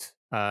thought it.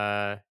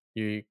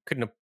 You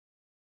couldn't have.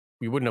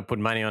 You wouldn't have put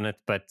money on it,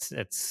 but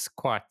it's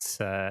quite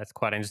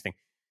interesting.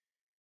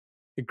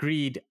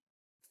 Agreed.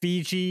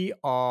 Fiji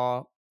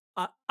are.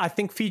 I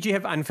think Fiji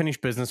have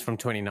unfinished business from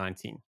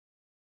 2019.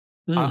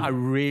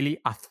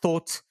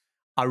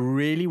 I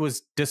really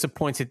was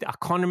disappointed. I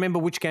can't remember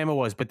which game it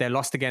was, but they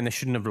lost a game they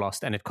shouldn't have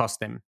lost, and it cost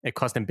them. It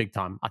cost them big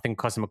time. I think it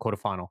cost them a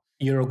quarterfinal.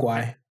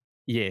 Uruguay.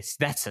 Yes,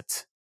 that's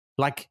it.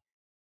 Like,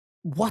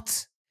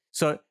 what?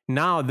 So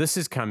now this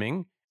is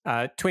coming.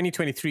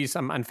 2023 is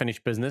some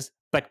unfinished business,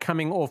 but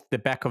coming off the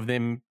back of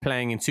them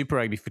playing in Super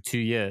Rugby for 2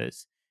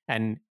 years,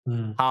 and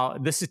how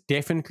this has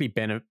definitely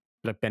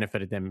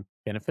benefited them.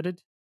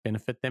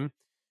 Benefit them.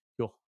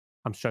 Yo,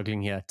 I'm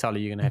struggling here.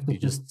 Thala, you're gonna have to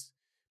just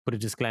put a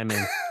disclaimer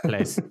in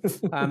place.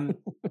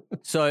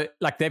 So,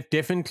 like, they've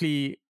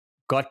definitely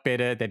got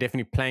better. They're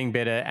definitely playing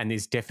better, and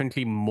there's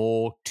definitely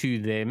more to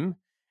them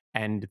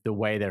and the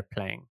way they're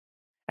playing.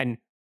 And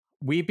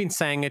we've been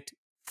saying it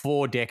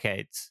for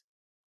decades.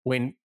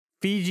 When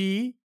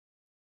Fiji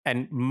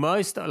and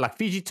most, like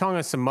Fiji,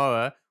 Tonga,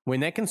 Samoa, when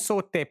they can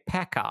sort their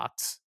pack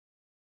out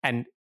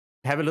and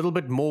have a little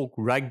bit more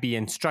rugby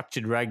and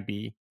structured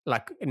rugby,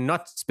 like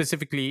not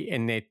specifically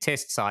in their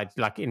test side,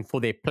 like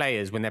for their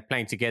players when they're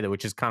playing together,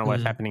 which is kind of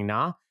what's happening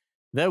now,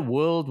 the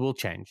world will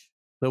change.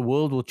 The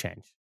world will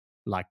change.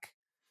 Like,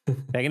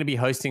 they're going to be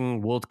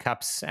hosting World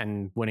Cups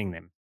and winning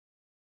them.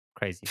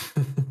 Crazy.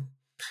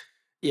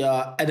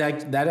 Yeah, and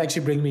that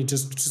actually brings me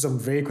just to some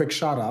very quick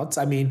shout outs.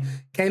 I mean,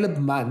 Caleb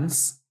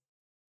Muntz,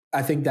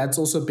 I think that's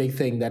also a big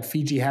thing that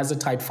Fiji has a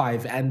tight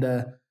 5 and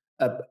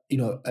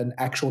an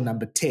actual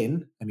number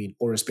 10. I mean,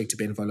 all respect to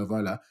Ben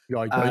Volavola.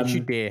 Yeah, don't you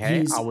dare,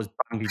 hey? I was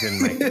bummed he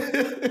didn't make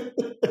it.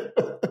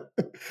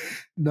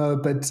 No,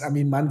 but I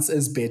mean, Muntz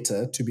is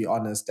better, to be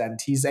honest, and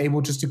he's able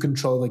just to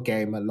control the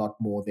game a lot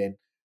more than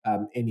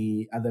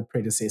any other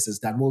predecessors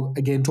done. We'll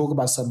again talk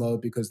about Samoa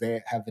because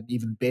they have an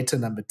even better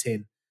number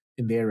 10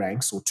 in their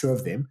ranks, or 2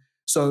 of them.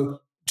 So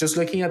just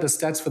looking at the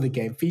stats for the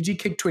game, Fiji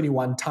kicked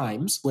 21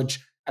 times, which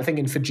I think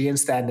in Fijian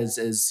standards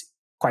is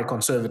quite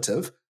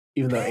conservative,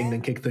 even though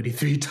England kicked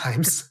 33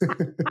 times.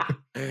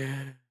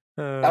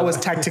 That was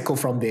tactical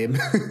from them.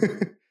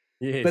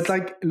 Yes. But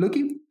like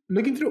looking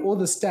through all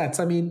the stats,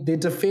 I mean, their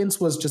defense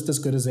was just as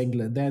good as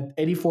England. They had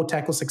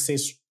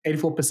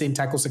 84%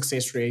 tackle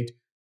success rate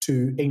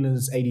to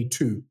England's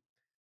 82.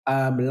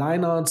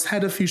 Lineouts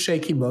had a few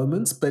shaky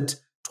moments, but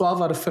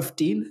 12 out of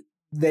 15,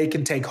 they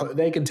can take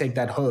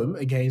that home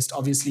against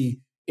obviously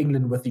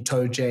England with the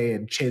Toje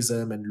and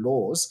Chesham and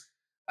Laws.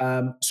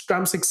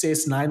 Scrum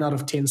success, 9 out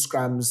of 10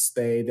 scrums,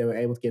 they were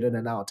able to get in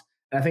and out.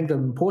 And I think the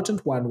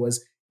important one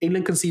was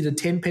England conceded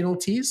 10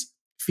 penalties,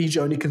 Fiji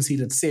only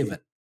conceded 7.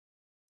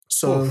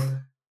 So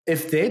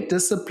if they're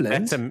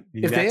disciplined,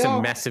 that's a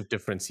massive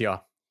difference. Yeah,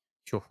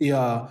 sure.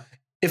 Yeah,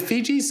 if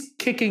Fiji's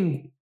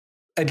kicking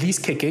at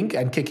least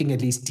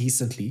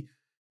decently,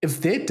 if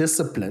they're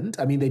disciplined,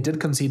 I mean, they did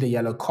concede a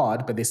yellow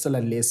card, but they still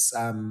had less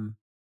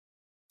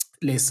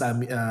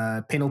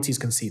penalties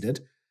conceded.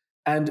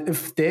 And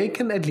if they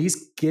can at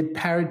least get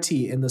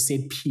parity in the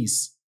set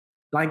piece,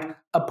 like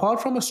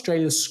apart from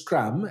Australia's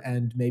scrum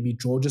and maybe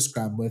Georgia's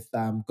scrum with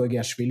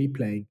Gogiashvili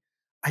playing,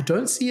 I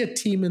don't see a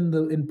team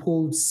in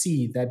Pool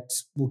C that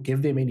will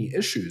give them any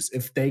issues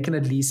if they can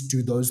at least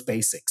do those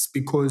basics.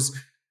 Because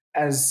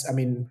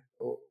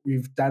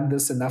we've done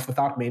this enough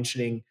without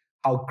mentioning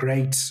how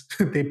great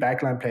their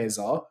backline players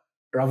are.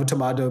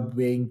 Ravatomado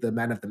being the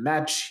man of the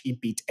match. He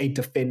beat 8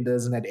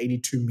 defenders and had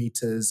 82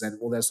 meters and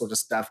all that sort of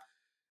stuff.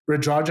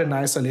 Rajaja and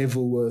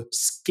Naisalevu were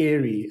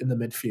scary in the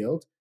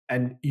midfield.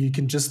 And you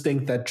can just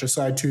think that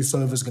Josiah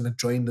Tusova is going to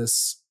join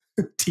this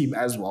team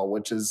as well,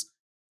 which is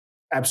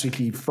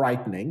absolutely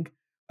frightening.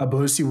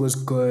 Abosi was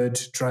good.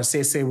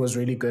 Drasese was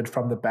really good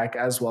from the back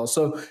as well.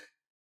 So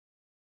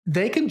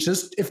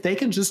if they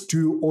can just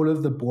do all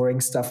of the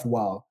boring stuff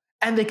well,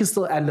 and they can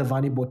still add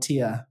Levani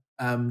Botia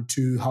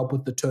to help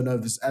with the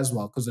turnovers as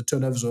well, because the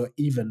turnovers are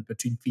even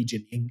between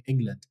Fiji and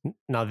England.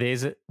 Now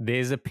there's a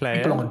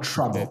player. People are in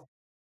trouble.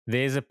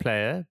 There's a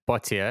player,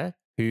 Botia,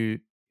 who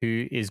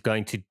is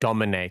going to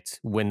dominate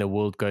when the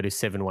world go to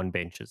 7-1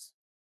 benches.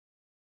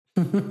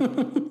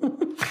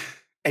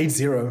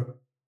 8-0.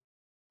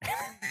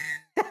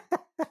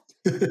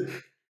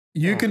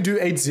 You can do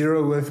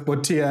 8-0 with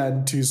Botia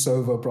and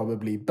Tusova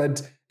probably.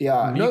 But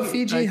yeah,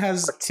 Fiji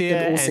has Botia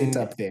it all set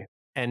up there.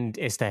 And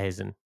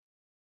Esterhuizen.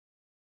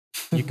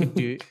 You could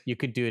do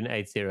an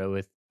 8-0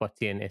 with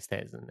Botia and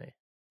Esterhuizen there.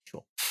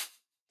 Sure.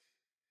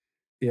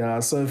 Yeah,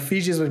 so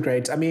Fiji's been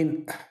great. I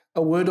mean,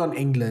 a word on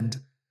England.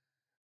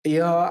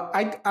 Yeah,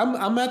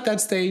 I'm at that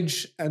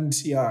stage, and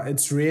yeah,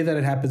 it's rare that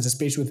it happens,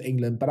 especially with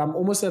England. But I'm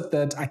almost at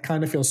that. I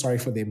kind of feel sorry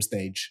for them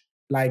stage.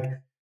 Like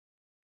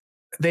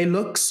they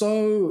look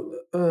so.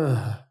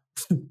 I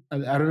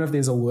don't know if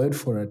there's a word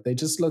for it. They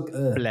just look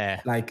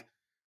like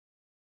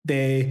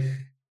the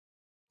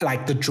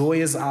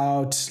joy is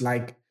out.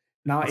 Like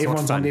now it's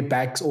everyone's on their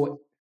backs, or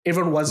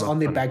everyone was on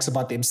their backs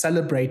about them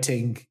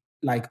celebrating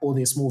like all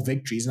their small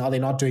victories. Now they're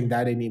not doing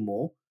that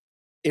anymore.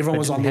 Everyone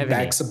was on their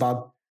backs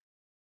about.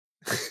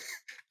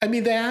 I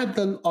mean, they had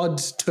the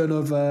odd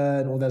turnover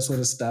and all that sort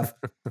of stuff,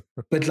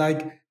 but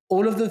like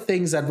all of the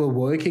things that were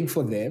working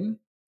for them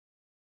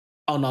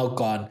are now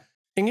gone.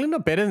 England are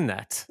better than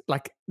that.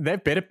 Like they're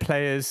better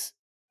players,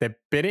 they're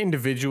better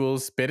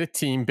individuals, better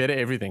team, better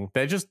everything.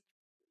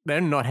 They're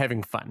not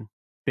having fun.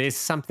 There's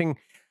something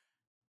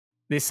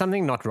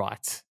not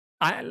right.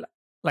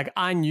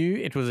 I knew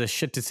it was a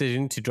shit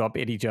decision to drop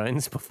Eddie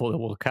Jones before the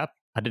World Cup.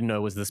 I didn't know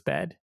it was this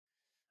bad.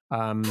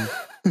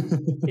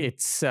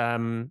 It's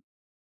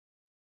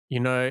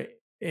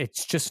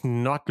it's just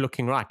not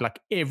looking right. Like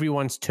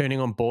everyone's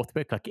turning on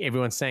Borthwick. Like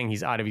everyone's saying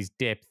he's out of his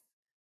depth.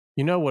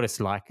 You know what it's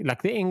like.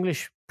 Like the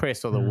English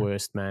press are the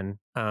worst, man.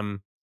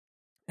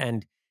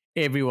 And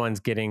everyone's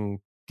getting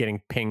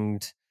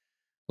pinged.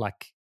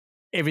 Like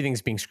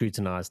everything's being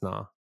scrutinized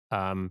now.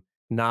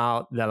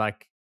 Now they're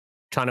like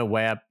trying to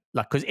weigh up,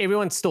 like, because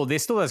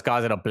there's still those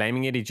guys that are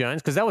blaming Eddie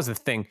Jones, because that was the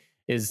thing,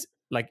 is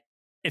like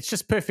it's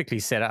just perfectly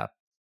set up.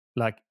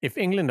 Like if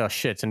England are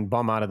shit and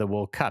bomb out of the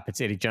World Cup, it's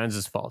Eddie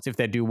Jones's fault. If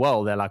they do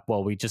well, they're like,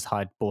 well, we just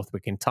hired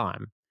Borthwick in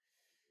time.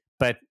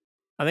 But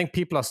I think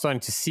people are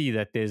starting to see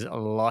that there's a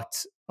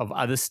lot of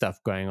other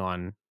stuff going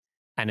on,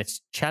 and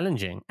it's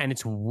challenging and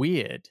it's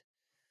weird.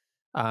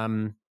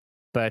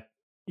 But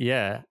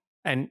yeah,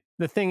 and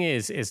the thing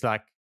is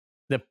like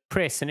the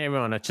press and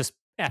everyone are just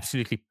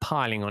absolutely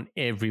piling on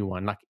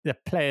everyone. Like the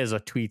players are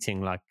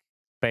tweeting, like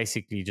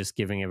basically just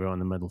giving everyone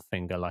the middle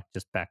finger, like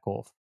just back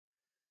off.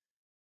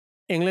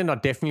 England are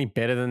definitely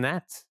better than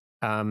that.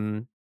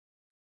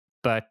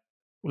 But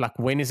like,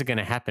 when is it going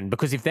to happen?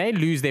 Because if they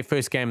lose their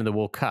first game in the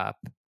World Cup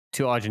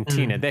to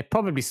Argentina, they're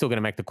probably still going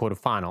to make the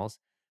quarterfinals.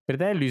 But if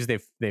they lose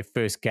their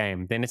first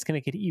game, then it's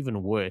going to get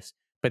even worse.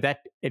 But that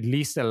at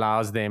least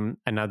allows them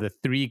another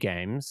 3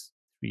 games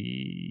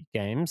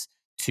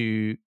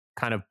to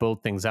kind of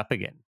build things up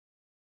again,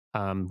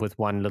 with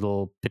one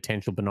little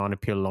potential banana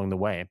peel along the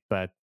way.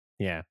 But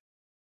yeah.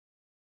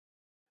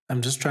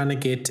 I'm just trying to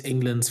get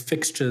England's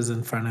fixtures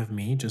in front of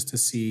me just to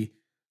see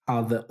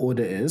how the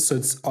order is. So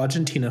it's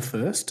Argentina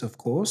first, of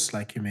course,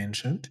 like you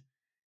mentioned.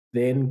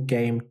 Then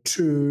game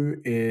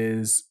 2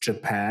 is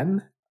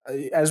Japan.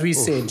 As we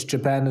said,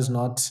 Japan is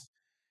not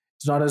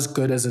as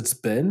good as it's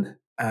been.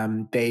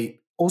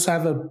 They also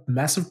have a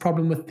massive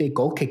problem with their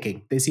goal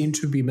kicking. They seem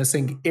to be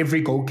missing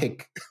every goal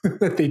kick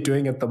that they're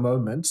doing at the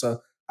moment. So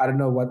I don't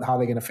know how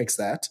they're going to fix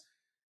that.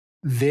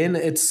 Then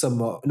it's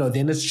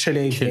then it's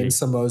Chile. Then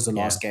Samoa's the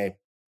last game.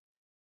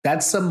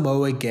 That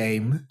Samoa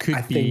game,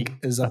 I think,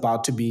 is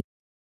about to be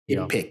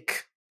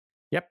epic.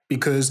 Yep.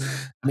 Because,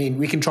 I mean,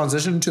 we can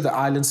transition to the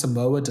Ireland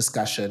Samoa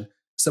discussion.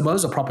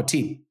 Samoa's a proper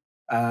team.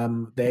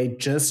 They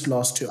just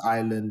lost to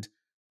Ireland.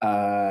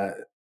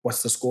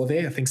 What's the score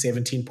there? I think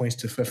 17 points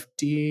to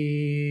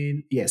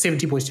 15. Yeah,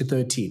 17 points to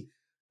 13.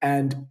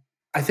 And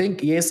I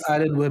think, yes,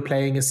 Ireland were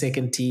playing a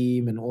second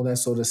team and all that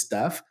sort of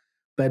stuff.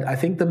 But I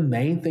think the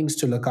main things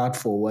to look out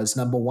for was,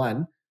 number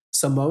one,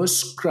 Samoa's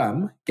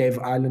scrum gave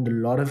Ireland a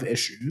lot of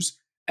issues.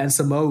 And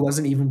Samoa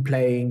wasn't even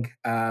playing...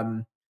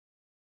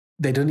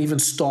 they didn't even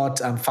start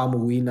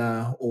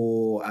Famuina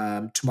or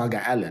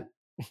Tumaga Allen.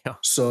 Yeah.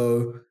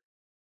 So,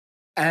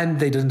 and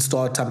they didn't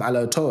start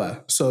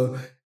Alautoa. So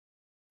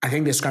I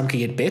think their scrum can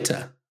get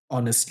better,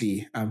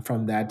 honestly,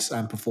 from that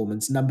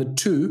performance. Number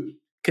 2,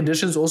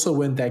 conditions also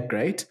weren't that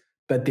great,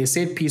 but their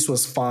set piece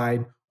was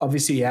fine.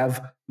 Obviously, you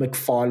have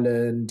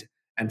McFarland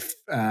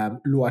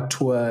and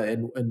Luatua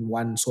in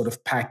one sort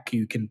of pack.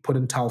 You can put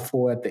in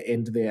Talfor at the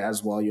end there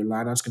as well. Your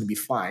lineout's going to be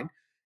fine.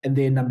 And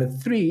then number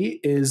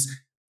 3 is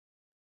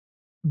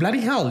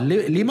bloody hell,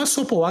 Lima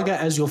Sopoaga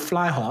as your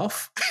fly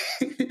half.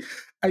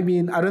 I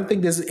mean, I don't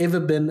think there's ever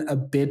been a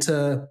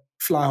better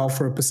fly half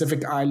for a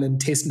Pacific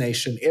Island test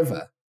nation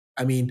ever.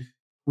 I mean,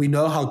 we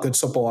know how good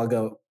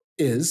Sopoaga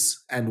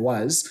is and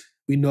was.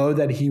 We know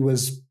that he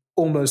was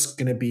almost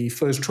going to be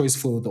first choice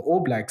for the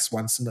All Blacks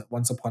once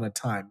upon a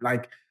time.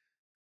 Like,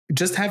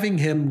 just having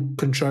him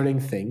controlling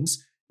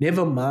things,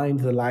 never mind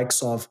the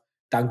likes of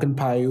Duncan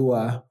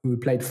Paiua, who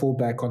played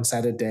fullback on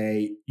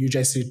Saturday,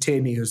 UJ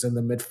Suteni, who's in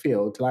the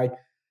midfield. Like,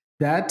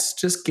 that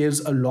just gives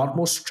a lot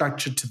more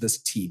structure to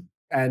this team.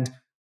 And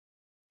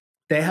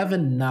they have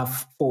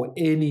enough for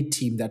any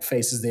team that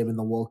faces them in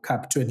the World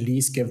Cup to at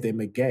least give them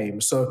a game.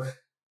 So,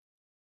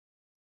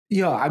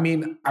 yeah, I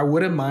mean, I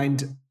wouldn't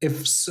mind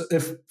if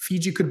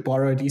Fiji could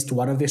borrow at least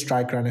one of their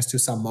strike runners to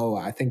Samoa.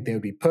 I think they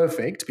would be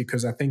perfect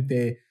because I think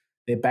their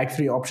back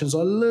 3 options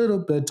are a little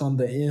bit on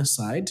the air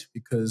side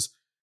because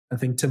I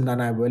think Tim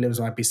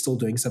Nanai-Williams might be still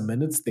doing some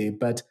minutes there,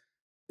 but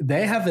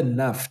they have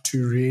enough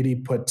to really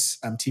put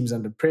teams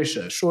under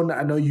pressure. Shaun,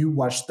 I know you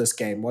watched this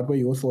game. What were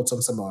your thoughts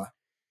on Samoa?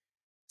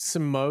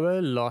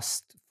 Samoa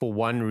lost for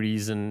one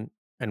reason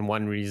and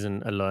one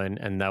reason alone,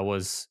 and that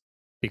was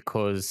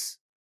because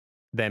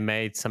they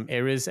made some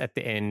errors at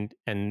the end.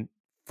 And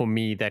for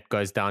me, that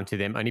goes down to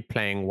them only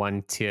playing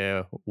one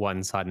tier,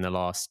 one side in the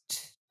last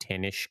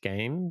 10-ish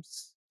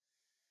games.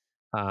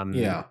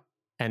 Yeah.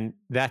 And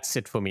that's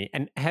it for me.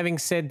 And having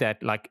said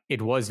that, like,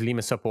 it was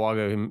Lima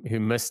Sopoaga who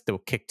missed the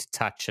kick to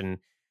touch, and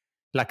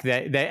like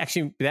they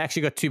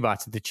actually got 2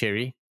 bites at the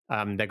cherry.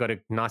 They got a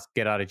nice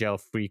get out of jail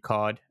free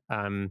card.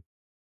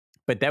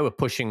 But they were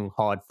pushing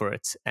hard for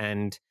it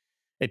and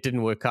it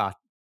didn't work out.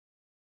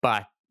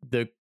 But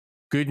the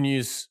good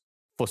news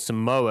for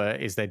Samoa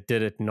is they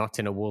did it not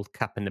in a World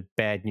Cup, and the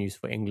bad news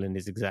for England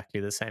is exactly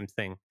the same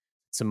thing.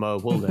 Samoa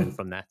will learn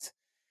from that.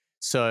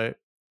 So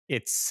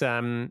it's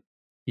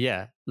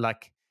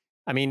like,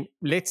 I mean,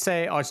 let's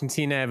say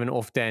Argentina have an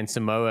off day and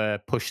Samoa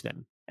push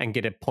them and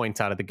get a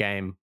point out of the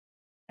game,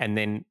 and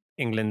then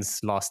England's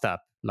last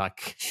up.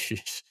 Like,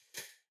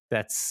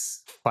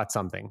 that's quite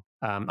something.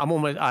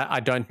 I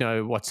don't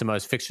know what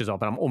Samoa's fixtures are,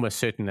 but I'm almost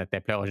certain that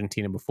they play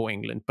Argentina before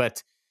England.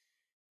 But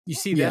you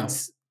see, Yeah.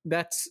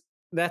 that's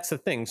the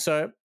thing.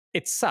 So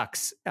it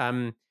sucks.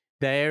 There's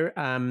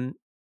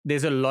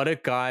a lot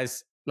of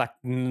guys, like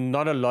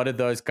not a lot of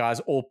those guys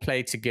all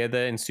play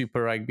together in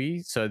Super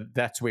Rugby. So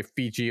that's where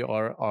Fiji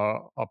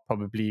are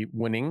probably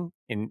winning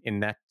in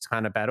that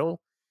kind of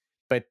battle.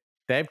 But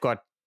they've got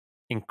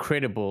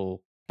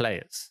incredible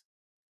players.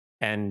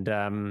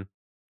 And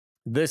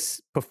this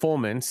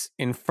performance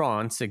in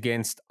France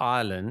against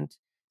Ireland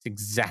is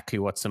exactly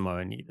what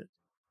Samoa needed.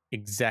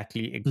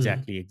 Exactly.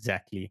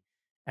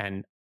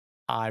 And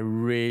I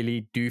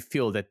really do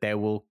feel that they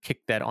will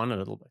kick that on a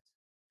little bit.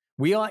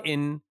 We are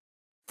in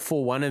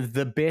for one of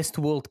the best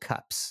World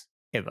Cups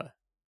ever.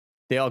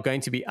 There are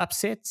going to be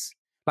upsets,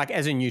 like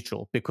as a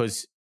neutral,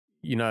 because,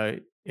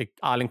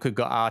 Ireland could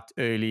go out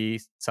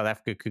early, South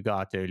Africa could go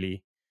out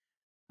early.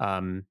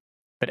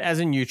 But as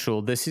a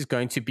neutral, this is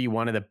going to be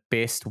one of the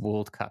best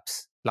World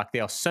Cups. Like,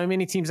 there are so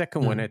many teams that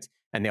can win it,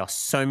 and there are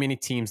so many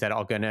teams that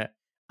are going to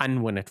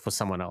unwin it for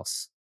someone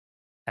else,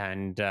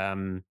 and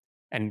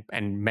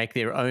make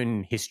their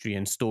own history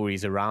and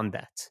stories around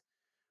that.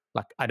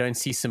 Like, I don't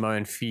see Samoa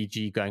and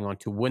Fiji going on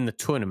to win the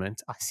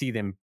tournament. I see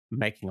them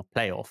making a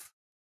playoff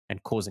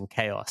and causing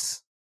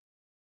chaos.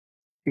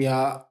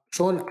 Yeah,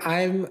 Shaun,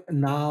 I'm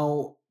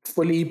now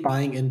fully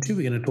buying into,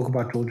 we're going to talk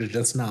about Georgia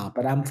just now,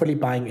 but I'm fully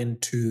buying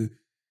into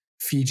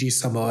Fiji,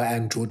 Samoa,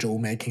 and Georgia all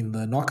making the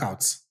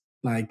knockouts.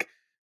 Like,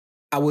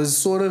 I was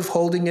sort of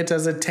holding it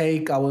as a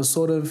take. I was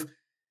sort of,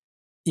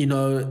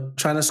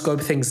 trying to scope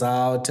things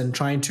out and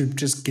trying to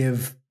just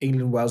give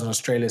England, Wales, and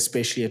Australia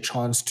especially a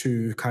chance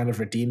to kind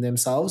of redeem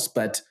themselves.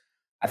 But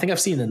I think I've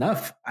seen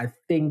enough. I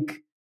think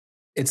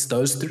it's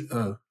those 3.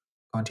 Oh,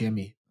 can't hear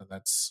me.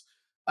 That's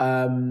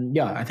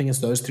I think it's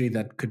those 3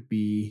 that could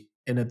be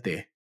in it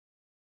there.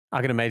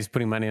 I can imagine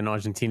putting money on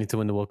Argentina to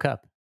win the World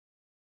Cup.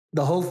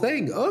 The whole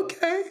thing.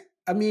 Okay.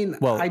 I mean,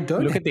 well, I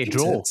don't look at their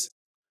draw. It.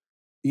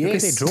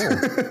 Yes. Look at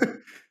their draw.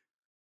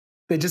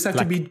 They just have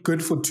to be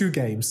good for 2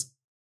 games.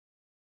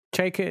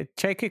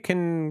 Chaker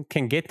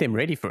can get them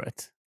ready for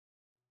it,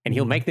 and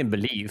he'll make them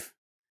believe.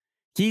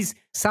 He's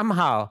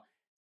somehow,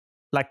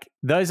 like,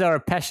 those are a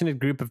passionate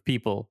group of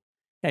people,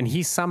 and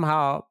he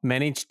somehow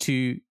managed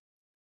to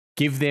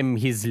give them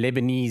his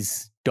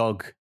Lebanese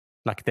dog,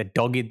 like that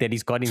dog that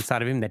he's got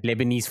inside of him, that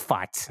Lebanese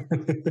fight,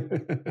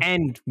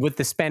 and with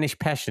the Spanish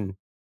passion.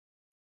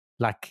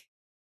 Like,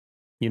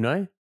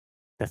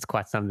 that's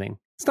quite something.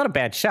 It's not a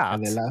bad shout.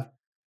 And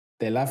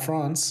they love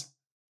France.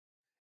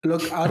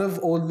 Look, out of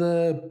all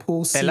the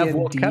Pool C they love and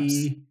World D, Cups.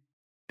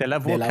 They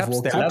love World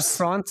Cups. They love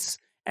France,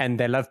 and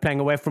they love playing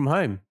away from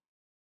home.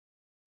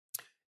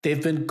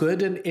 They've been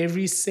good in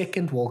every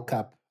second World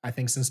Cup, I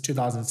think, since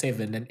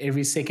 2007, and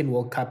every second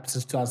World Cup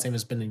since 2007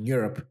 has been in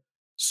Europe.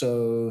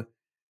 So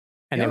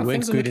And they weren't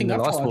things are good in looking the up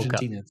for last World Cup.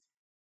 Argentina.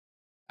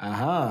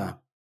 Aha.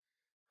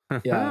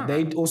 Yeah,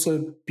 they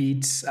also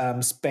beat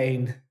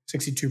Spain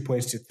 62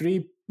 points to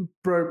 3.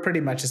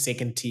 Pretty much a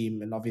second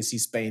team. And obviously,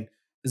 Spain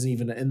isn't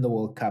even in the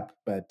World Cup.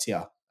 But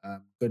yeah,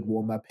 good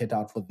warm up hit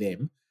out for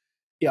them.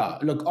 Yeah,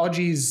 look,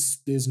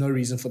 RG's, there's no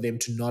reason for them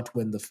to not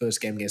win the first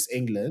game against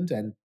England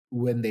and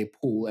win their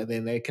pool. And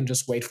then they can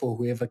just wait for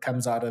whoever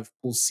comes out of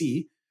Pool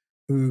C,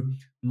 who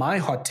my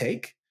hot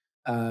take,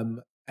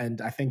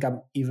 and I think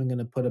I'm even going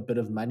to put a bit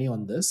of money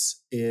on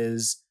this,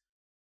 is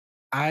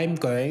I'm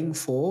going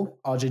for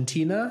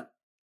Argentina,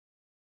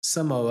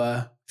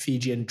 Samoa,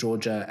 Fiji, and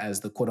Georgia as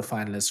the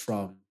quarterfinalists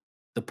from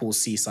the Pool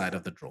C side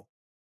of the draw.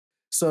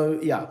 So,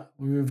 yeah,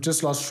 we've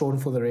just lost Shaun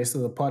for the rest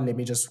of the pod. Let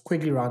me just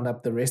quickly round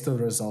up the rest of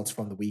the results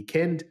from the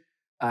weekend.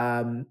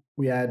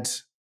 We had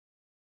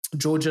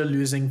Georgia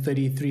losing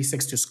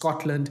 33-6 to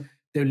Scotland.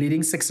 They were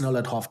leading 6-0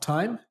 at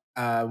halftime,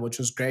 which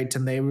was great.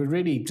 And they were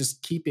really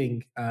just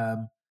keeping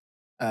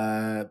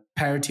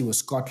parity with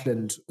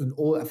Scotland in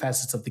all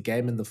facets of the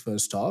game in the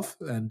first half.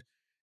 And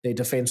their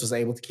defense was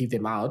able to keep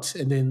them out.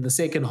 And then the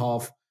second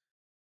half,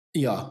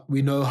 yeah,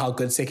 we know how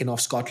good second half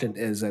Scotland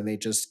is, and they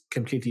just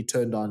completely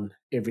turned on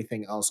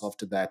everything else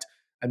after that.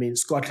 I mean,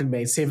 Scotland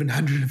made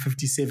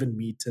 757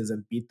 meters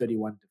and beat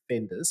 31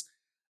 defenders.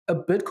 A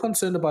bit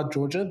concerned about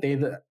Georgia.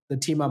 They're the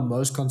team I'm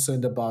most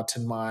concerned about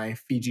in my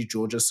Fiji,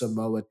 Georgia,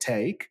 Samoa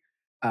take.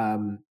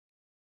 I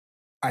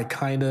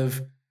kind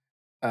of,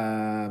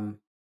 um,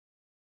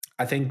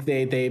 I think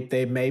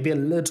they may be a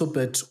little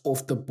bit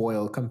off the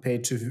boil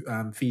compared to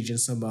Fiji and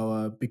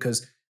Samoa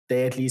because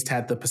they at least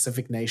had the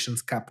Pacific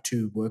Nations Cup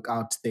to work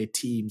out their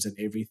teams and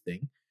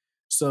everything.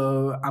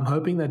 So I'm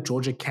hoping that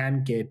Georgia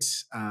can get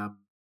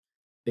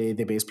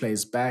their best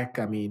players back.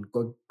 I mean,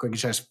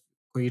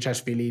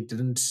 Gogishashvili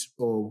didn't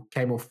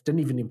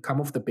even come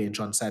off the bench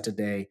on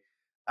Saturday.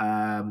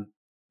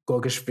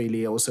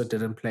 Gogishvili also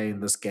didn't play in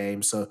this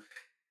game, so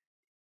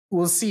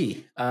we'll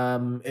see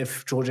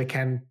if Georgia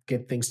can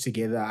get things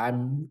together.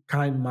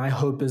 My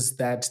hope is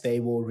that they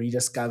will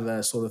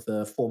rediscover sort of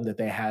the form that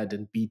they had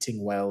in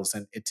beating Wales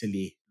and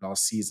Italy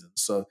last season.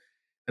 So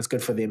that's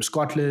good for them.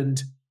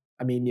 Scotland,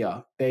 I mean,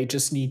 yeah, they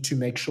just need to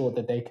make sure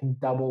that they can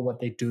double what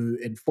they do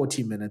in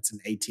 40 minutes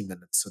and 80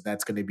 minutes. So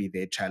that's going to be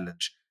their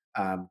challenge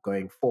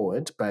going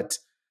forward. But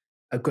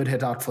a good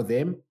hit out for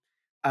them.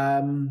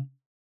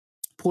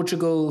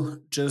 Portugal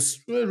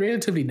just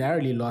relatively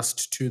narrowly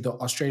lost to the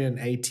Australian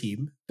A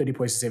team, 30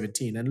 points to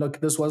 17. And look,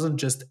 this wasn't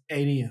just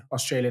any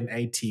Australian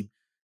A team.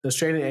 The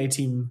Australian A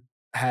team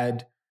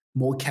had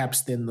more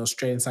caps than the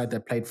Australian side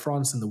that played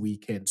France in the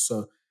weekend.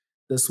 So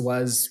this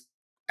was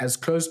as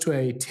close to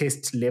a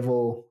test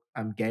level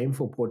game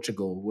for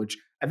Portugal, which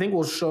I think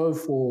will show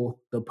for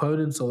the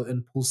opponents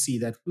in Pool C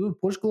that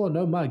Portugal are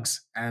no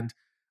mugs. And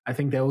I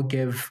think they will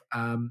give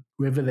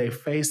whoever they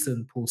face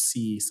in Pool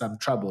C some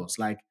troubles.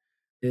 Like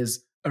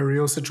there's a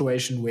real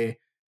situation where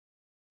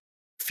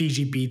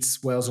Fiji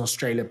beats Wales and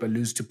Australia but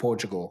lose to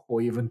Portugal, or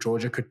even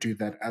Georgia could do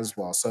that as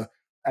well. So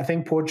I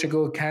think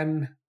Portugal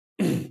can,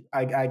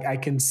 I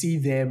can see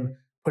them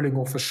pulling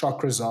off a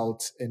shock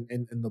result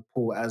in the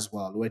pool as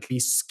well, or at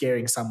least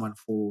scaring someone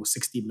for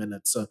 60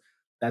 minutes. So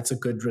that's a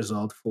good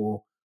result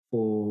for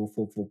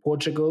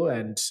Portugal.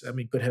 And I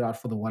mean, good head out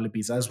for the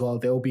Wallabies as well.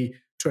 They'll be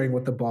touring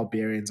with the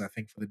Barbarians, I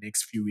think, for the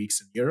next few weeks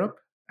in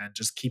Europe and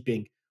just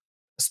keeping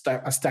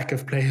a stack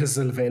of players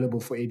available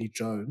for Eddie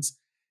Jones.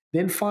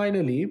 Then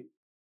finally,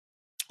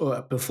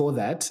 or before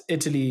that,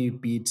 Italy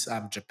beat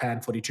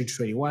Japan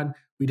 42-21.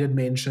 We did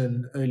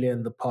mention earlier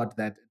in the pod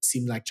that it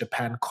seemed like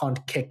Japan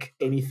can't kick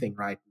anything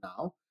right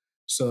now.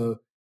 So,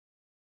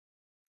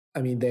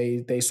 I mean,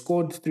 they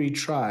scored 3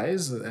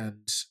 tries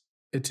and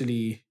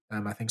Italy,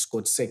 I think,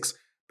 scored 6.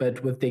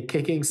 But with their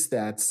kicking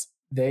stats,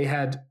 they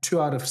had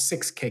 2 out of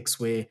 6 kicks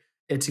where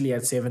Italy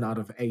had 7 out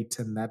of 8.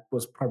 And that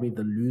was probably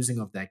the losing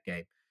of that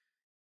game.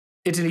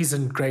 Italy's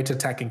in great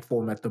attacking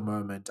form at the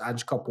moment.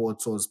 Ange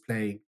Capuozzo is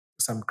playing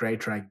some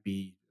great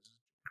rugby,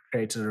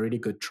 created a really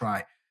good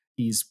try.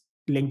 He's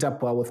linked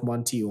up well with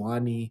Monty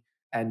Ioane,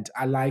 and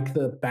I like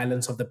the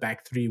balance of the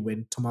back three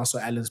when Tommaso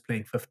Allen's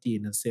playing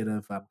 15 instead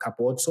of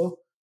Capuozzo.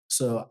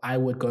 So I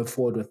would go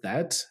forward with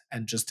that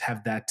and just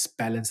have that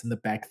balance in the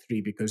back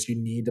three because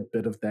you need a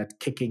bit of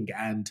that kicking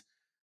and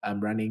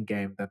running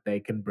game that they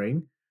can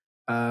bring.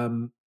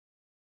 And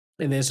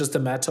it's just a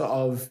matter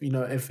of,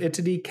 if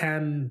Italy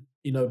can,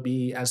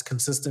 be as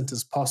consistent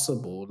as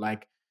possible,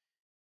 like,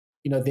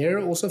 they're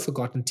also a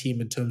forgotten team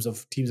in terms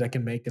of teams that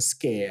can make a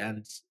scare.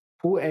 And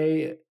Pool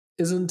A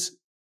isn't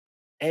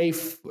a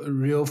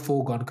real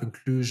foregone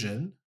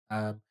conclusion.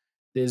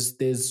 There's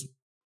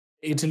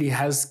Italy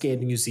has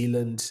scared New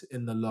Zealand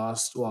in the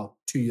last,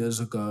 2 years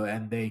ago,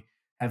 and they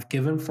have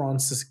given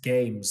Francis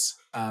games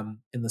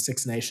in the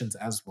Six Nations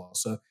as well.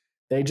 So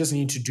they just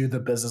need to do the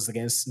business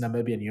against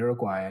Namibia and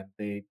Uruguay, and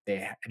they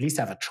at least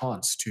have a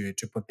chance to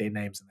put their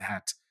names in the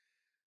hat.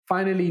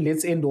 Finally,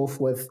 let's end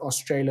off with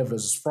Australia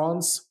versus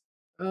France.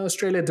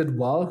 Australia did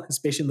well,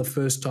 especially in the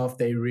first half.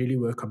 They really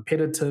were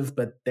competitive,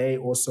 but they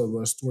also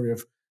were a story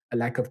of a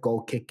lack of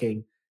goal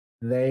kicking.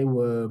 They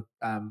were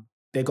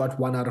they got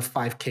 1 out of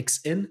 5 kicks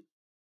in,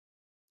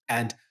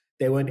 and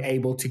they weren't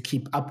able to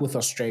keep up with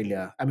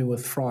Australia. I mean,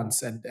 with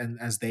France, and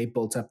as they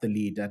built up the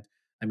lead. And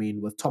I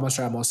mean, with Thomas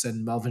Ramos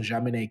and Melvin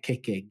Jaminet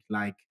kicking,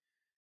 like,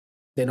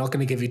 they're not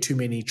going to give you too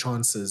many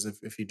chances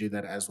if you do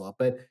that as well.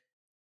 But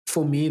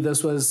for me,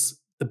 this was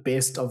the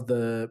best of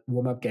the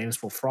warm-up games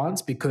for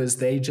France, because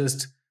they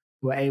just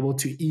were able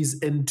to ease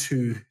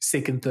into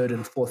second, third,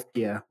 and fourth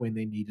gear when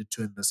they needed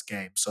to in this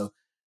game. So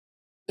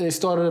they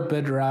started a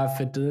bit rough.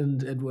 It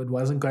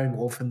wasn't going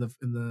off in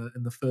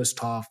the first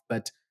half,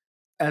 but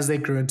as they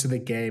grew into the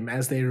game,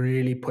 as they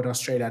really put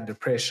Australia under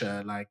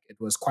pressure, like, it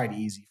was quite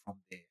easy from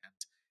there, and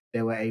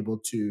they were able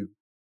to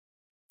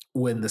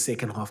win the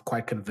second half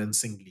quite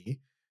convincingly.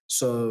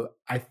 So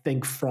I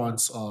think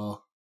France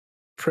are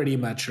pretty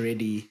much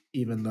ready,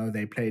 even though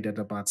they played at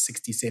about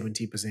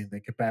 60-70% their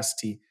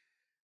capacity.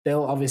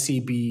 They'll obviously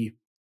be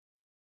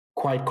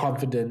quite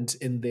confident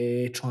in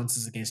their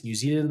chances against New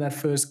Zealand in that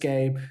first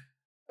game.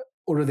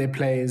 All of their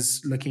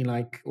players looking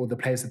like, or the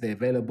players that they're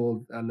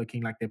available are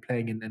looking like they're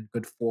playing in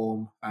good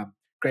form.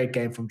 Great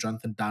game from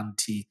Jonathan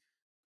Dante.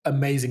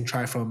 Amazing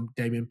try from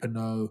Damien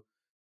Pinot.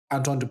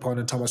 Antoine Dupont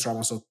and Thomas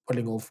Ramos are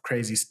pulling off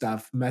crazy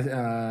stuff.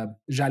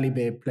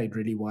 Jalibert played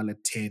really well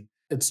at 10.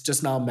 It's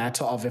just now a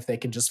matter of if they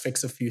can just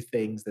fix a few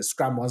things. The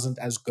scrum wasn't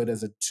as good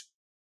as it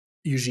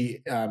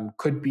usually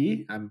could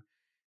be.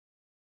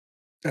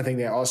 I think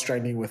they are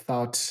struggling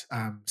without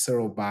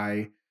Cyril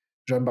Bay.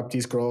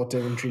 Jean-Baptiste Gros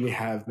didn't really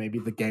have maybe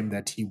the game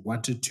that he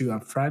wanted to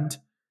up front.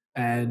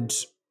 And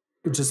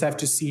we'll just have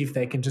to see if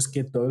they can just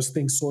get those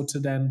things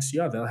sorted. And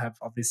yeah, they'll have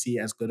obviously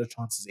as good a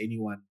chance as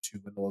anyone to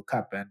win the World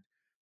Cup. And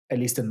at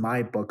least in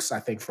my books, I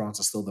think France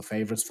are still the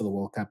favorites for the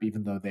World Cup,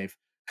 even though they've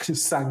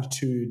sunk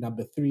to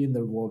number 3 in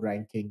the world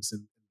rankings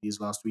in these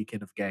last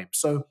weekend of games.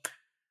 So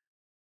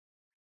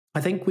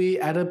I think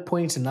we're at a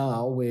point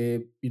now where,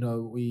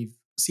 we've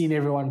seen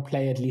everyone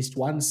play at least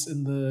once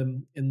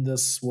in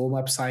this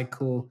warm-up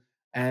cycle.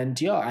 And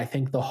yeah, I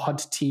think the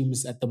hot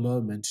teams at the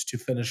moment to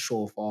finish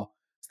off are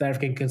South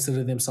Africa can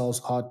consider themselves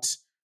hot,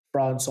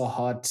 France are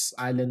hot,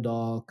 Ireland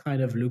are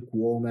kind of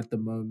lukewarm at the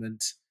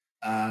moment.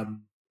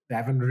 They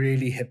haven't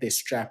really hit their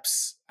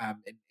straps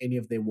in any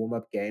of their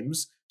warm-up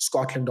games.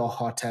 Scotland are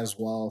hot as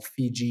well.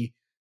 Fiji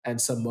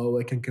and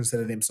Samoa can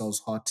consider themselves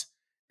hot.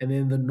 And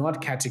then the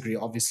not category,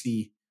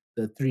 obviously,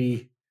 the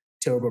 3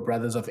 terrible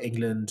brothers of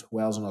England,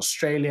 Wales, and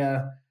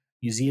Australia.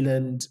 New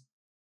Zealand,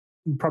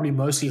 probably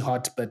mostly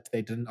hot, but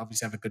they didn't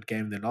obviously have a good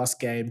game in their last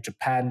game.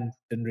 Japan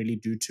didn't really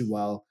do too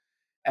well.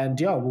 And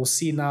yeah, we'll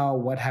see now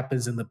what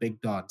happens in the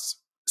big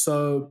dance.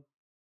 So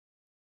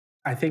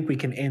I think we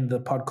can end the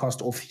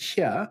podcast off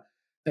here.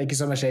 Thank you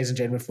so much, ladies and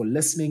gentlemen, for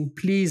listening.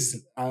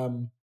 Please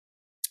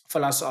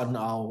follow us on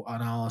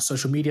our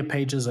social media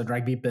pages at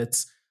Rugby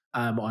Bits,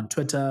 on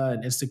Twitter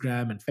and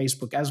Instagram and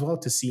Facebook as well,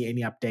 to see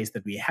any updates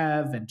that we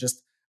have, and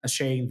just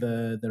sharing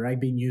the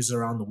rugby news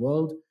around the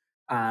world.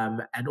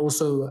 And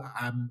also,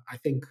 I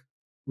think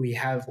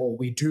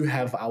we do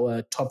have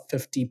our top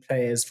 50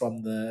 players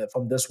from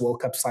this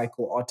World Cup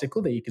cycle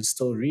article that you can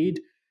still read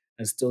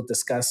and still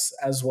discuss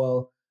as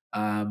well.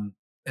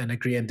 And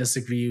agree and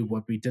disagree.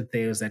 What we did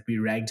there is that we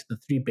ranked the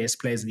 3 best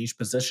players in each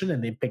position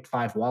and then picked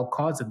 5 wild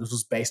cards. And this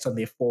was based on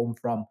their form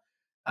from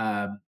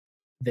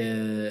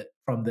the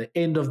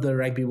end of the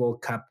Rugby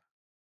World Cup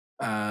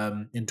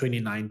in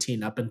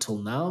 2019 up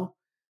until now.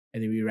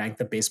 And then we ranked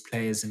the best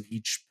players in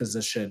each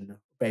position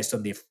based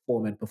on their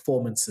form and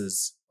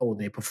performances, or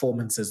their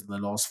performances in the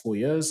last 4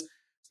 years.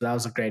 So that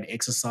was a great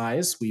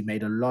exercise. We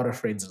made a lot of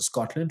friends in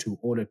Scotland who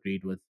all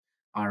agreed with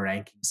our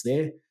rankings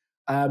there.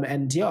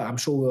 And yeah, I'm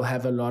sure we'll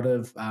have a lot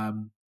of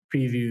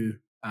preview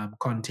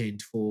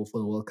content for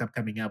the World Cup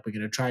coming up. We're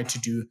going to try to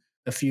do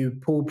a few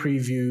pool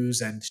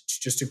previews and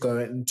just to go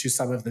into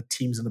some of the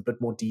teams in a bit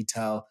more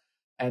detail.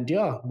 And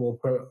yeah, we'll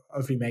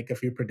hopefully make a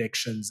few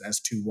predictions as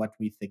to what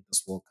we think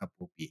this World Cup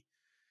will be.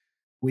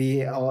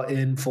 We are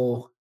in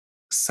for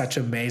such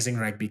amazing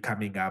rugby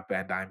coming up,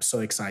 and I'm so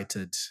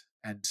excited.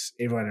 And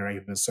everyone in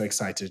rugby is so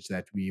excited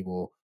that we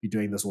will be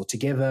doing this all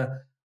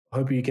together.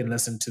 Hope you can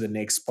listen to the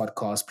next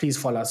podcast. Please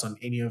follow us on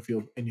in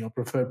your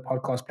preferred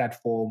podcast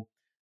platform.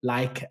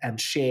 Like and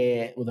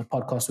share with the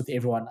podcast with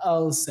everyone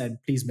else. And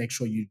please make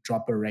sure you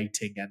drop a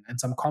rating and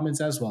some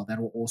comments as well. That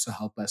will also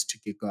help us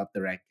to go up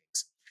the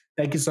rankings.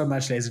 Thank you so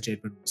much, ladies and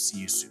gentlemen. We'll see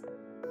you soon.